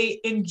and they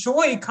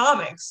enjoy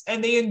comics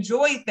and they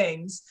enjoy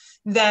things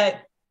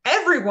that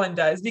everyone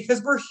does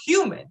because we're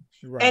human.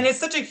 Right. And it's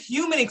such a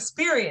human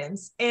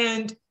experience.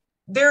 And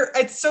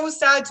it's so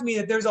sad to me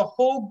that there's a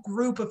whole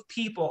group of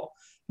people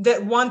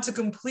that want to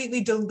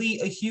completely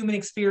delete a human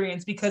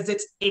experience because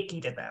it's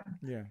icky to them.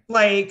 Yeah.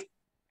 Like,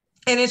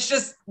 and it's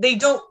just, they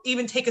don't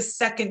even take a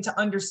second to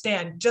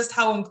understand just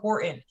how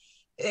important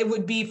it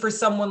would be for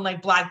someone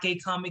like Black Gay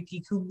Comic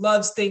Geek who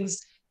loves the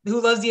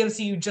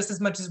MCU just as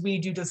much as we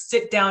do to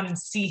sit down and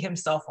see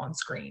himself on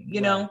screen,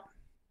 you know?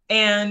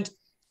 And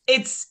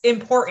it's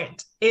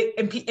important.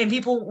 And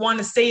people want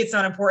to say it's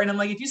not important. I'm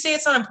like, if you say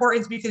it's not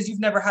important, it's because you've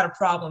never had a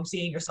problem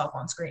seeing yourself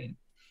on screen.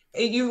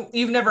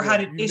 You've never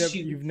had an issue.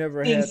 You've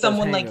never seeing had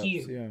someone like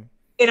you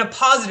in a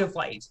positive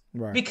light,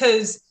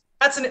 because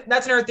that's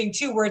another thing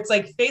too, where it's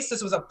like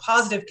Fastos was a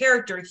positive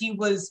character. He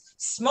was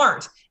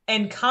smart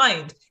and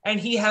kind, and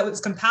he was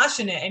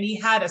compassionate, and he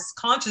had a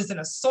conscience and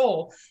a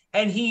soul,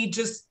 and he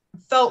just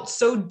felt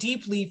so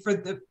deeply for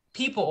the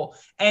people,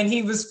 and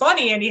he was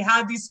funny, and he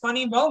had these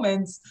funny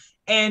moments,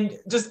 and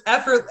just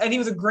effort, and he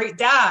was a great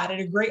dad and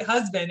a great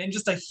husband and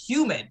just a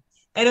human,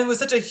 and it was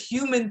such a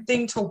human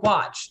thing to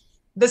watch.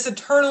 This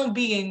eternal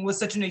being was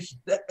such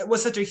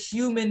a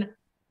human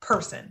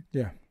person,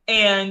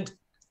 and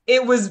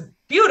it was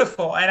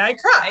beautiful, and I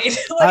cried.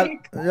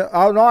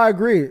 I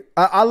agree.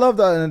 I love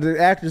the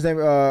actor's name,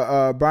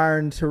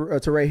 Byron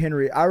Teray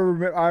Henry. I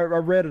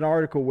read an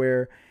article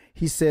where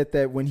he said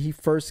that when he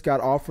first got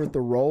offered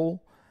the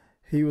role,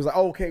 he was like,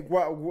 oh, okay,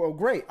 well,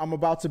 great. I'm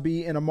about to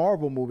be in a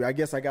Marvel movie. I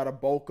guess I got to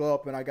bulk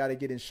up and I got to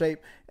get in shape.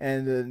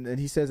 And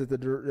he says that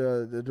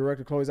the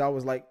director Chloe Zhao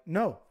was like,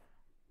 no,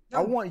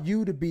 I want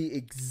you to be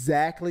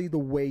exactly the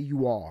way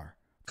you are.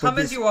 Come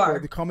as you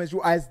are.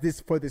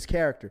 For this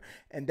character.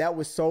 And that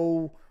was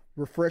so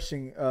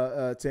refreshing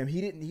to him. He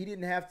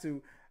didn't have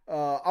to.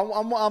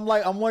 I'm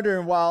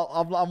wondering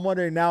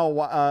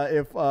now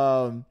if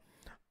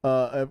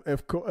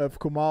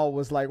Kumail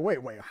was like,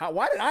 wait, why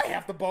did I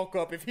have to bulk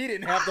up if he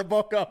didn't have to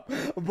bulk up?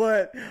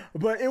 But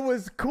it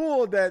was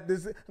cool that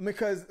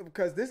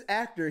because this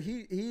actor,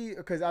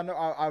 because I know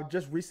I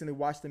just recently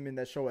watched him in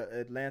that show at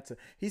Atlanta.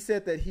 He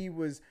said that he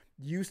was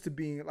used to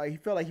being like, he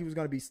felt like he was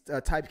going to be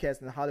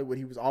typecast in Hollywood.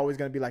 He was always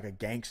going to be like a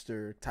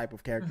gangster type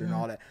of character and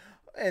all that.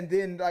 And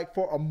then like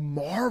for a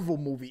Marvel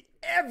movie,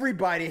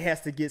 everybody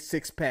has to get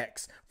six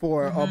packs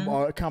for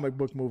a comic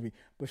book movie.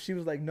 But she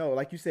was like, no,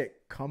 like you said,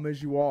 come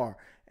as you are.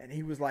 And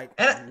he was like,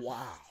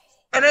 wow.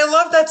 And I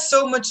love that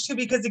so much too,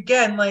 because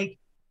again, like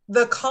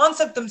the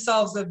concept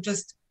themselves of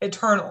just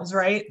Eternals,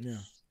 right? Yeah.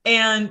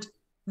 And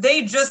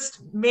they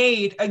just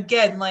made,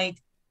 again, like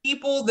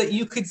people that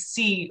you could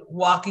see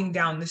walking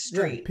down the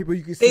street. Yeah, people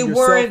you could see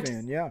yourself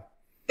in, yeah.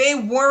 They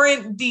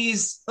weren't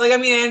these, like, I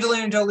mean,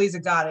 Angelina Jolie's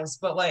a goddess,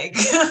 but like,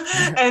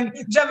 and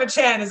Gemma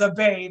Chan is a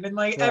babe, and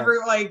like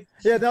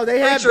yeah, no, they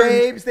had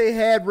babes, they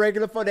had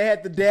regular fun, they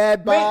had the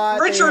dad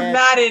bod. Richard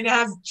Madden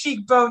has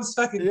cheekbones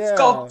fucking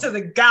sculpted to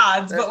the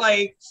gods, but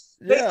like,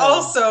 they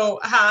also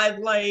had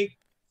like,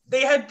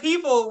 they had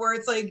people where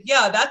it's like,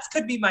 yeah, that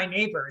could be my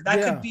neighbor.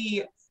 That could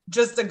be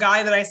just a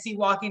guy that I see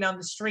walking down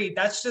the street.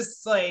 That's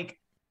just like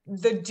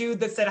the dude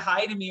that said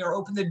hi to me or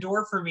opened the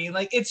door for me.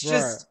 Like, it's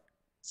just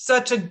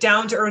such a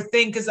down-to-earth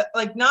thing, because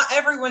like not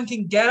everyone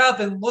can get up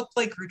and look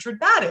like Richard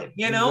Madden,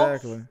 you know?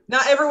 Exactly.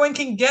 Not everyone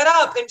can get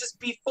up and just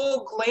be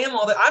full glam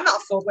all the time. I'm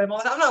not full glam all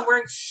the time. I'm not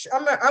wearing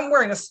I'm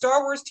wearing a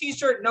Star Wars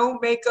t-shirt, no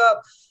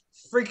makeup,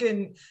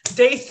 freaking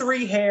day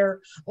 3 hair.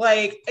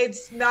 Like,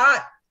 it's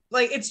not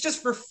like, it's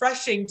just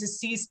refreshing to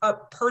see a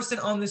person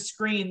on the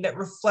screen that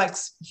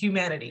reflects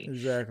humanity.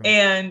 Exactly.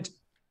 And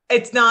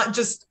it's not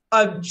just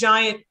a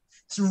giant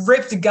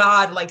ripped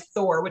god like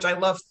Thor, which I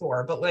love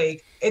Thor, but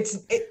like it's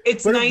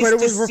nice. But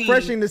it was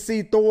refreshing to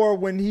see Thor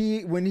when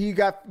he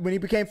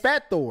became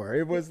Fat Thor.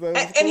 It was and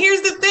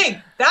here's the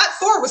thing, that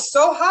Thor was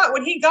so hot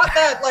when he got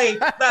that like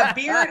that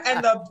beard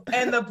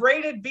and the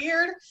braided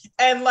beard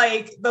and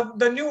like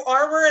the new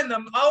armor and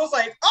I was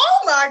like, oh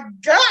my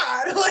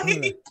god,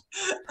 like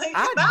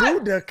I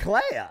do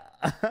declare.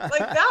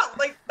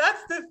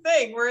 That's the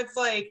thing where it's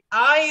like,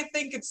 I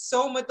think it's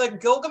so much like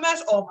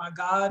Gilgamesh. Oh my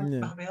god,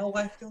 my male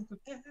wife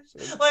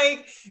Gilgamesh.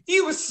 Like, he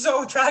was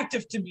so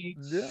attractive to me.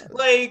 Yeah.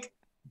 Like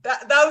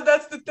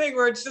that's the thing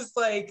where it's just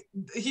like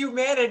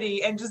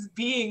humanity and just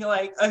being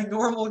like a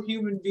normal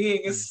human being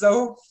is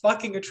so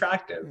fucking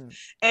attractive.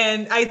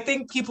 And I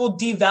think people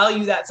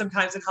devalue that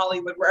sometimes in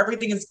Hollywood, where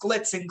everything is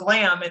glitz and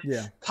glam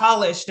and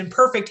polished and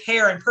perfect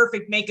hair and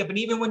perfect makeup, and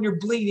even when you're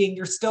bleeding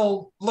you're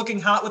still looking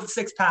hot with a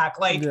 6-pack.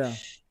 Like,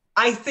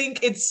 I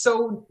think it's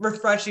so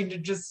refreshing to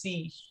just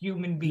see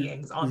human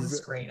beings on the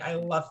screen. I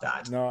love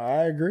that. No,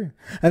 I agree.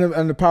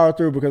 And the power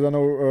through, because I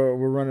know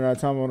we're running out of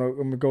time. I'm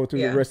gonna go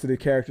through the rest of the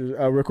characters.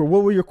 Rick,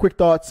 what were your quick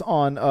thoughts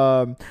on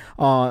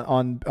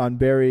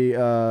Barry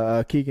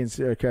Keoghan's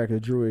character,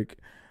 Druig?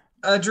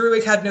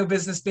 Druig had no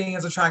business being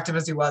as attractive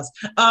as he was.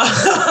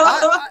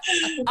 I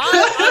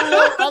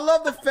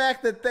love the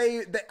fact that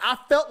I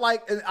felt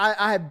like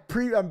I had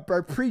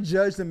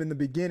prejudged them in the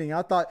beginning.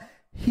 I thought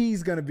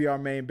he's gonna be our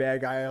main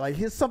bad guy. Like,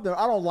 he's something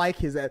I don't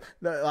like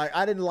like,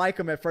 I didn't like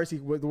him at first.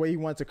 The way he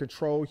wanted to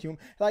control human.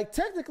 Like,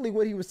 technically,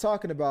 what he was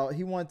talking about,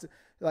 he wants,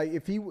 like,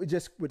 if he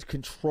would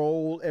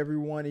control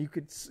everyone, he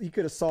could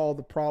have solved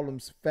the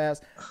problems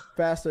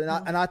faster.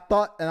 And I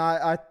thought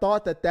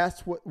that that's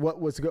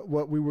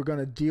what we were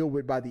gonna deal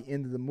with by the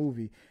end of the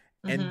movie.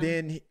 And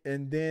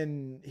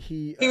then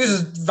he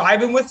was just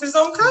vibing with his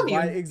own commune.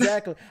 Right,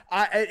 exactly.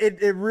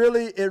 It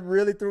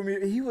really threw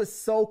me. He was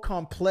so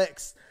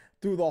complex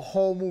through the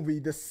whole movie.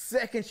 The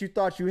second you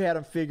thought you had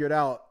him figured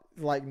out,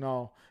 like,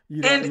 no,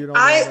 you don't know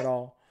at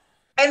all.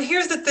 And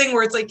here's the thing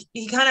where it's like,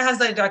 he kind of has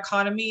that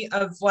dichotomy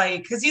of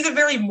like, because he's a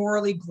very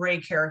morally gray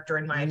character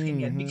in my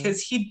opinion,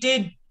 because he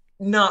did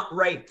not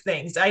right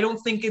things. I don't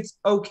think it's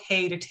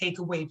okay to take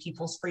away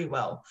people's free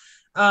will.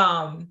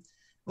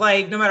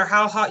 Like, no matter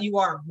how hot you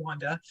are,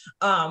 Wanda.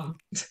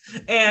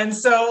 And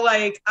so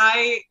like,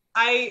 I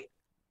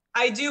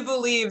do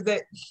believe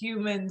that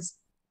humans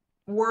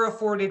were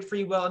afforded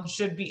free will and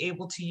should be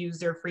able to use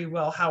their free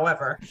will.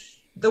 However,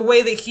 the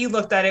way that he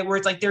looked at it, where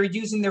it's like they're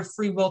using their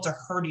free will to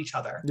hurt each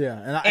other. Yeah,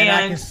 and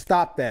I can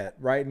stop that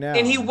right now.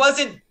 And he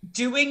wasn't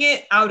doing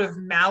it out of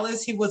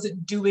malice. He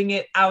wasn't doing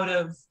it out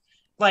of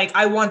like,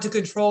 I want to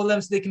control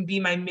them so they can be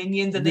my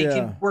minions and they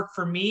can work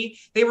for me.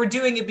 They were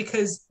doing it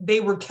because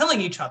they were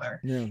killing each other.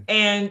 Yeah.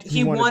 And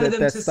he wanted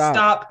them to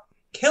stop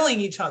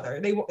killing each other.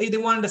 They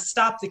wanted to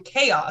stop the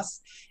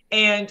chaos.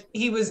 And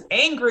he was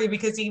angry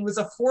because he was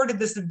afforded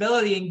this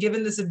ability and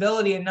given this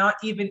ability and not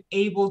even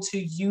able to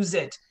use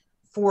it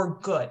for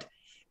good.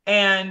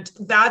 And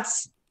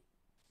that's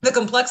the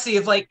complexity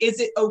of like,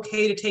 is it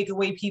okay to take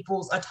away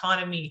people's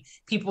autonomy,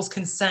 people's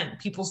consent,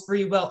 people's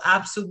free will?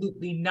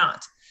 Absolutely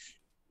not.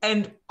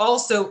 And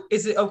also,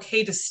 is it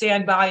okay to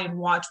stand by and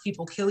watch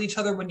people kill each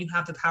other when you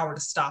have the power to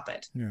stop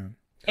it? Yeah.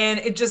 And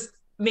it just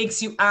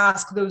makes you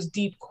ask those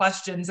deep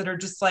questions that are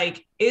just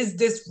like, is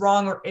this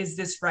wrong or is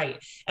this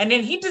right? And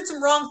then he did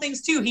some wrong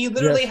things too. He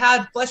literally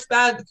had flesh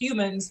bag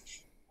humans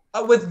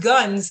with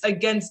guns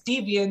against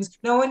deviants,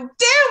 knowing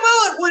damn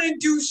well it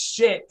wouldn't do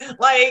shit.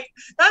 Like,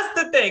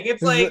 that's the thing.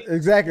 It's like,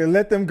 exactly,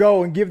 let them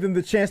go and give them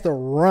the chance to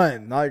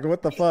run. Like,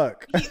 what the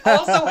fuck? He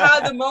also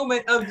had the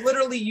moment of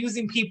literally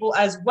using people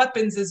as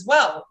weapons as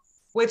well.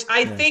 which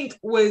I Yeah. think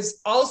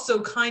was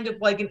also kind of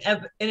like an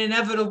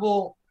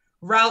inevitable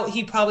route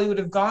he probably would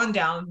have gone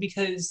down,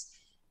 because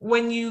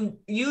when you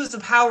use a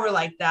power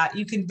like that,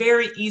 you can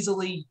very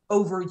easily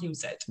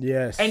overuse it.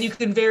 And you Yes.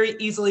 can very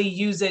easily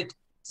use it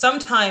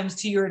sometimes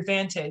to your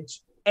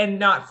advantage and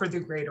not for the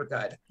greater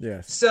good.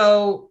 Yes.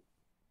 So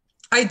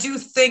I do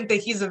think that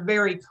he's a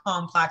very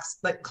complex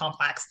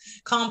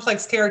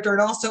character.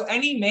 And also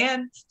any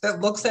man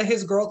that looks at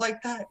his girl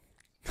like that,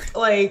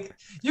 like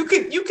you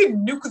could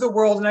nuke the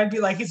world and I'd be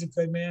like, he's a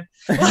good man.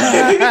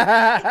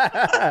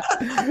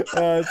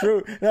 Like,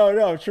 True. No,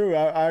 no, true.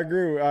 I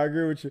agree. I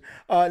agree with you.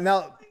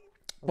 Now,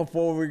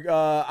 before we,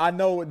 I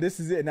know this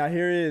is it. Now,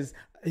 here's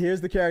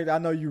the character I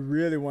know you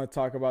really want to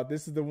talk about.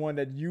 This is the one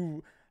that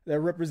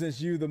represents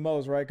you the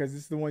most, right? Because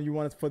this is the one you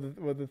wanted for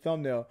the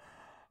thumbnail.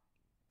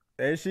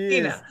 There she is,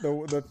 Tina.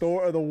 the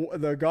Thor,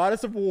 the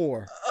goddess of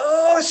war.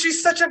 Oh,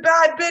 she's such a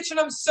bad bitch, and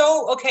I'm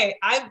so okay.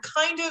 I'm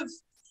kind of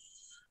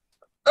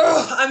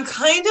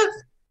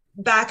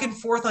back and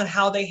forth on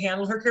how they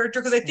handled her character,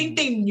 because I think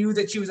they knew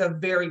that she was a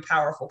very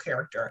powerful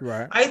character.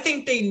 Right. I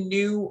think they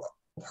knew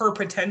her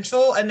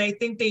potential, and I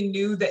think they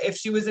knew that if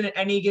she was in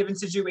any given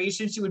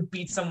situation, she would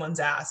beat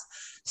someone's ass.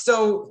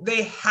 So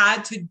they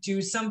had to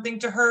do something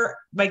to her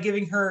by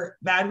giving her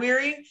Mad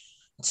Weary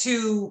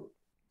to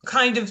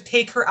kind of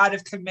take her out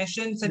of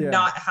commission, to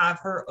not have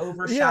her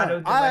overshadow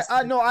the rest.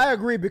 I know, I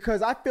agree,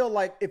 because I feel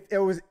like if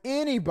there was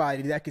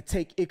anybody that could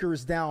take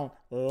Ikaris down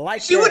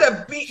like she that, would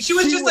have beat. She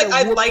was just like,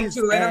 I'd like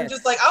to, and I'm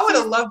just like, I would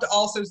have loved to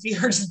also see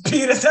her just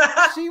beat his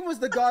ass. She was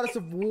the goddess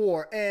of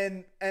war,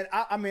 and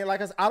I mean,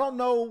 like I said, I don't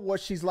know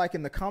what she's like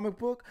in the comic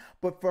book,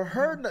 but for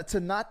her to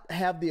not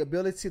have the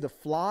ability to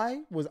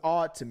fly was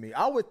odd to me.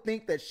 I would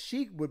think that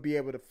she would be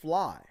able to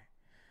fly.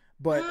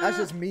 But that's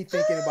just me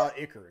thinking about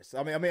Ikaris.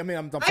 I'm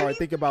sorry,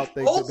 thinking about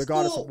the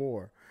goddess of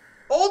war.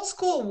 Old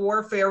school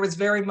warfare was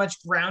very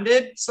much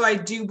grounded, so I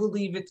do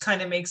believe it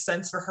kind of makes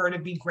sense for her to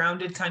be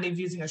grounded, kind of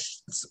using a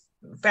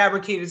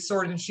fabricated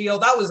sword and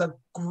shield. That was a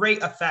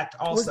great effect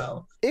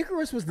also.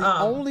 Ikaris was the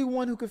only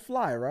one who could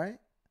fly, right?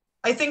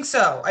 I think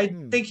so. I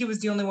think he was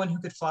the only one who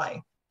could fly.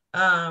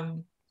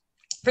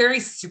 Very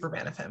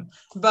Superman of him.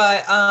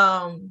 But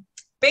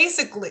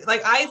basically,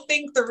 like, I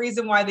think the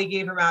reason why they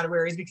gave her Mad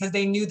Weary is because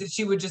they knew that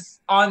she would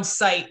just on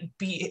sight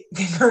beat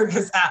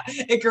Ikaris's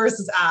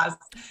ass.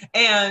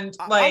 And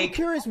like, I'm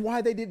curious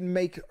why they didn't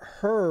make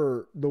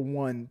her the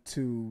one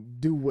to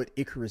do what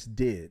Ikaris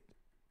did.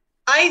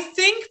 I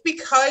think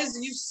because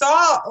you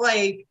saw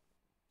like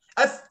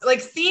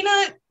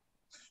Thena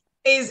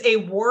is a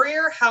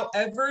warrior.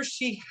 However,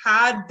 she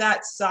had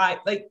that side,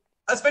 like,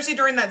 especially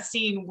during that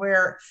scene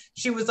where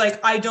she was like,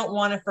 I don't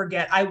want to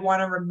forget. I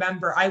want to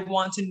remember. I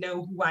want to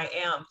know who I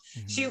am.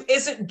 Mm-hmm. She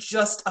isn't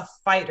just a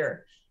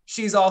fighter.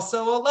 She's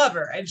also a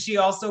lover, and she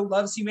also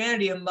loves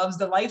humanity and loves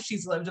the life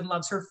she's lived and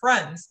loves her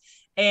friends.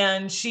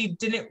 And she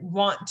didn't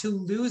want to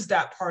lose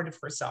that part of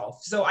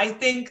herself. So I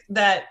think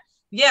that,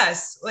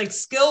 yes, like,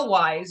 skill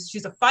wise,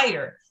 she's a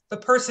fighter,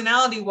 but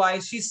personality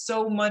wise, she's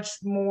so much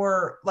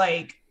more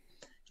like,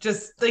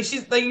 just like,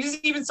 she's like, you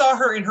even saw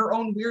her in her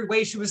own weird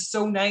way. She was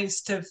so nice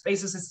to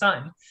Phasos'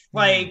 son.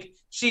 Like,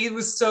 she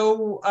was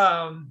so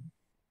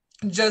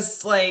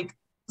just like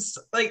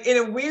in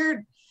a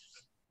weird,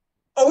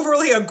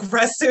 overly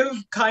aggressive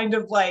kind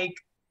of like,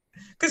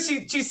 because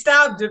she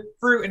stabbed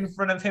fruit in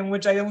front of him,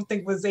 which I don't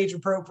think was age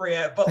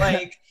appropriate, but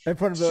like in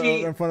front of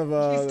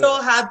she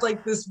still had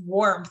like this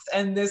warmth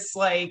and this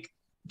like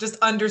just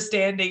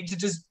understanding to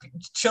just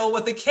chill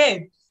with the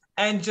kid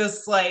and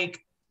just like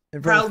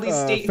proudly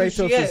state who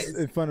she is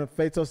in front of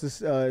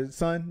Phasos'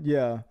 son.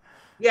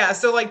 Yeah.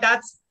 So like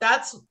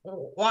that's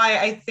why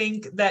I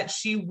think that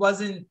she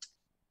wasn't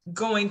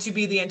going to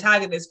be the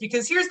antagonist,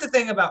 because here's the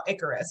thing about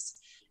Ikaris.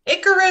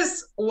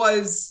 Ikaris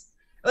was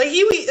like,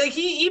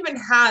 he even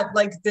had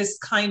like this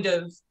kind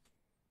of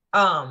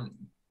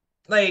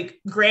like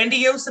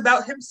grandiose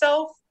about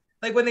himself.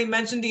 Like when they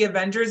mentioned the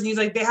Avengers and he's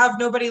like, they have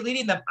nobody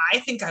leading them.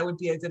 I think I would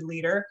be a good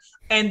leader.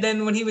 And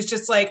then when he was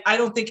just like, I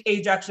don't think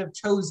Ajax should have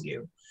chose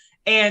you.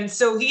 And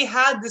so he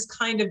had this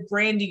kind of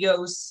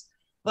grandiose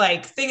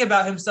like thing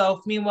about himself.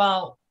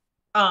 Meanwhile,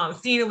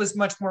 Thena was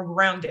much more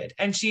grounded,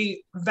 and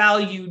she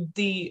valued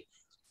the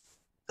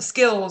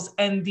skills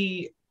and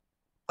the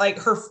like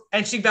her,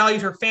 and she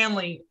valued her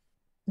family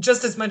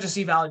just as much as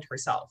she valued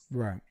herself.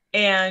 Right.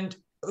 And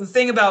the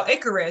thing about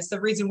Ikaris, the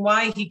reason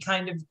why he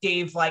kind of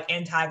gave like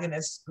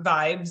antagonist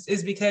vibes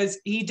is because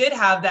he did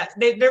have that.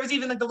 There was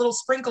even like a little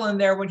sprinkle in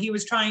there when he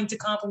was trying to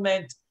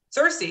compliment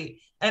Cersei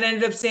and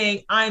ended up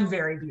saying, I'm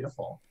very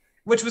beautiful,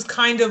 which was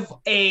kind of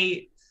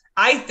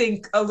I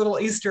think a little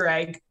Easter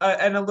egg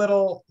and a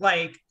little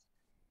like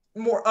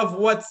more of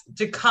what's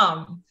to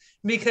come,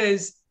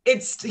 because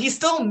he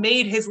still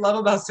made his love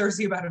about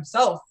Cersei about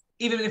himself,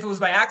 even if it was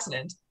by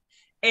accident.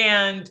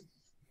 And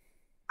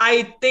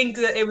I think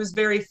that it was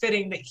very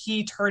fitting that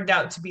he turned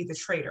out to be the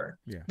traitor,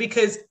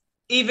 because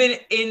even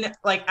in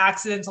like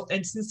accidental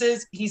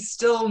instances, he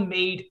still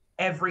made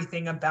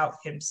everything about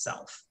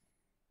himself.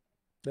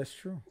 That's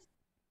true.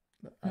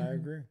 I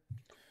agree.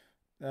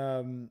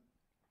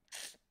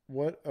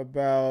 What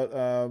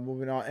about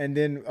moving on? And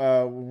then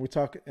we're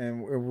talking,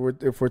 and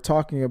if we're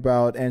talking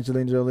about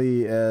Angelina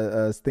Jolie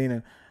as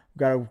Athena, we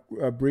got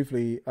to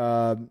briefly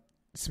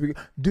speak.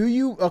 Do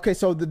you? Okay,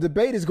 so the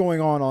debate is going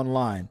on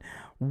online.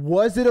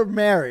 Was it a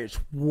marriage?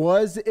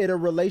 Was it a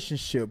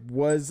relationship?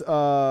 Was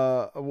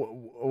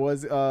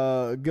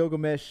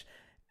Gilgamesh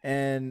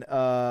and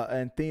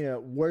Athena,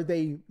 were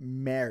they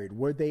married?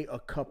 Were they a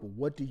couple?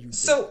 What do you think?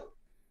 So,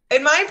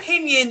 in my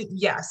opinion,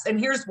 yes. And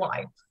here's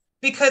why.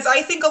 Because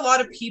I think a lot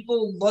of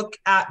people look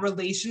at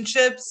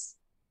relationships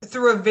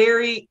through a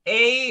very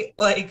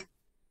like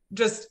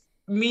just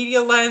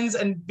media lens,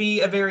 and B,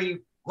 a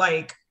very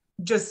like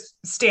just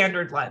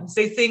standard lens.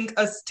 They think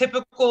a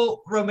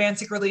typical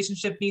romantic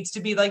relationship needs to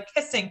be like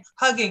kissing,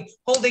 hugging,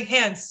 holding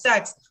hands,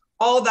 sex,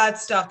 all that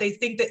stuff. They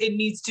think that it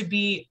needs to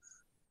be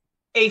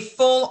a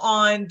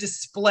full-on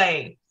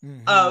display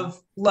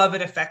of love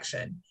and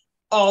affection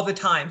all the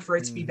time for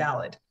it to be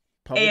valid.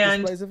 Public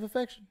and displays of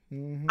affection.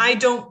 I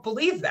don't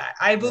believe that.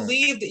 I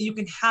believe that you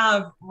can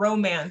have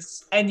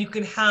romance and you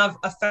can have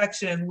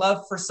affection and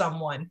love for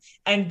someone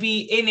and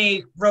be in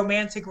a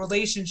romantic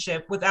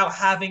relationship without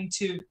having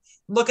to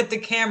look at the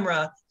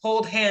camera,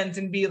 hold hands,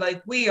 and be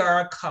like, we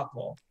are a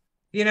couple.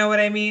 You know what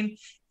I mean?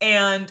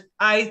 And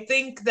I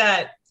think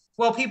that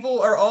while people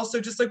are also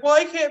just like,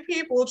 why can't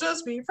people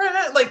just be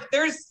friends? Like,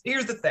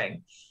 here's the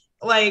thing.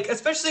 Like,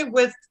 especially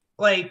with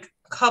like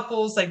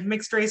couples, like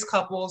mixed race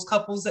couples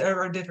that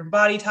are different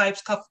body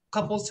types,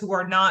 couples who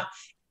are not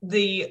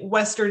the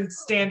Western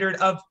standard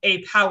of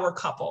a power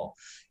couple.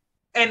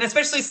 And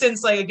especially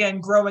since, like, again,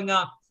 growing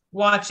up,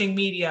 watching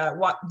media,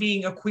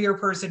 being a queer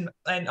person,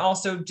 and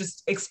also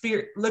just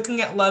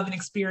looking at love and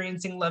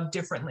experiencing love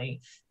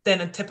differently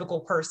than a typical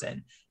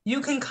person,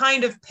 you can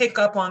kind of pick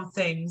up on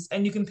things,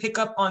 and you can pick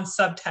up on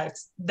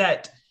subtext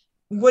that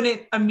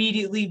wouldn't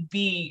immediately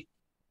be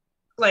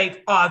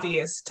like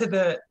obvious to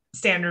the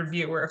standard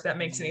viewer, if that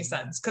makes any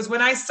sense. Because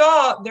when I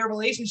saw their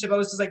relationship, I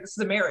was just like, this is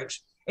a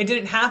marriage. It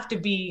didn't have to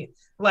be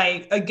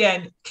like,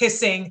 again,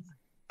 kissing,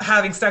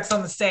 having sex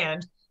on the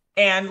sand,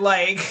 and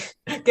like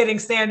getting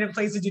sand in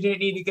places you didn't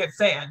need to get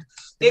sand.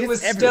 It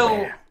was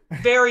still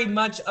very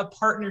much a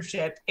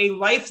partnership, a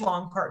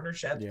lifelong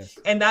partnership. Yes.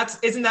 And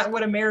isn't that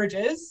what a marriage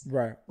is?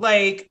 Right.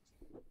 Like,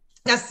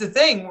 that's the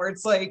thing where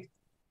it's like,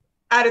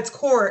 at its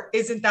core,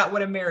 isn't that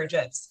what a marriage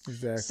is?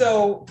 Exactly.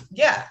 So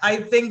yeah, I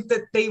think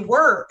that they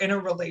were in a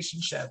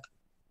relationship,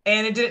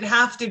 and it didn't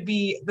have to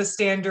be the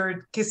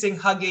standard kissing,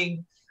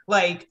 hugging,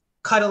 like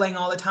cuddling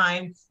all the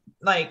time,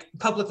 like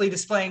publicly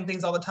displaying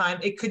things all the time.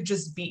 It could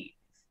just be.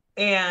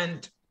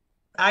 And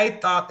I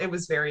thought it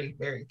was very,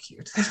 very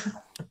cute.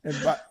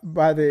 And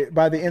by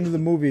the end of the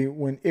movie,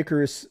 when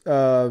Icarus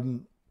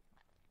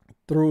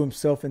threw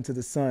himself into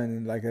the sun,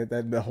 and like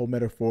that the whole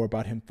metaphor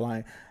about him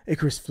flying,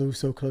 Icarus flew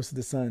so close to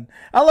the sun.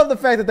 I love the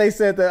fact that they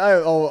said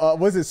that.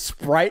 Was it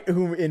Sprite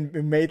who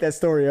made that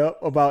story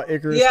up about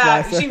Icarus?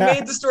 Yeah, she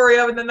made the story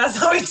up, and then that's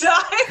how he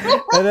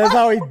died. And that's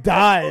how he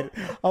died.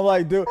 I'm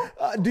like, dude,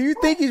 do you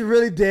think he's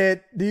really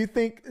dead? Do you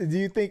think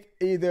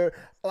either,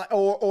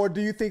 or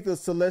do you think the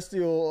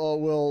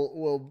Celestial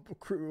will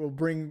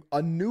bring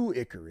a new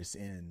Icarus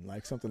in,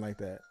 like something like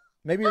that?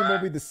 Maybe it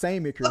won't be the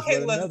same Icarus,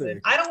 okay, but another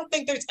Icarus. I don't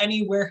think there's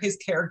anywhere his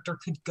character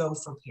could go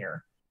from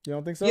here. You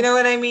don't think so? You know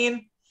what I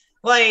mean?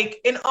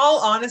 Like, in all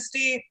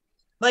honesty,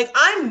 like,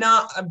 I'm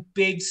not a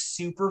big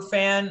super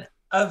fan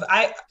of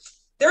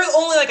there's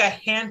only like a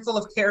handful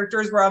of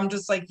characters where I'm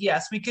just like,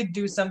 yes, we could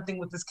do something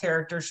with this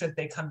character should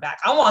they come back.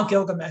 I want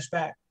Gilgamesh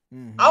back.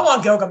 Mm-hmm. I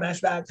want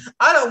Gilgamesh back.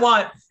 I don't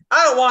want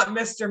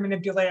Mr.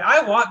 Manipulator.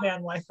 I want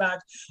Man Life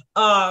back.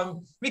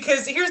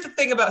 Because here's the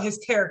thing about his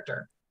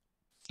character.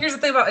 Here's the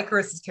thing about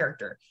Icarus's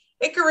character.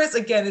 Icarus,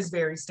 again, is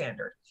very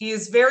standard. He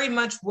is very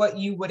much what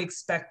you would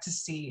expect to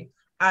see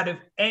out of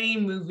any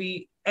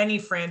movie, any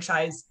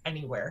franchise,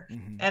 anywhere.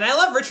 Mm-hmm. And I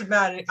love Richard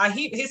Madden.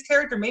 His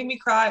character made me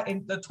cry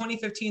in the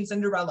 2015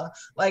 Cinderella.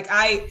 Like,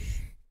 I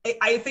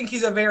think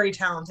he's a very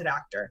talented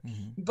actor.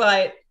 Mm-hmm.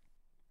 But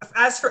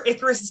as for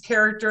Icarus's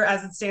character,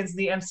 as it stands in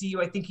the MCU,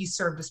 I think he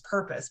served his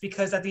purpose,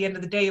 because at the end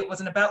of the day, it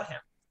wasn't about him.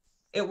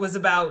 It was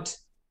about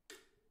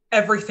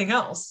everything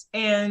else.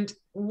 And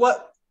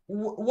what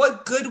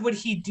good would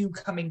he do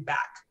coming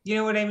back? You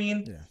know what I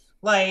mean? Yeah.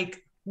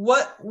 Like,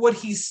 what would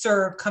he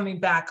serve coming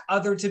back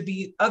other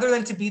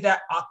than to be that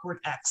awkward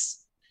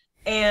ex?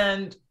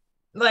 And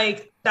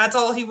like, that's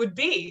all he would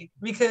be,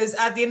 because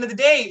at the end of the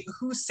day,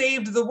 who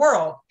saved the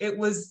world? It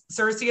was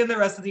Cersei and the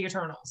rest of the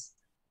Eternals.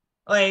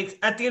 Like,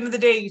 at the end of the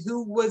day,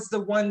 who was the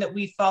one that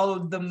we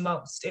followed the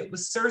most? It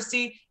was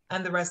Cersei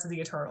and the rest of the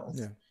Eternals.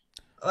 Yeah.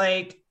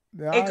 Like,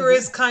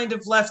 Icarus kind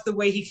of left the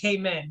way he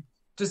came in,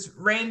 just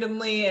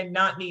randomly and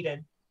not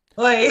needed.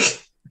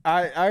 Like,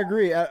 I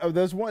agree.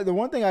 The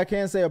one thing I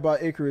can say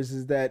about Icarus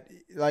is that,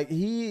 like,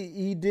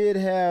 he did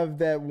have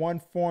that one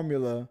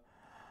formula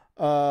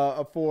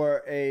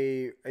for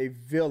a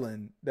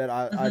villain that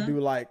I do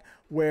like,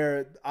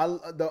 where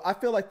I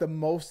feel like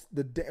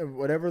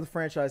whatever the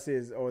franchise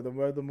is, or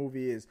whatever the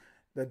movie is,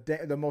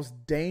 the most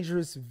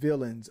dangerous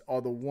villains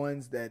are the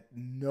ones that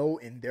know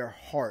in their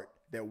heart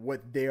that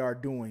what they are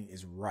doing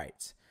is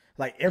right.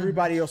 Like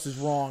everybody else is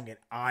wrong and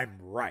I'm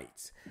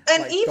right.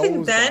 And like,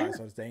 even then,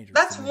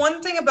 that's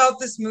one thing about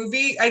this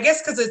movie, I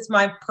guess, because it's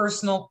my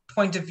personal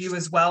point of view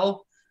as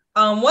well.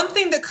 One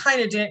thing that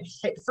kind of didn't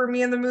hit for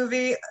me in the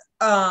movie,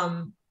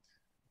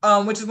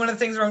 which is one of the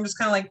things where I'm just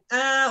kind of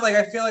like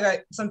I feel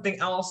like something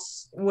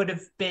else would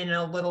have been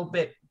a little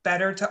bit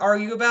better to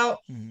argue about,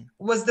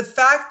 was the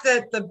fact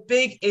that the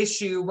big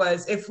issue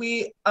was if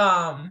we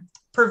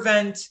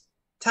prevent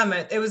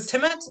Tiamat, it was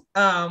Tiamat,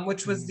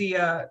 which was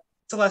the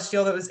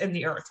celestial that was in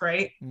the earth,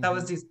 right? That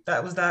was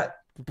that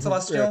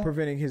celestial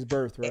preventing his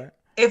birth, right?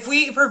 If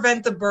we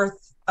prevent the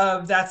birth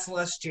of that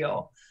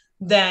celestial,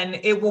 then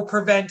it will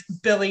prevent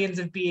billions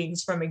of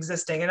beings from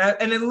existing.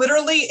 And then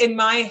literally in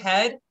my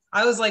head,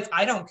 I was like,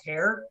 I don't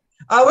care.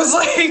 I was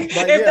like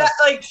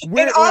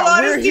in all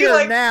honesty, we're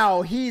here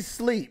now he's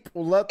asleep.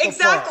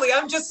 Exactly.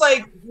 I'm just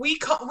like, we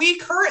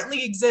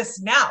currently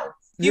exist now.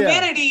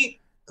 Humanity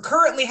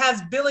currently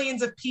has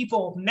billions of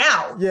people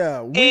now.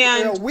 Yeah,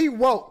 we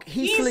woke.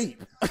 He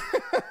sleep.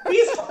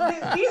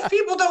 these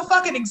people don't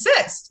fucking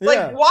exist.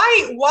 Like,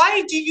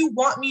 why do you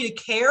want me to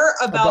care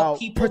about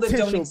people that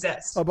don't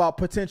exist? About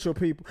potential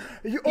people.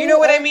 You know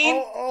what I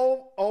mean?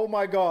 Oh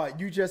my God!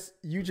 You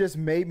just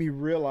made me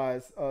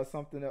realize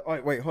something.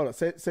 Wait, hold on.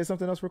 Say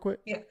something else real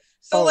quick. Yeah.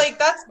 So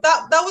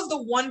that was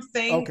the one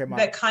thing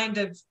that kind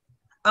of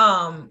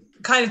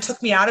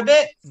took me out of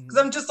it, because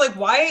I'm just like,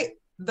 why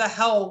the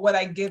hell would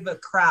I give a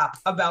crap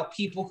about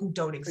people who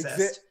don't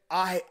exist?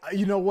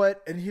 You know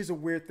what? And here's a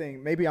weird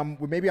thing. Maybe I'm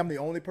the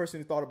only person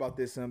who thought about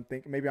this, and I'm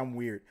thinking maybe I'm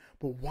weird.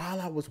 But while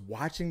I was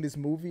watching this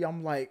movie, I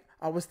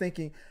was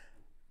thinking,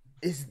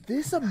 is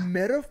this a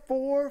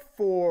metaphor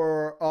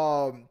for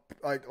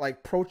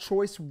like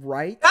pro-choice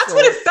rights? That's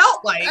what it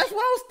felt like. That's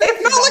what I was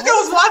thinking. It felt like I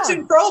was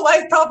watching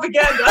pro-life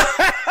propaganda.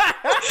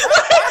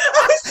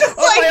 I was just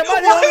like,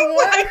 why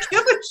would I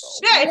give a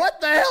shit?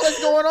 What the hell is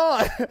going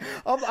on?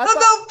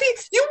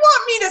 You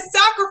want me to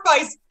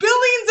sacrifice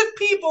billions of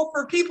people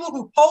for people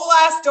who whole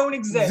ass don't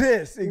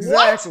exist?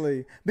 Exactly.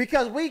 What?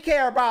 Because we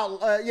care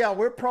about,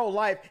 we're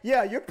pro-life.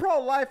 Yeah, you're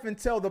pro-life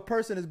until the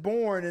person is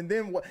born, and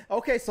then what?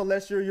 Okay,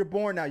 Celestial, you're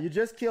born now. You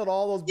just killed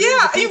all those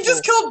billions of people. You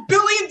just killed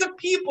billions of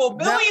people.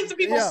 Billions of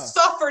people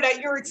suffered at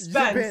your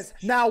expense.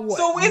 Now what?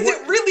 So is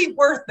it really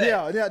worth it?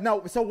 Yeah,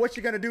 no. So what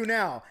you gonna do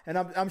now? And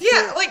I'm sure.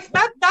 Yeah, like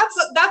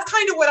that's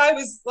kind of what I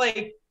was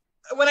like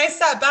when I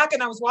sat back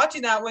and I was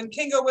watching that, when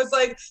Kingo was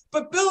like,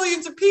 but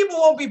billions of people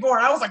won't be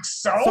born. I was like,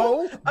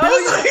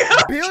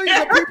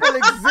 billions of people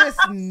exist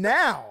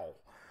now.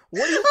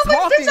 What are you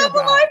talking about?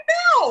 I'm alive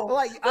now.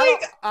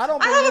 I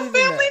don't. I have a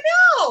family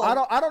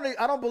now.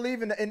 I don't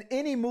believe in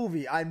any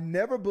movie. I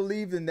never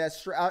believed in that.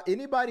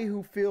 Anybody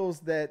who feels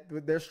that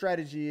their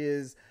strategy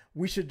is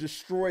we should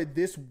destroy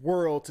this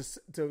world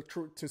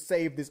to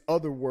save this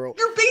other world.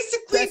 You're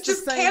basically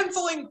just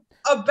canceling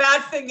a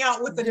bad thing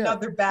out with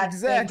another bad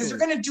thing, because you're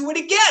going to do it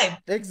again.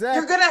 Exactly.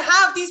 You're going to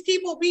have these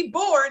people be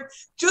born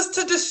just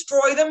to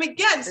destroy them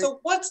again. So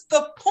what's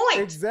the point?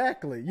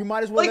 Exactly. You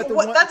might as well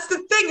that's the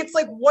thing. It's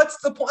like,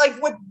 what's the point?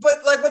 Like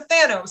with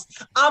Thanos,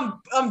 I'm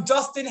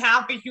dusting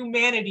half of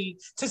humanity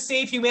to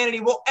save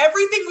humanity. Well,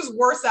 everything was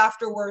worse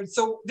afterwards.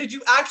 So did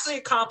you actually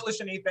accomplish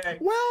anything?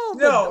 Well,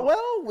 no.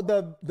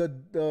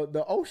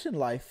 The ocean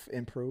life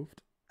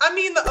improved. I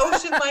mean, the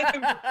ocean life.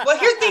 Well,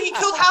 here's the thing: he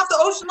killed half the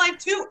ocean life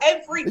too.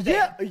 Everything.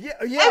 Yeah.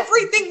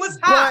 Everything was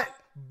half.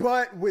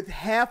 But with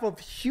half of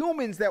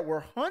humans that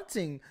were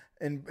hunting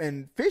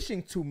and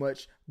fishing too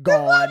much gone.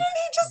 Then why didn't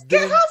he just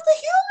get half the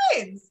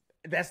humans?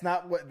 That's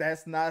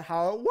not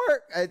how it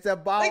works. It's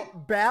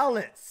about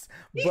balance.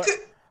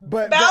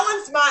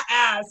 Balance my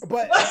ass.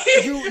 But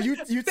you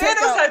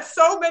Thanos had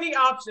so many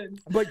options.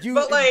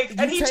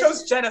 And he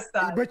chose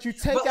genocide. But you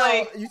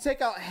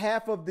take out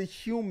half of the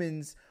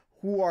humans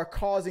who are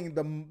causing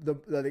the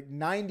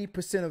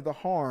 90% of the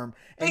harm.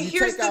 And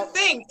here's the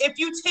thing. If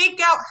you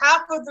take out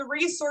half of the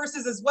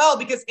resources as well,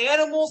 because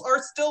animals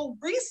are still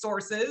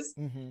resources,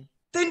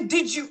 then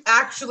did you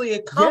actually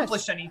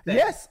accomplish anything?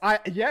 Yes,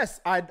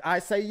 I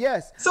say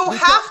yes. So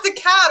half the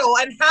cattle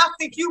and half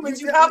the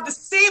humans, you have the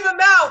same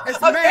amount of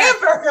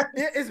hamburgers.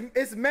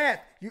 It's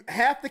math.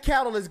 Half the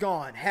cattle is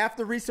gone. Half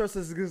the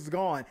resources is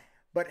gone.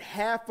 But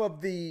half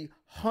of the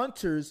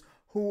hunters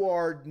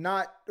when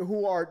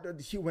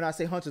I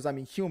say hunters, I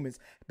mean humans,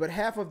 but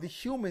half of the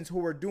humans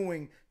who are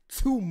doing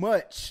too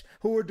much,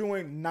 who are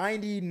doing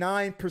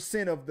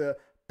 99% of the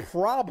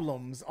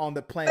problems on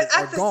the planet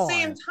are gone. But at the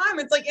same time,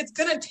 it's like, it's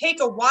going to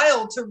take a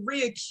while to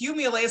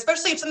reaccumulate,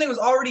 especially if something was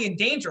already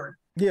endangered.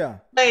 Yeah.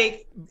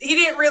 Like, he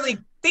didn't really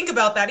think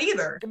about that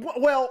either.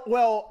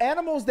 Well,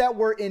 animals that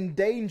were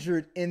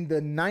endangered in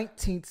the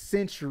 19th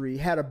century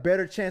had a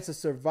better chance of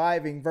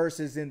surviving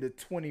versus in the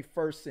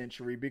 21st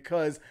century,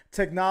 because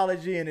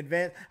technology and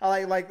advance,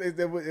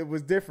 it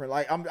was different.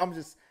 Like,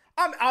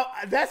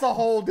 that's a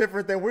whole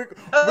different thing. We're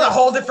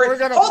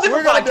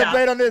gonna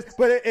debate on this,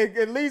 but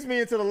it leads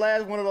me into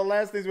one of the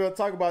last things we'll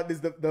talk about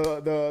is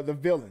the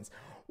villains.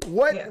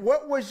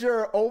 What was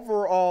your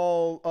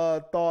overall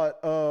thought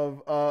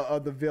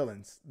of the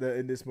villains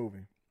in this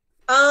movie?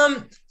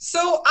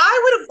 So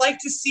I would have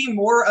liked to see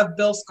more of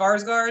Bill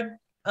Skarsgård, which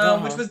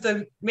Uh-huh. was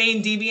the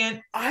main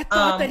deviant. I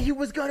thought that he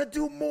was gonna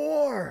do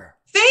more.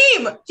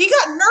 Same. He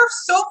got nerfed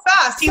so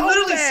fast. He So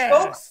literally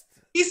spoke. fast.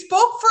 He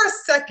spoke for a He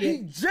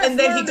second, just and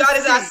then he learned to got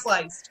his ass speak.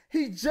 sliced.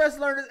 He just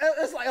learned.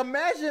 It's like,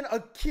 imagine a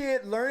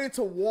kid learning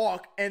to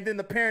walk and then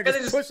the parent And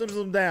just then pushes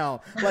them down.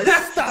 Like,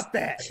 stop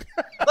that.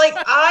 Like,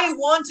 I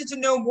wanted to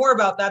know more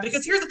about that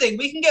because here's the thing: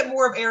 we can get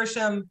more of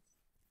Arishem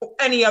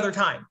any other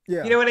time.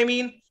 Yeah. You know what I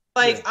mean?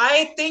 Like, Yeah.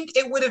 I think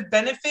it would have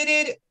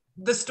benefited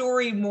the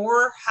story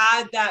more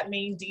had that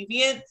main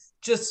deviant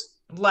just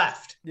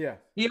left. Yeah.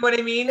 You know what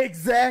I mean? But they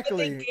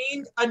Exactly.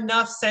 gained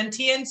enough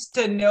sentience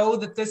to know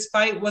that this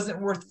fight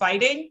wasn't worth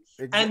fighting,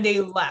 and they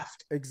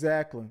left.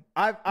 Exactly.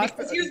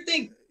 Because here's the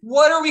thing: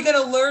 what are we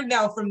going to learn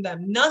now from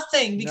them?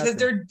 Nothing, because Nothing.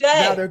 they're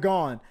dead. Now they're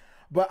gone.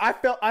 But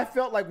I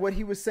felt like what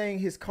he was saying,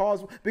 his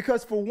cause,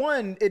 because for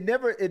one, they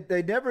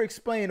never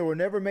explained or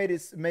never made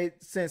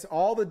sense.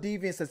 All the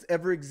deviants that's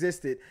ever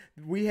existed,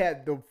 we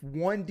had the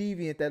one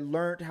deviant that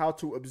learned how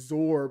to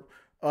absorb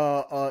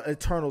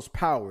Eternal's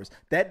powers.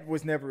 That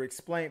was never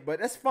explained,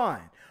 but that's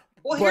fine.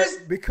 Well,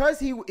 But because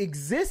he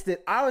existed,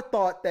 I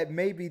thought that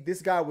maybe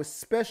this guy was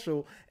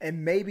special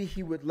and maybe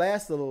he would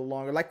last a little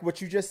longer. Like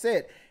what you just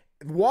said,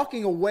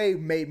 walking away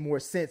made more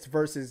sense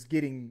versus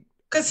getting.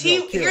 Because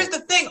killed. here's the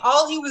thing: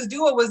 all he was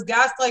doing was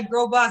gaslight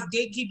girl boss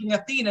gatekeeping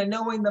Athena,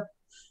 knowing and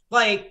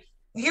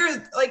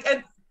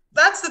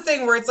that's the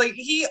thing where it's like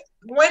he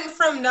went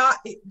from not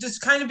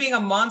just kind of being a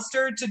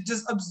monster to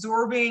just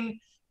absorbing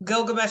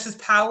Gilgamesh's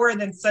power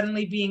and then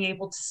suddenly being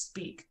able to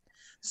speak.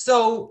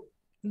 So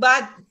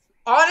that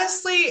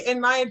honestly, in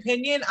my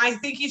opinion, I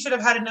think he should have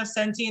had enough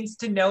sentience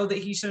to know that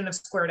he shouldn't have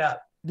squared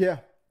up. Yeah.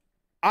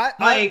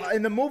 I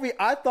in the movie,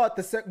 I thought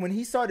when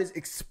he started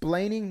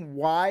explaining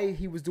why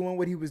he was doing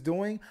what he was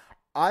doing,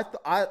 I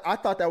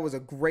thought that was a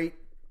great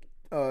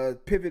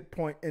pivot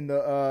point in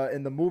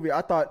the movie.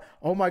 I thought,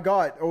 oh my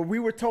God, or we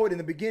were told in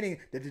the beginning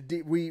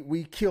that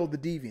we killed the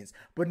deviants,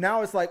 but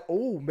now it's like,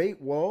 oh,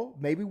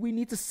 maybe we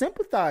need to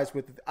sympathize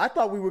with it. I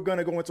thought we were going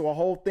to go into a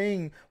whole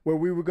thing where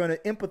we were going to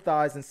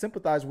empathize and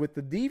sympathize with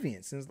the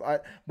deviants,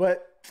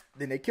 but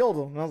then they killed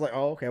them, and I was like,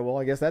 oh, okay, well,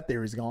 I guess that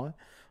theory's gone.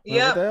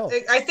 Yeah,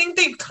 I think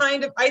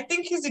I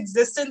think his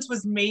existence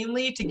was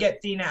mainly to get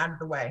Athena out of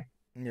the way.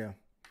 Yeah.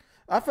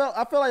 I felt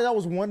like that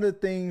was one of the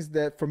things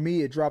that for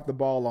me it dropped the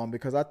ball on,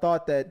 because I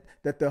thought that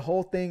the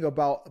whole thing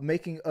about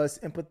making us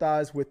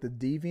empathize with the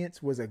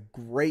deviants was a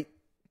great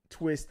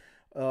twist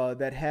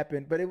that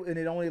happened, but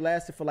it only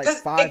lasted for like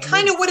 5 minutes. It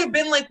kind of would have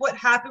been like what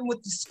happened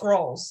with the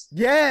Skrulls.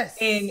 Yes.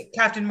 In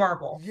Captain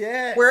Marvel.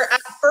 Yes. Where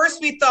at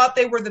first we thought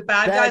they were the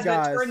bad guys,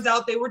 but it turns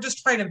out they were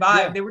just trying to vibe.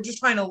 Yeah. They were just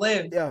trying to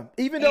live. Yeah.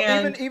 Even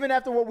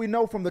after what we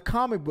know from the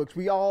comic books,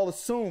 we all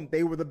assumed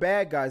they were the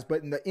bad guys,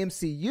 but in the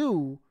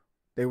MCU,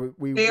 they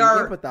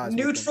are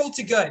neutral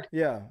to good.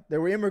 Yeah, they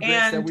were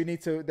immigrants that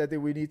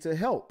we need to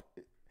help.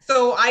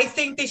 So I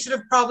think they should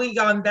have probably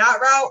gone that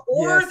route,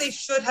 or they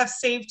should have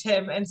saved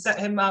him and set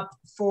him up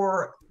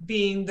for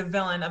being the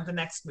villain of the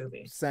next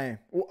movie. Same.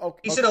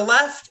 He should have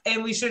left,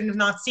 and we should have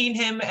not seen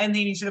him, and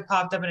then he should have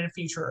popped up in a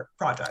future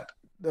project.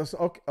 That's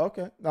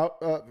okay. No,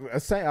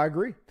 same. I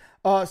agree.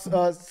 The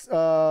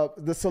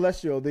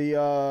Celestial, the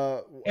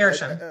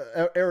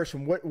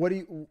Arishem. What do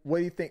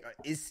you think?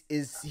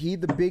 Is he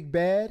the big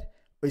bad?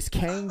 Is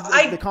Kang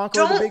the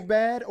Conqueror the big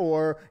bad,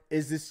 or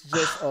is this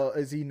just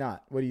is he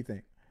not? What do you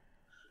think?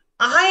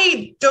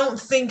 I don't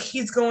think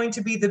he's going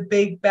to be the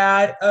big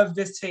bad of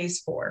this Phase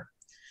 4.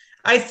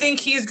 I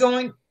think he's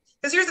going,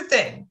 because here's the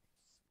thing.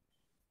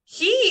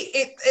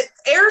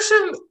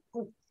 Arishem,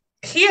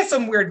 he has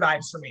some weird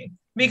vibes for me,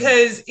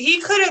 because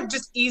he could have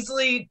just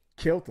easily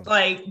killed him.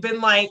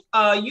 Been like,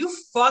 you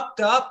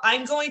fucked up.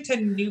 I'm going to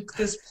nuke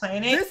this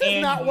planet. This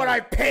is not what I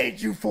paid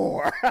you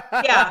for.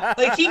 Yeah,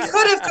 like he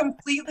could have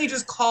completely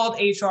just called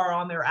HR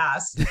on their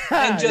ass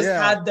and just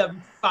had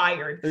them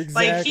fired. Exactly.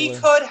 Like he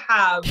could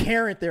have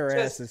Karen their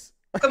asses.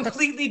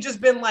 completely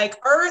just been like,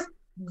 Earth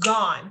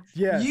gone.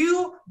 Yeah.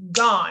 You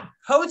gone.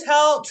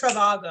 Hotel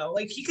Travago.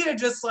 Like he could have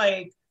just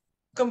like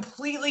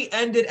completely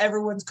ended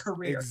everyone's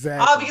career.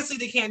 Exactly. Obviously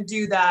they can't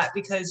do that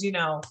because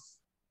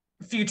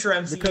future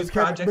MCU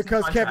projects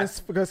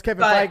because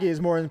Kevin Feige is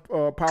more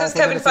powerful. Because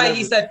Kevin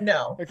Feige said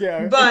no.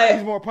 Okay, but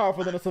he's more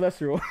powerful than a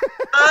Celestial.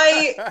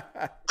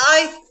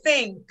 I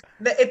think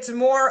that it's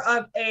more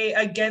of a,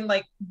 again,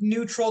 like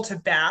neutral to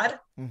bad,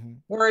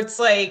 where it's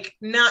like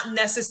not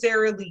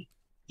necessarily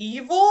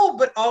evil,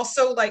 but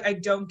also like I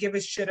don't give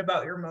a shit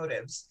about your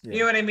motives. You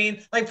know what I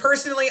mean? Like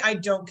personally, I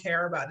don't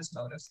care about his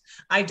motives.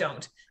 I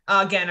don't.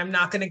 Again, I'm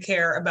not going to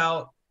care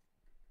about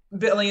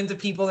billions of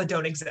people that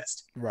don't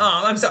exist. Right.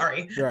 I'm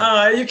sorry.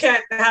 Right. You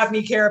can't have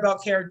me care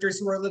about characters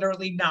who are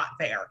literally not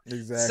there.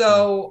 Exactly.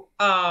 So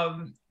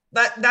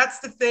that's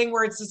the thing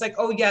where it's just like,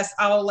 oh yes,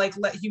 I'll like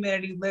let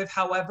humanity live.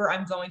 However,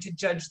 I'm going to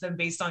judge them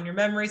based on your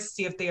memories to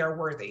see if they are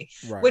worthy.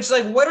 Right. Which,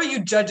 like, what are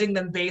you judging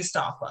them based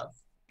off of?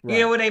 Right.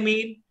 You know what I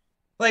mean?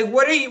 Like,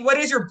 what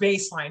is your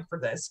baseline for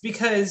this?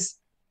 Because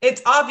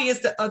it's obvious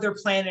that other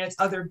planets,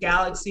 other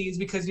galaxies,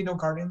 because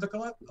Guardians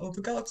of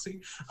the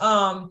Galaxy,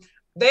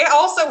 they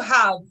also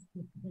have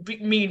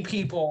mean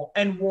people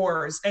and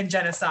wars and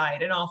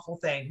genocide and awful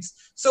things.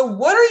 So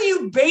what are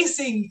you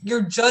basing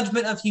your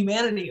judgment of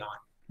humanity on?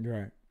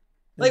 Right.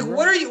 Like,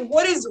 what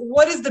is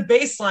the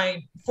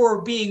baseline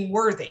for being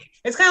worthy?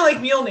 It's kind of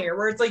like Mjolnir,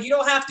 where it's like, you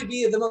don't have to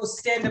be the most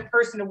stand-up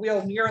person to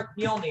wield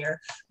Mjolnir,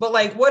 but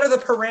like, what are the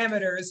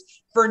parameters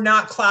for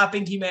not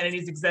clapping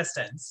humanity's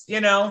existence?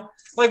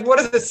 Like, what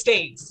are the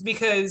stakes?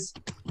 Because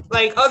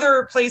like,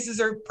 other places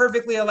are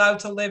perfectly allowed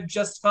to live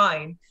just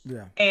fine.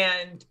 Yeah.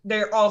 And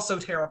they're also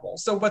terrible.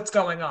 So what's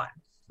going on?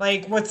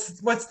 Like, what's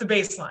the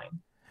baseline?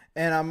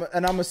 And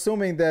I'm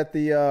assuming that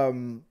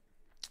the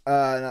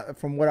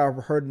from what I've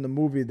heard in the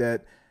movie,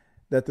 that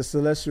the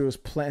Celestials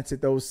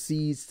planted those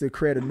seeds to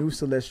create a new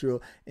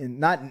Celestial, and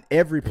not in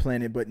every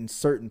planet, but in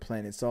certain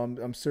planets. So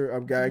I'm sure,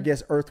 I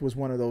guess Earth was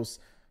one of those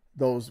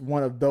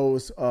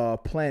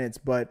planets,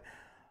 but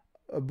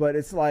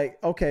it's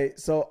like, okay,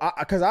 so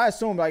because I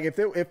assume, like, if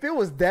it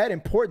was that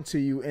important to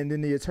you, and then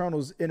the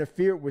Eternals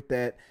interfered with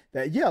that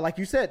yeah, like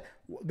you said,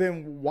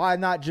 then why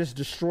not just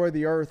destroy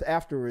the Earth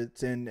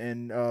afterwards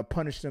and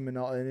punish them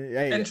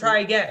and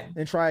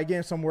try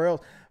again somewhere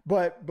else?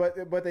 But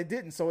they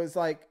didn't. So it's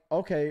like,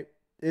 okay,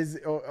 is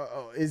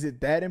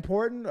it that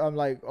important? I'm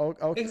like,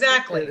 okay,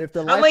 exactly. If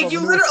the I'm like, you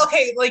literally,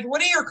 okay, like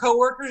one of your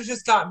coworkers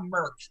just got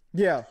murked.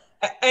 Yeah.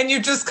 And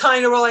you just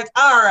kind of were like,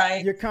 all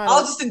right,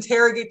 I'll just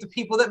interrogate the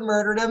people that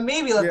murdered him.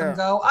 Maybe let them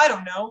go. I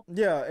don't know.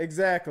 Yeah,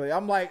 exactly.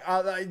 I'm like,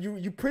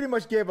 you pretty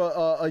much gave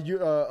a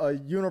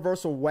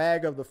universal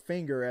wag of the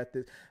finger at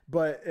this.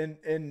 But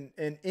in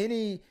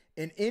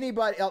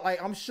anybody,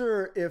 like, I'm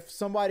sure if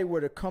somebody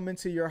were to come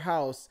into your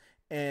house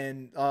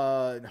and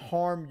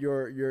harm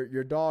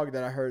your dog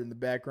that I heard in the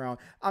background,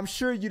 I'm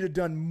sure you'd have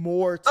done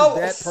more to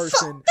that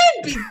person.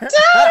 They'd be dead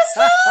as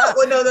hell.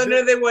 Well,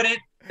 no, they wouldn't.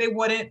 They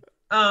wouldn't.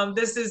 That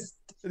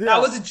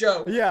was a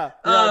joke. Yeah.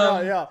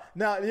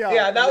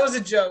 That was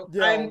a joke.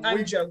 Yeah,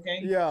 I'm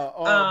joking.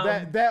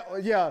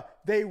 Yeah.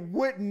 They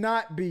would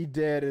not be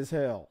dead as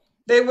hell.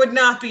 They would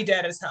not be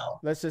dead as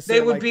hell. Let's just say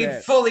they would like be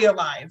that. Fully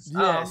alive.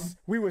 Yes,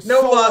 we were no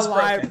so laws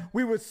alive. broken.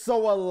 We would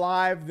so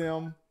alive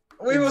them.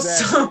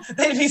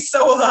 They'd be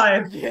so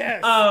alive.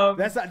 Yes,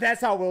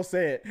 that's how we'll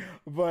say it.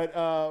 But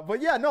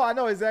yeah, no, I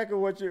know exactly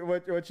what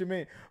you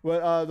mean.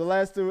 But the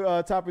last two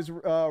topics,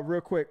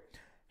 real quick.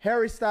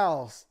 Harry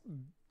Styles.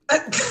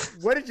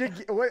 What did you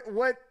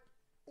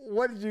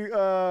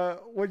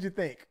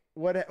think?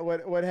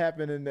 What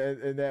happened in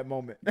that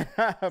moment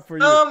for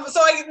you? So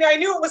I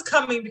knew it was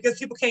coming because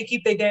people can't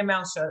keep their damn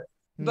mouth shut.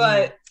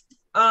 But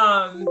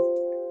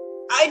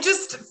I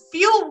just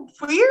feel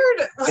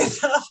weird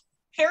with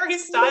Harry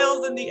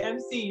Styles in the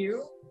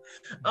MCU.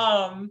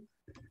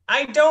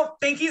 I don't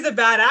think he's a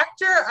bad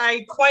actor.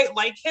 I quite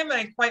like him and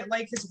I quite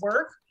like his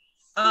work.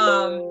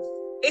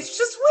 It's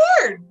just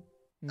weird.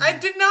 I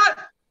did not.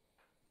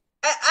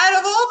 Out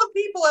of all the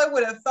people I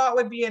would have thought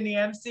would be in the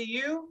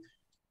MCU,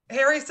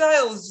 Harry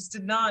Styles just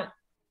did not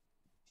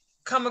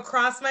come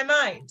across my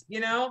mind,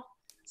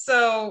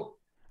 So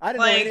I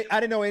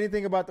didn't know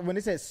anything about when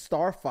they said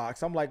Star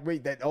Fox. I'm like,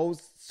 wait, that old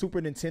Super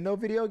Nintendo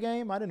video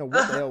game? I didn't know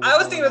what the hell. I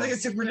was thinking about like a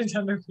Super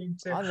Nintendo game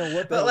too. I don't know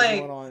what the hell was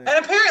going on. And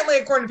apparently,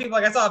 according to people,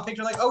 like I saw a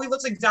picture, like, oh, he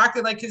looks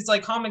exactly like his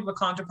like comic book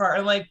counterpart.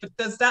 And like, but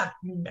does that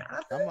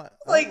matter? I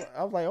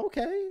was like,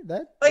 okay, it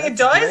does. Great.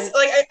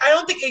 Like, I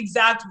don't think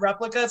exact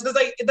replicas because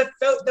like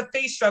the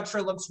face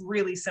structure looks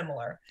really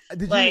similar.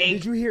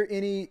 Did you hear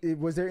any?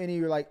 Was there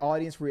any like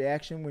audience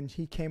reaction when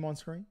he came on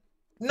screen?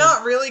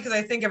 Not really, because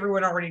I think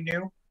everyone already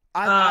knew.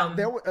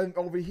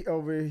 Over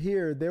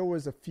here there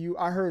was a few.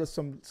 I heard of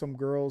some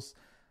girls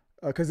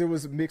because it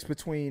was mixed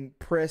between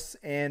press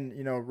and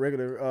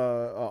regular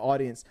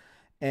audience,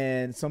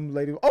 and some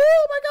lady, oh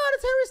my God,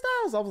 it's Harry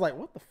Styles. I was like,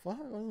 what the fuck?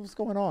 What's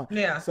going on?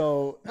 Yeah.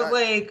 So, but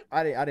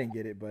I didn't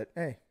get it, but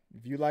hey,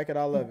 if you like it,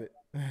 I love it.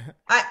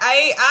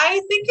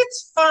 I think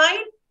it's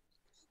fine.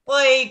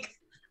 Like,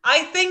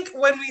 I think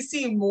when we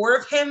see more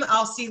of him,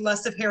 I'll see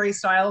less of Harry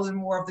Styles and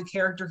more of the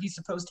character he's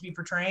supposed to be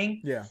portraying.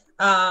 Yeah.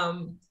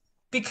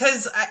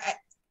 Because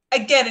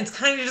again, it's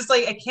kind of just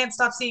like I can't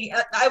stop seeing.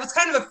 I was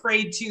kind of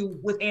afraid too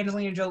with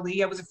Angelina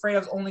Jolie. I was afraid I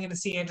was only going to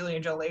see Angelina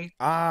Jolie.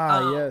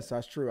 Yes,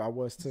 that's true. I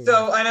was too.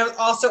 So, and I was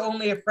also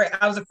afraid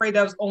that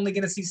I was only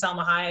going to see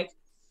Salma Hayek,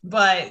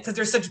 but because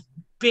they're such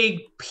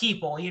big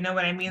people, you know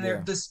what I mean?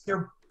 Yeah.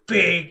 They're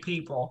big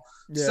people.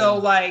 Yeah. So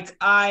like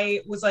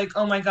I was like,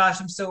 oh my gosh,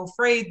 I'm so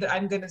afraid that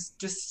I'm going to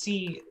just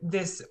see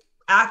this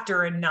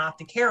actor and not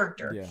the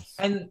character. Yes.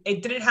 And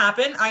it didn't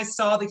happen. I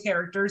saw the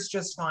characters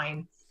just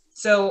fine.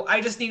 So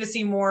I just need to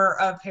see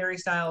more of Harry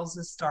Styles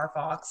as Star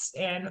Fox,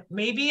 and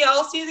maybe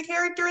I'll see the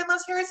character in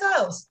less Harry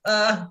Styles.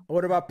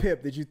 What about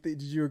Pip?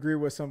 Did you agree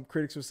with some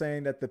critics were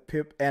saying that the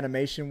Pip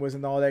animation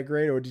wasn't all that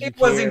great, or did you? It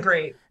wasn't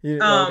great. You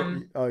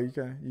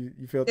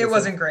feel it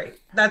wasn't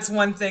great. That's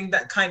one thing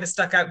that kind of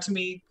stuck out to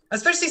me,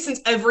 especially since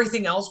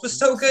everything else was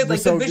so good.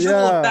 Like the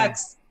visual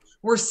effects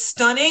were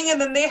stunning, and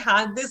then they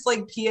had this like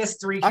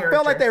PS3 I character.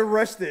 felt like they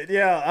rushed it.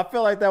 Yeah, I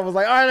felt like that was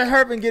like, all right,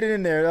 Herb and get it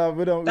in there. That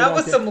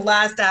was some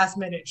last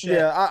minute shit.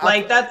 Yeah,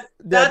 like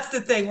that's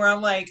the thing where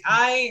I'm like,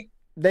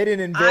 they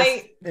didn't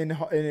invest in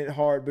it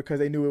hard because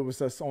they knew it was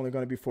just only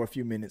going to be for a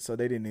few minutes, so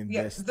they didn't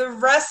invest. Yeah, the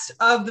rest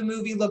of the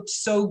movie looked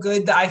so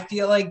good that I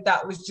feel like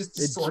that was just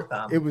a sore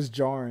thumb. It was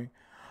jarring.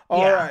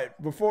 All right,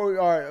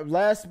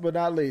 last but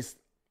not least,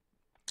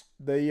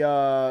 the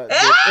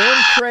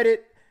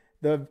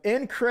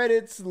end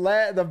credits,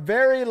 the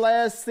very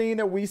last scene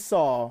that we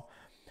saw.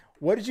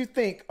 What did you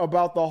think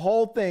about the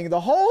whole thing? The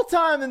whole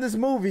time in this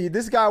movie,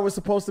 this guy was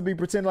supposed to be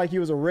pretending like he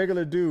was a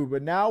regular dude,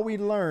 but now we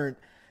learned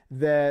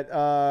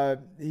that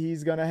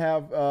he's gonna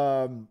have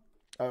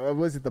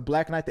was it the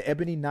Black Knight, the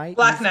Ebony Knight?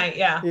 Black Knight,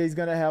 yeah. He's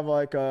gonna have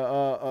like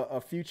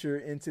a future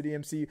into the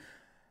MCU.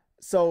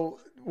 So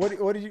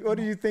what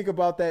did you think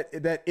about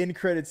that end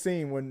credit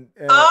scene when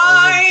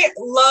I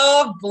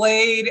love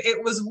Blade.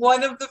 It was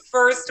one of the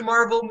first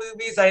Marvel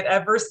movies I'd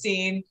ever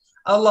seen,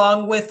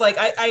 along with like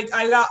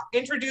I got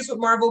introduced with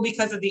Marvel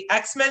because of the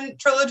X-Men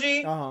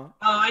trilogy.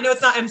 I know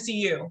it's not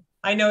MCU.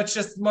 I know it's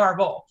just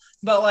Marvel,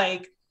 but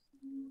like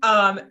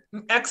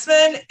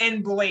X-Men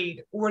and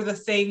Blade were the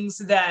things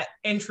that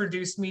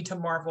introduced me to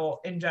Marvel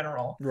in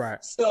general.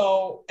 Right.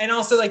 So, and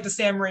also like the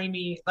Sam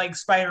Raimi like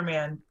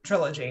Spider-Man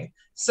trilogy.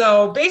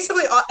 So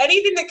basically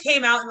anything that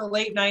came out in the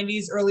late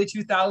 90s, early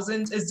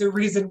 2000s is the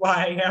reason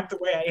why I am the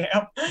way I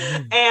am.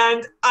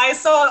 And I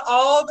saw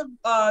all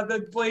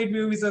the Blade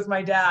movies with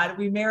my dad.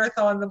 We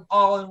marathoned them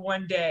all in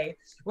one day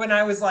when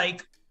I was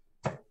like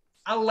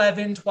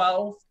 11,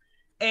 12.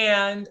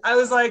 And I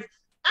was like,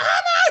 oh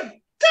my God!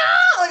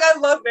 Like, I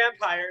love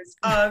vampires.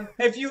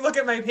 If you look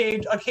at my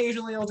page,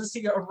 occasionally you'll just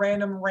see a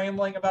random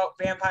rambling about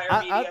vampire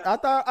media.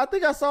 I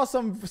think I saw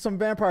some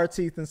vampire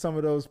teeth in some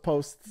of those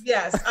posts.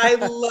 Yes, I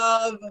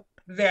love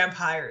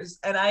vampires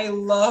and I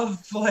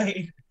love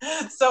Blade.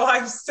 So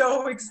I'm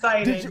so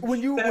excited.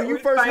 When you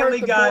first heard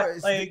the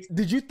voice, like,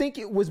 did you think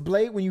it was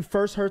Blade when you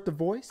first heard the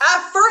voice?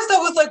 At first I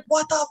was like,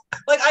 what the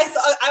like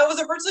I was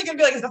originally gonna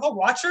be like, is that the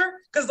Watcher?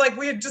 Because like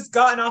we had just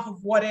gotten off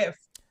of What If.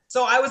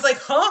 So I was like,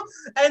 huh?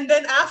 And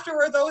then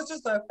afterwards, I was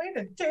just like, wait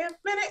a damn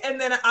minute. And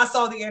then I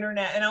saw the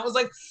internet and I was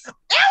like, it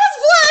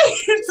was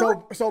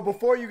Blade! So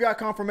before you got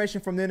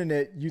confirmation from the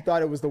internet, you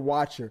thought it was the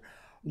Watcher.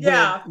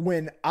 Yeah.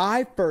 When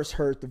I first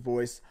heard the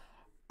voice,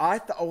 I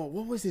thought,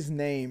 what was his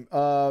name?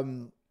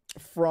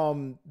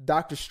 From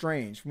Doctor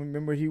Strange.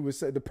 Remember he was,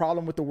 the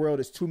problem with the world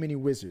is too many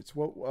wizards.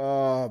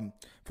 For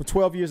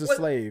 12 Years a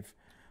Slave.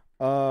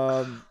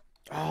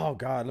 Oh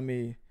God, let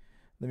me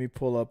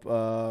pull up,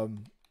 let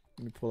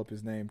me pull up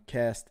his name.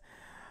 Cast.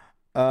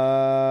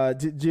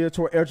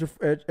 Chiwetel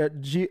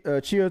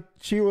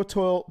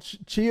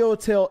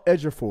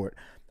Ejiofor.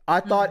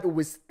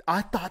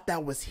 I thought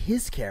that was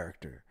his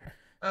character.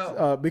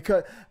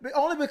 Because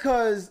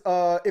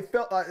it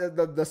felt like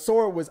the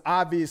sword was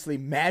obviously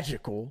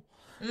magical.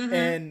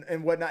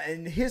 And whatnot.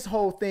 And his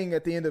whole thing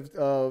at the end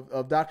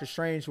of Doctor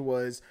Strange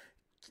was,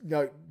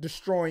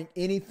 destroying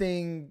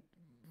anything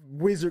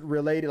wizard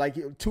related,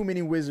 like too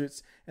many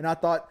wizards. And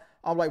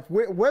I'm like,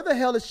 where the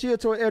hell is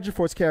Chiwetel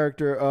Ejiofor's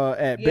character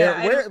at?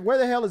 Yeah, where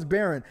the hell is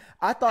Baron?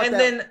 I thought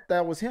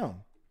that was him.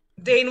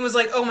 Dane was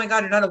like, "Oh my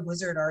God, you're not a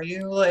wizard, are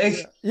you?"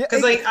 Like,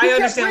 because like I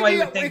understand why you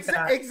would think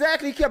that.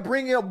 Exactly, he kept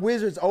bringing up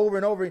wizards over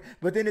and over,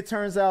 but then it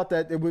turns out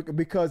that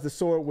because the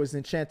sword was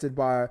enchanted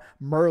by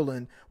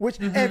Merlin, which,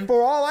 and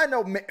for all I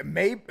know,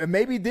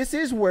 maybe this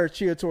is where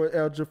Chiwetel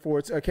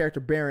Ejiofor's character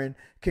Baron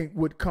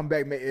would come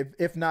back,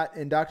 if not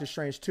in Doctor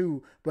Strange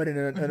 2, but in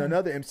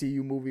another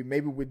MCU movie,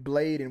 maybe with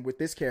Blade and with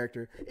this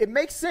character. It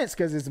makes sense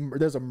because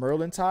there's a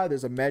Merlin tie,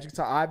 there's a magic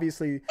tie,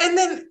 obviously. And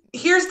then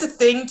here's the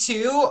thing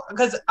too,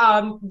 because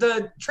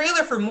the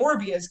trailer for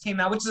Morbius came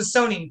out, which is a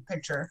Sony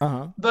picture.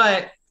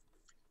 But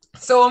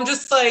so I'm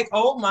just like,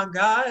 oh my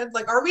God,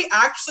 like, are we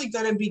actually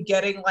gonna be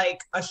getting like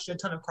a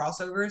shit ton of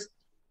crossovers,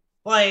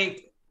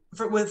 like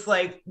with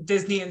like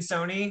Disney and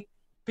Sony?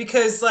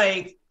 Because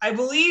like I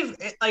believe,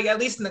 like at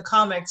least in the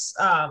comics,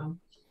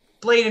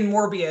 Blade and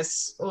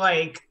Morbius,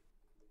 like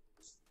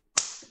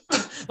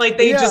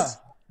they just.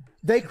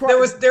 There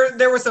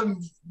was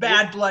some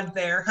bad blood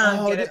there,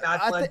 huh?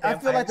 I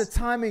feel like the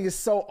timing is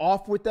so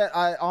off with that.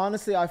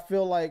 I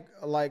feel like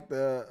the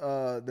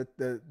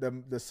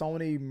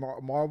Sony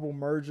Marvel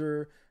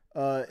merger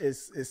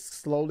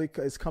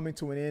is coming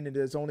to an end, and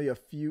there's only a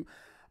few.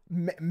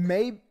 But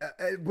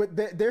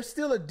there's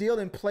still a deal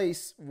in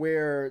place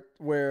where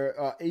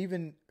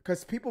even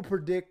because people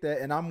predict that,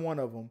 and I'm one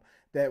of them,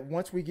 that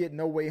once we get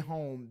No Way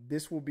Home,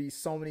 this will be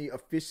Sony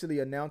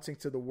officially announcing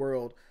to the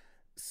world.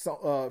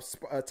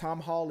 Tom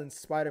Holland's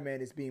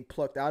Spider-Man is being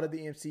plucked out of the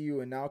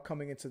MCU and now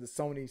coming into the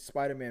Sony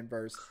Spider-Man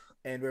verse,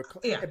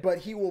 but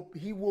he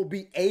will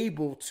be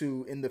able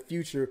to in the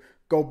future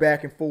go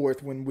back and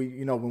forth when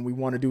we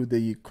want to do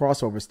the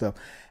crossover stuff.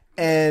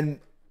 And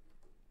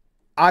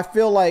I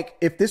feel like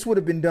if this would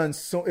have been done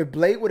if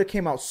Blade would have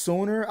came out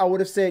sooner, I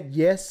would have said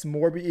yes,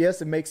 Morbius,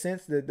 yes, it makes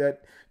sense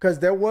that because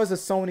there was a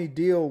Sony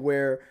deal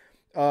where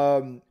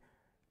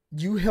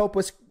you help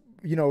us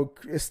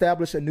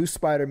establish a new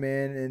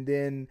Spider-Man, and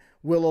then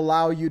we'll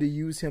allow you to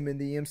use him in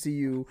the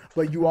MCU,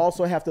 but you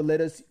also have to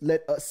let us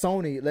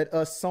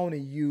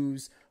Sony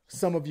use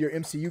some of your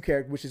MCU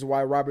characters, which is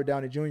why Robert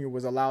Downey Jr.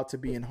 was allowed to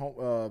be in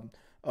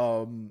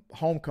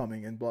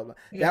Homecoming and blah blah.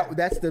 Yeah.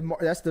 That's the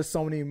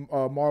Sony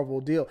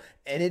Marvel deal,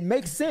 and it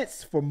makes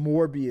sense for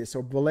Morbius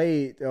or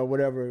Blade or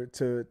whatever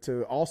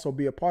to also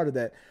be a part of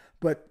that.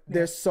 But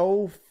there's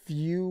so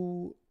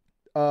few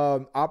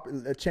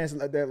chances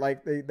that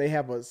like they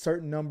have a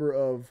certain number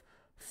of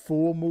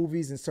full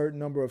movies and certain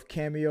number of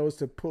cameos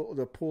to pull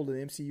the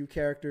MCU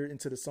character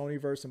into the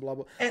Sonyverse and blah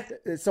blah.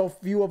 There's so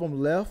few of them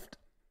left.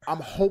 I'm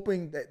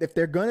hoping that if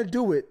they're gonna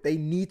do it, they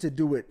need to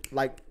do it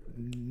like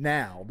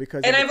now,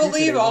 because I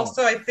believe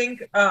also I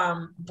think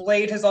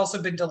Blade has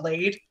also been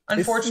delayed,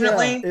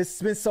 unfortunately.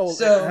 It's been so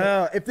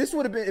if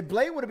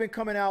Blade would have been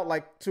coming out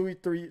like 2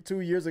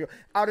 years ago,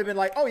 I would have been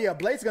like, oh yeah,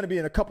 Blade's gonna be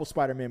in a couple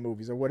Spider-Man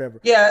movies or whatever.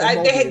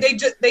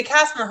 They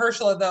cast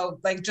Mahershala though,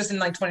 like just in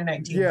like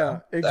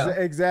 2019.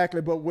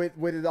 Exactly. But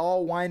with it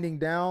all winding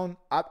down,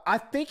 I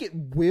think it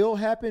will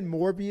happen,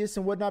 Morbius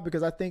and whatnot,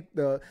 because I think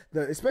the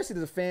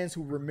especially the fans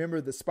who remember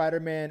the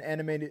Spider-Man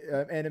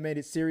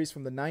animated series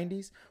from the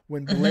 90s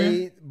when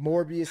Blade,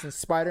 Morbius, and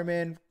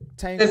Spider-Man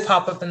tangled, they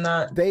pop up in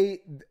that. They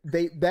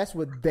that's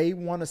what they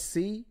want to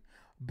see.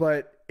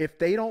 But if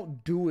they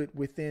don't do it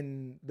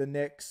within the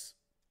next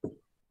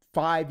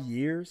 5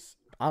 years,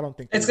 I don't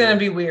think it's going to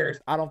be weird.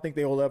 I don't think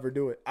they will ever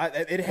do it.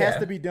 It has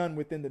to be done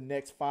within the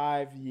next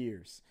 5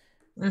 years.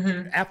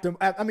 After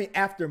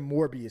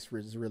Morbius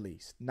is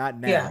released, not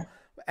now. Yeah.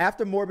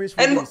 After Morbius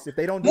release, if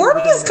they don't do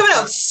Morbius coming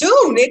out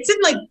soon. It's in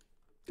like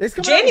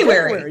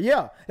January.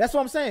 Yeah, that's what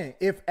I'm saying.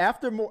 If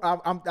after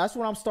that's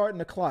when I'm starting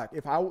the clock.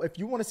 If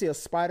you want to see a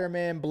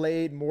Spider-Man,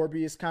 Blade,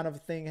 Morbius kind of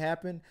thing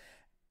happen,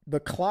 the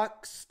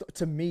clock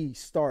to me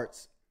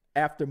starts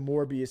after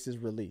Morbius is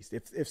released.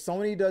 If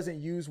Sony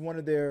doesn't use one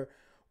of their,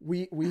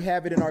 we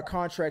have it in our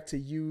contract to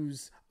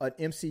use an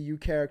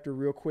MCU character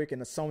real quick in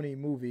a Sony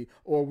movie,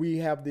 or we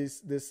have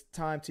this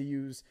time to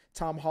use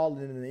Tom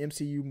Holland in an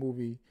MCU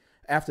movie.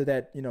 After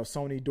that,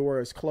 Sony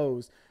door is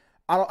closed.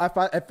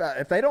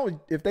 If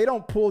they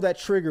don't pull that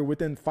trigger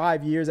within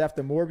 5 years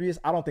after Morbius,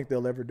 I don't think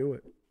they'll ever do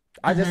it.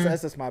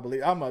 That's just my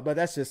belief. But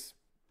that's just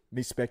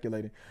me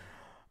speculating.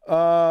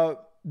 I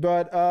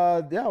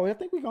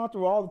think we've gone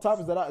through all the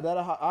topics that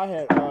I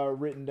had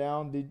written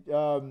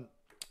down.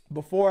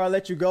 Before I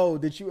let you go,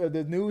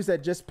 the news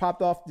that just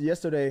popped off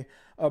yesterday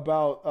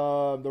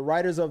about the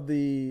writers of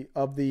the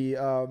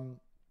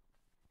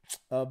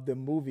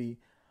movie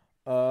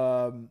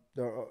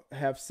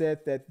have said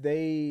that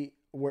they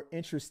were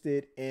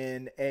interested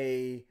in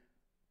a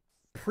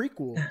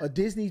prequel, a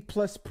Disney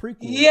Plus prequel.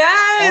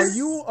 Yes.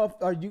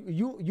 Are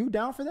you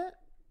down for that?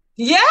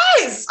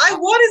 Yes, I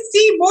want to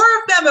see more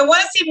of them. I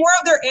want to see more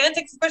of their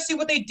antics, especially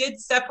what they did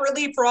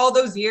separately for all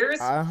those years.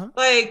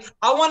 Like,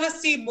 I want to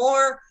see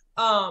more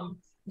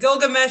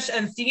Gilgamesh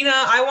and Thena.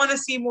 I want to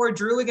see more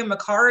Druig and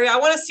Makari. I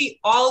want to see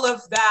all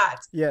of that.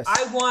 Yes,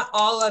 I want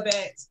all of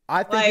it.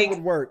 I think it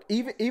would work,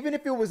 even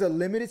if it was a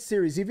limited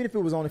series, even if it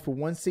was only for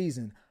one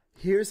season.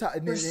 Here's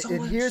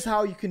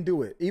how you can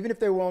do it. Even if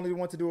they only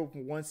want to do it for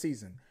one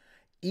season,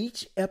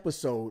 each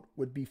episode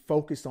would be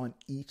focused on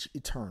each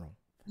Eternal.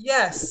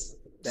 Yes.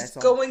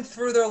 Just going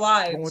through their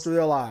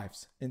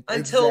lives.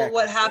 Until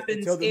what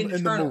happens in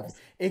Eternals.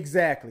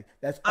 Exactly.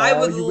 That's all I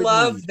would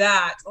love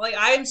that. Like,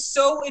 I'm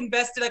so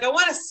invested. Like, I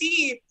want to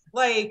see,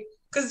 like,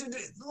 because,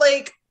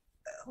 like,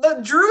 the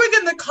Druid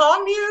in the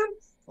commune,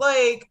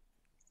 like,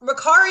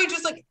 Makari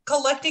just, like,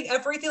 collecting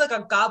everything like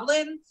a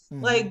goblin.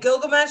 Like,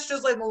 Gilgamesh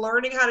just, like,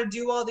 learning how to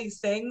do all these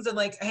things and,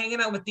 like,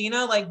 hanging out with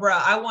Thena. Like, bruh,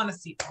 I want to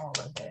see all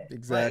of it.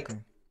 Exactly.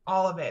 Like,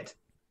 all of it.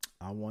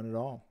 I want it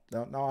all.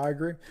 No, I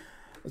agree.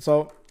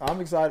 So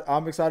I'm excited.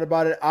 I'm excited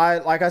about it.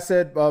 Like I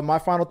said, my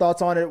final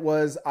thoughts on it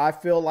was I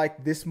feel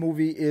like this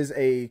movie is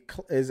a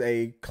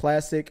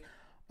classic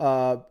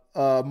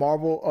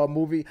Marvel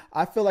movie.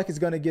 I feel like it's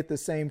gonna get the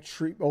same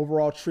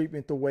overall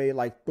treatment the way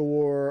like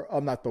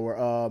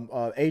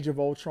Age of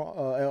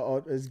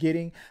Ultron is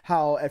getting.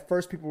 How at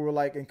first people were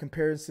like, in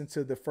comparison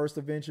to the first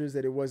Avengers,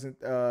 that it wasn't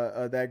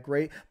that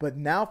great, but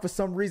now for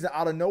some reason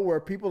out of nowhere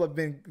people have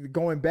been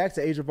going back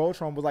to Age of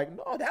Ultron, was like,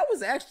 no, that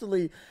was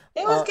actually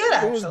good.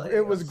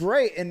 It was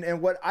great.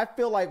 And what I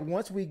feel like,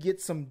 once we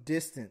get some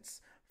distance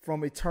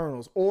from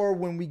Eternals, or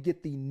when we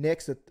get the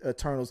next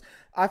Eternals,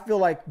 I feel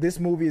like this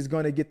movie is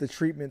going to get the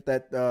treatment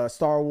that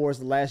Star Wars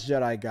The Last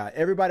Jedi got.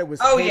 Everybody was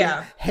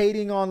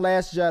hating on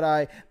Last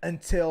Jedi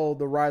until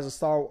The Rise of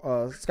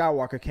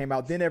Skywalker came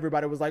out. Then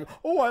everybody was like,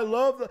 oh, I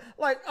love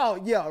I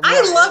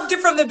loved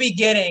it from the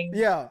beginning.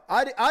 Yeah,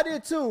 I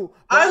did too.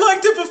 I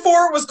liked it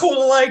before it was cool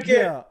to like it.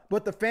 Yeah,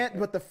 but the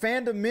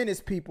Fandom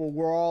Menace people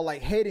were all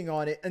like hating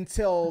on it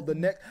until the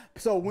next.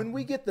 So when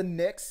we get the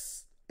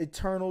next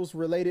Eternals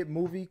related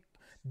movie,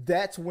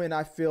 that's when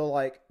I feel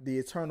like the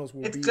Eternals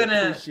will It's be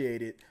gonna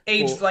appreciated.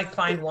 age like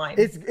fine wine.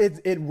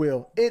 It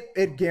will.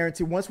 It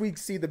guaranteed. Once we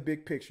see the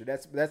big picture,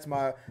 that's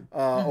my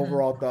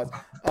overall thoughts.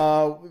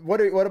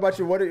 What about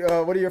you? What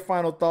are your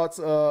final thoughts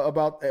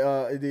about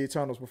the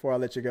Eternals before I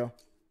let you go?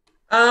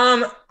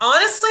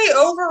 Honestly,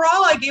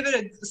 overall, I give it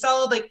a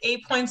solid like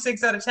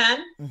 8.6 out of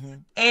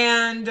 10,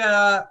 and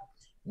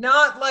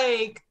not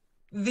like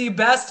the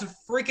best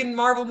freaking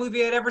Marvel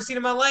movie I'd ever seen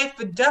in my life,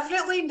 but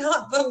definitely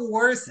not the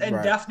worst,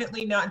 and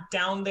definitely not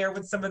down there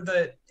with some of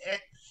the.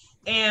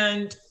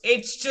 And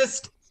it's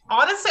just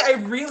honestly, I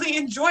really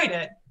enjoyed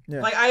it.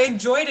 Yeah. Like I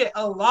enjoyed it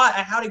a lot.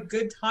 I had a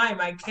good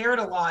time. I cared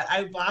a lot.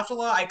 I laughed a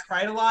lot. I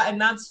cried a lot, and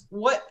that's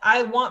what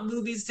I want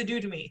movies to do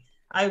to me.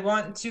 I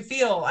want to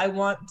feel. I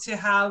want to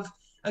have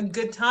a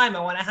good time. I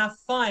want to have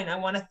fun. I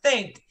want to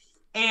think.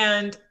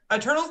 And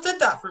Eternals did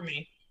that for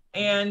me.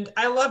 And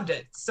I loved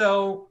it.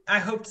 So I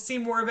hope to see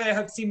more of it. I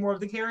hope to see more of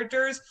the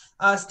characters.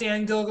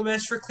 Stan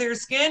Gilgamesh for clear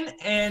skin.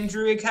 And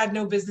Druig had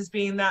no business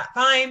being that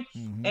fine.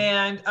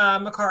 And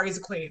Makkari is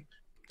a queen.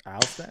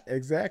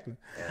 Exactly.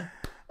 Yeah.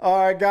 All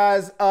right,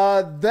 guys.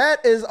 That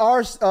is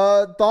our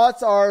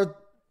thoughts, our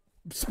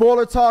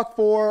spoiler talk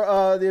for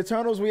the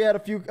Eternals. We had a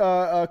few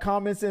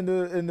comments in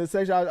the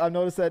section. I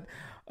noticed that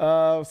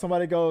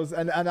somebody goes,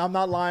 and I'm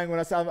not lying when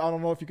I say, I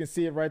don't know if you can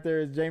see it right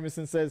there.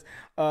 Jameson says,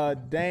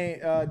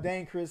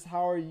 Dang Chris,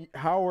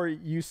 how are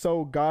you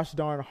so gosh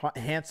darn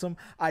handsome?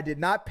 I did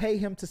not pay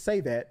him to say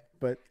that,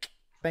 but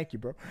thank you,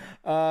 bro.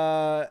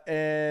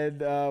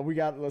 And we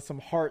got some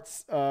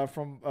hearts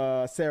from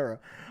Sarah.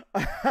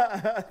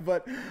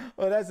 But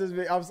that's just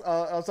me. I'm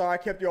sorry I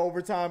kept you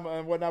overtime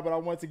and whatnot, but I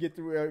wanted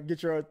to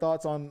get your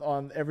thoughts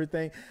on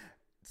everything.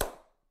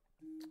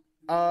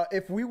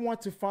 If we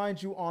want to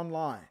find you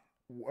online,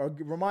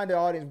 remind the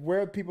audience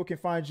where people can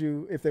find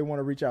you if they want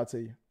to reach out to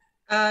you.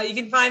 You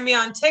can find me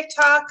on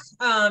TikTok.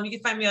 You can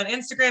find me on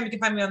Instagram. You can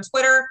find me on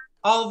Twitter.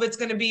 All of it's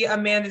going to be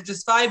Amanda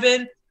Just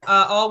Vibin'.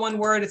 All one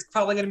word. It's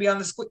probably going to be on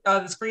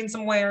the screen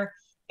somewhere.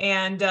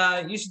 And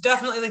you should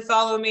definitely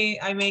follow me.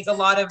 I make a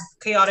lot of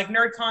chaotic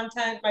nerd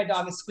content. My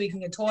dog is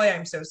squeaking a toy.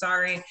 I'm so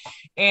sorry.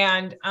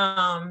 And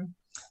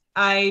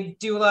I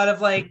do a lot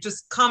of like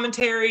just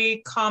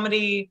commentary,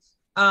 comedy,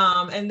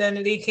 and then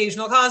the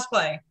occasional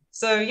cosplay.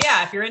 So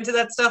yeah, if you're into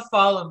that stuff,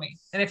 follow me.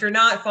 And if you're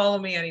not, follow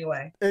me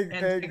anyway and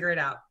figure it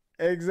out.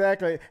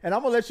 Exactly. And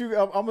I'm gonna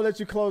let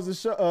you close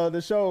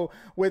the show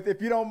with,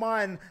 if you don't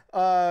mind,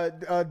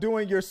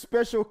 doing your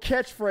special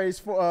catchphrase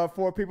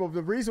for people.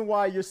 The reason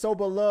why you're so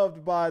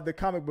beloved by the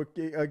comic book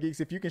geeks.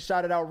 If you can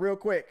shout it out real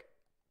quick.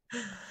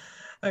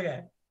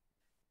 Okay.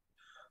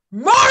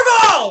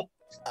 Marvel.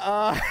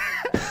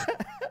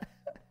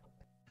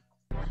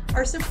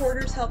 Our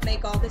supporters help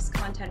make all this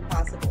content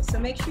possible, so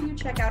make sure you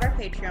check out our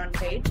Patreon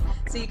page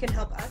so you can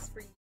help us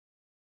bring.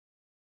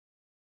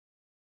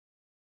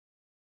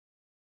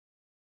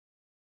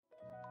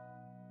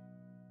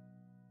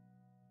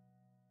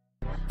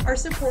 Our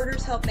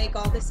supporters help make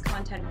all this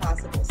content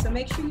possible, so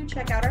make sure you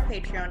check out our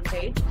Patreon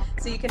page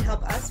so you can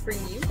help us bring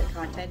you the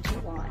content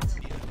you want.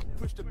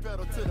 Push the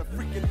pedal to the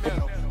freaking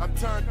metal. I'm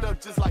turned up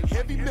just like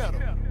heavy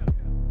metal.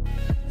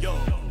 Yo.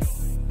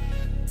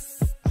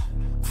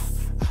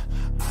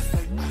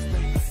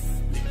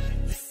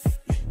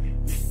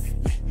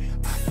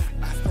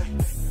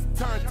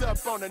 Turned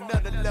up on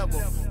another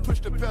level. Push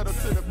the pedal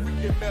to the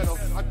freaking metal.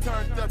 I'm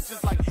turned up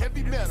just like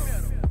heavy metal.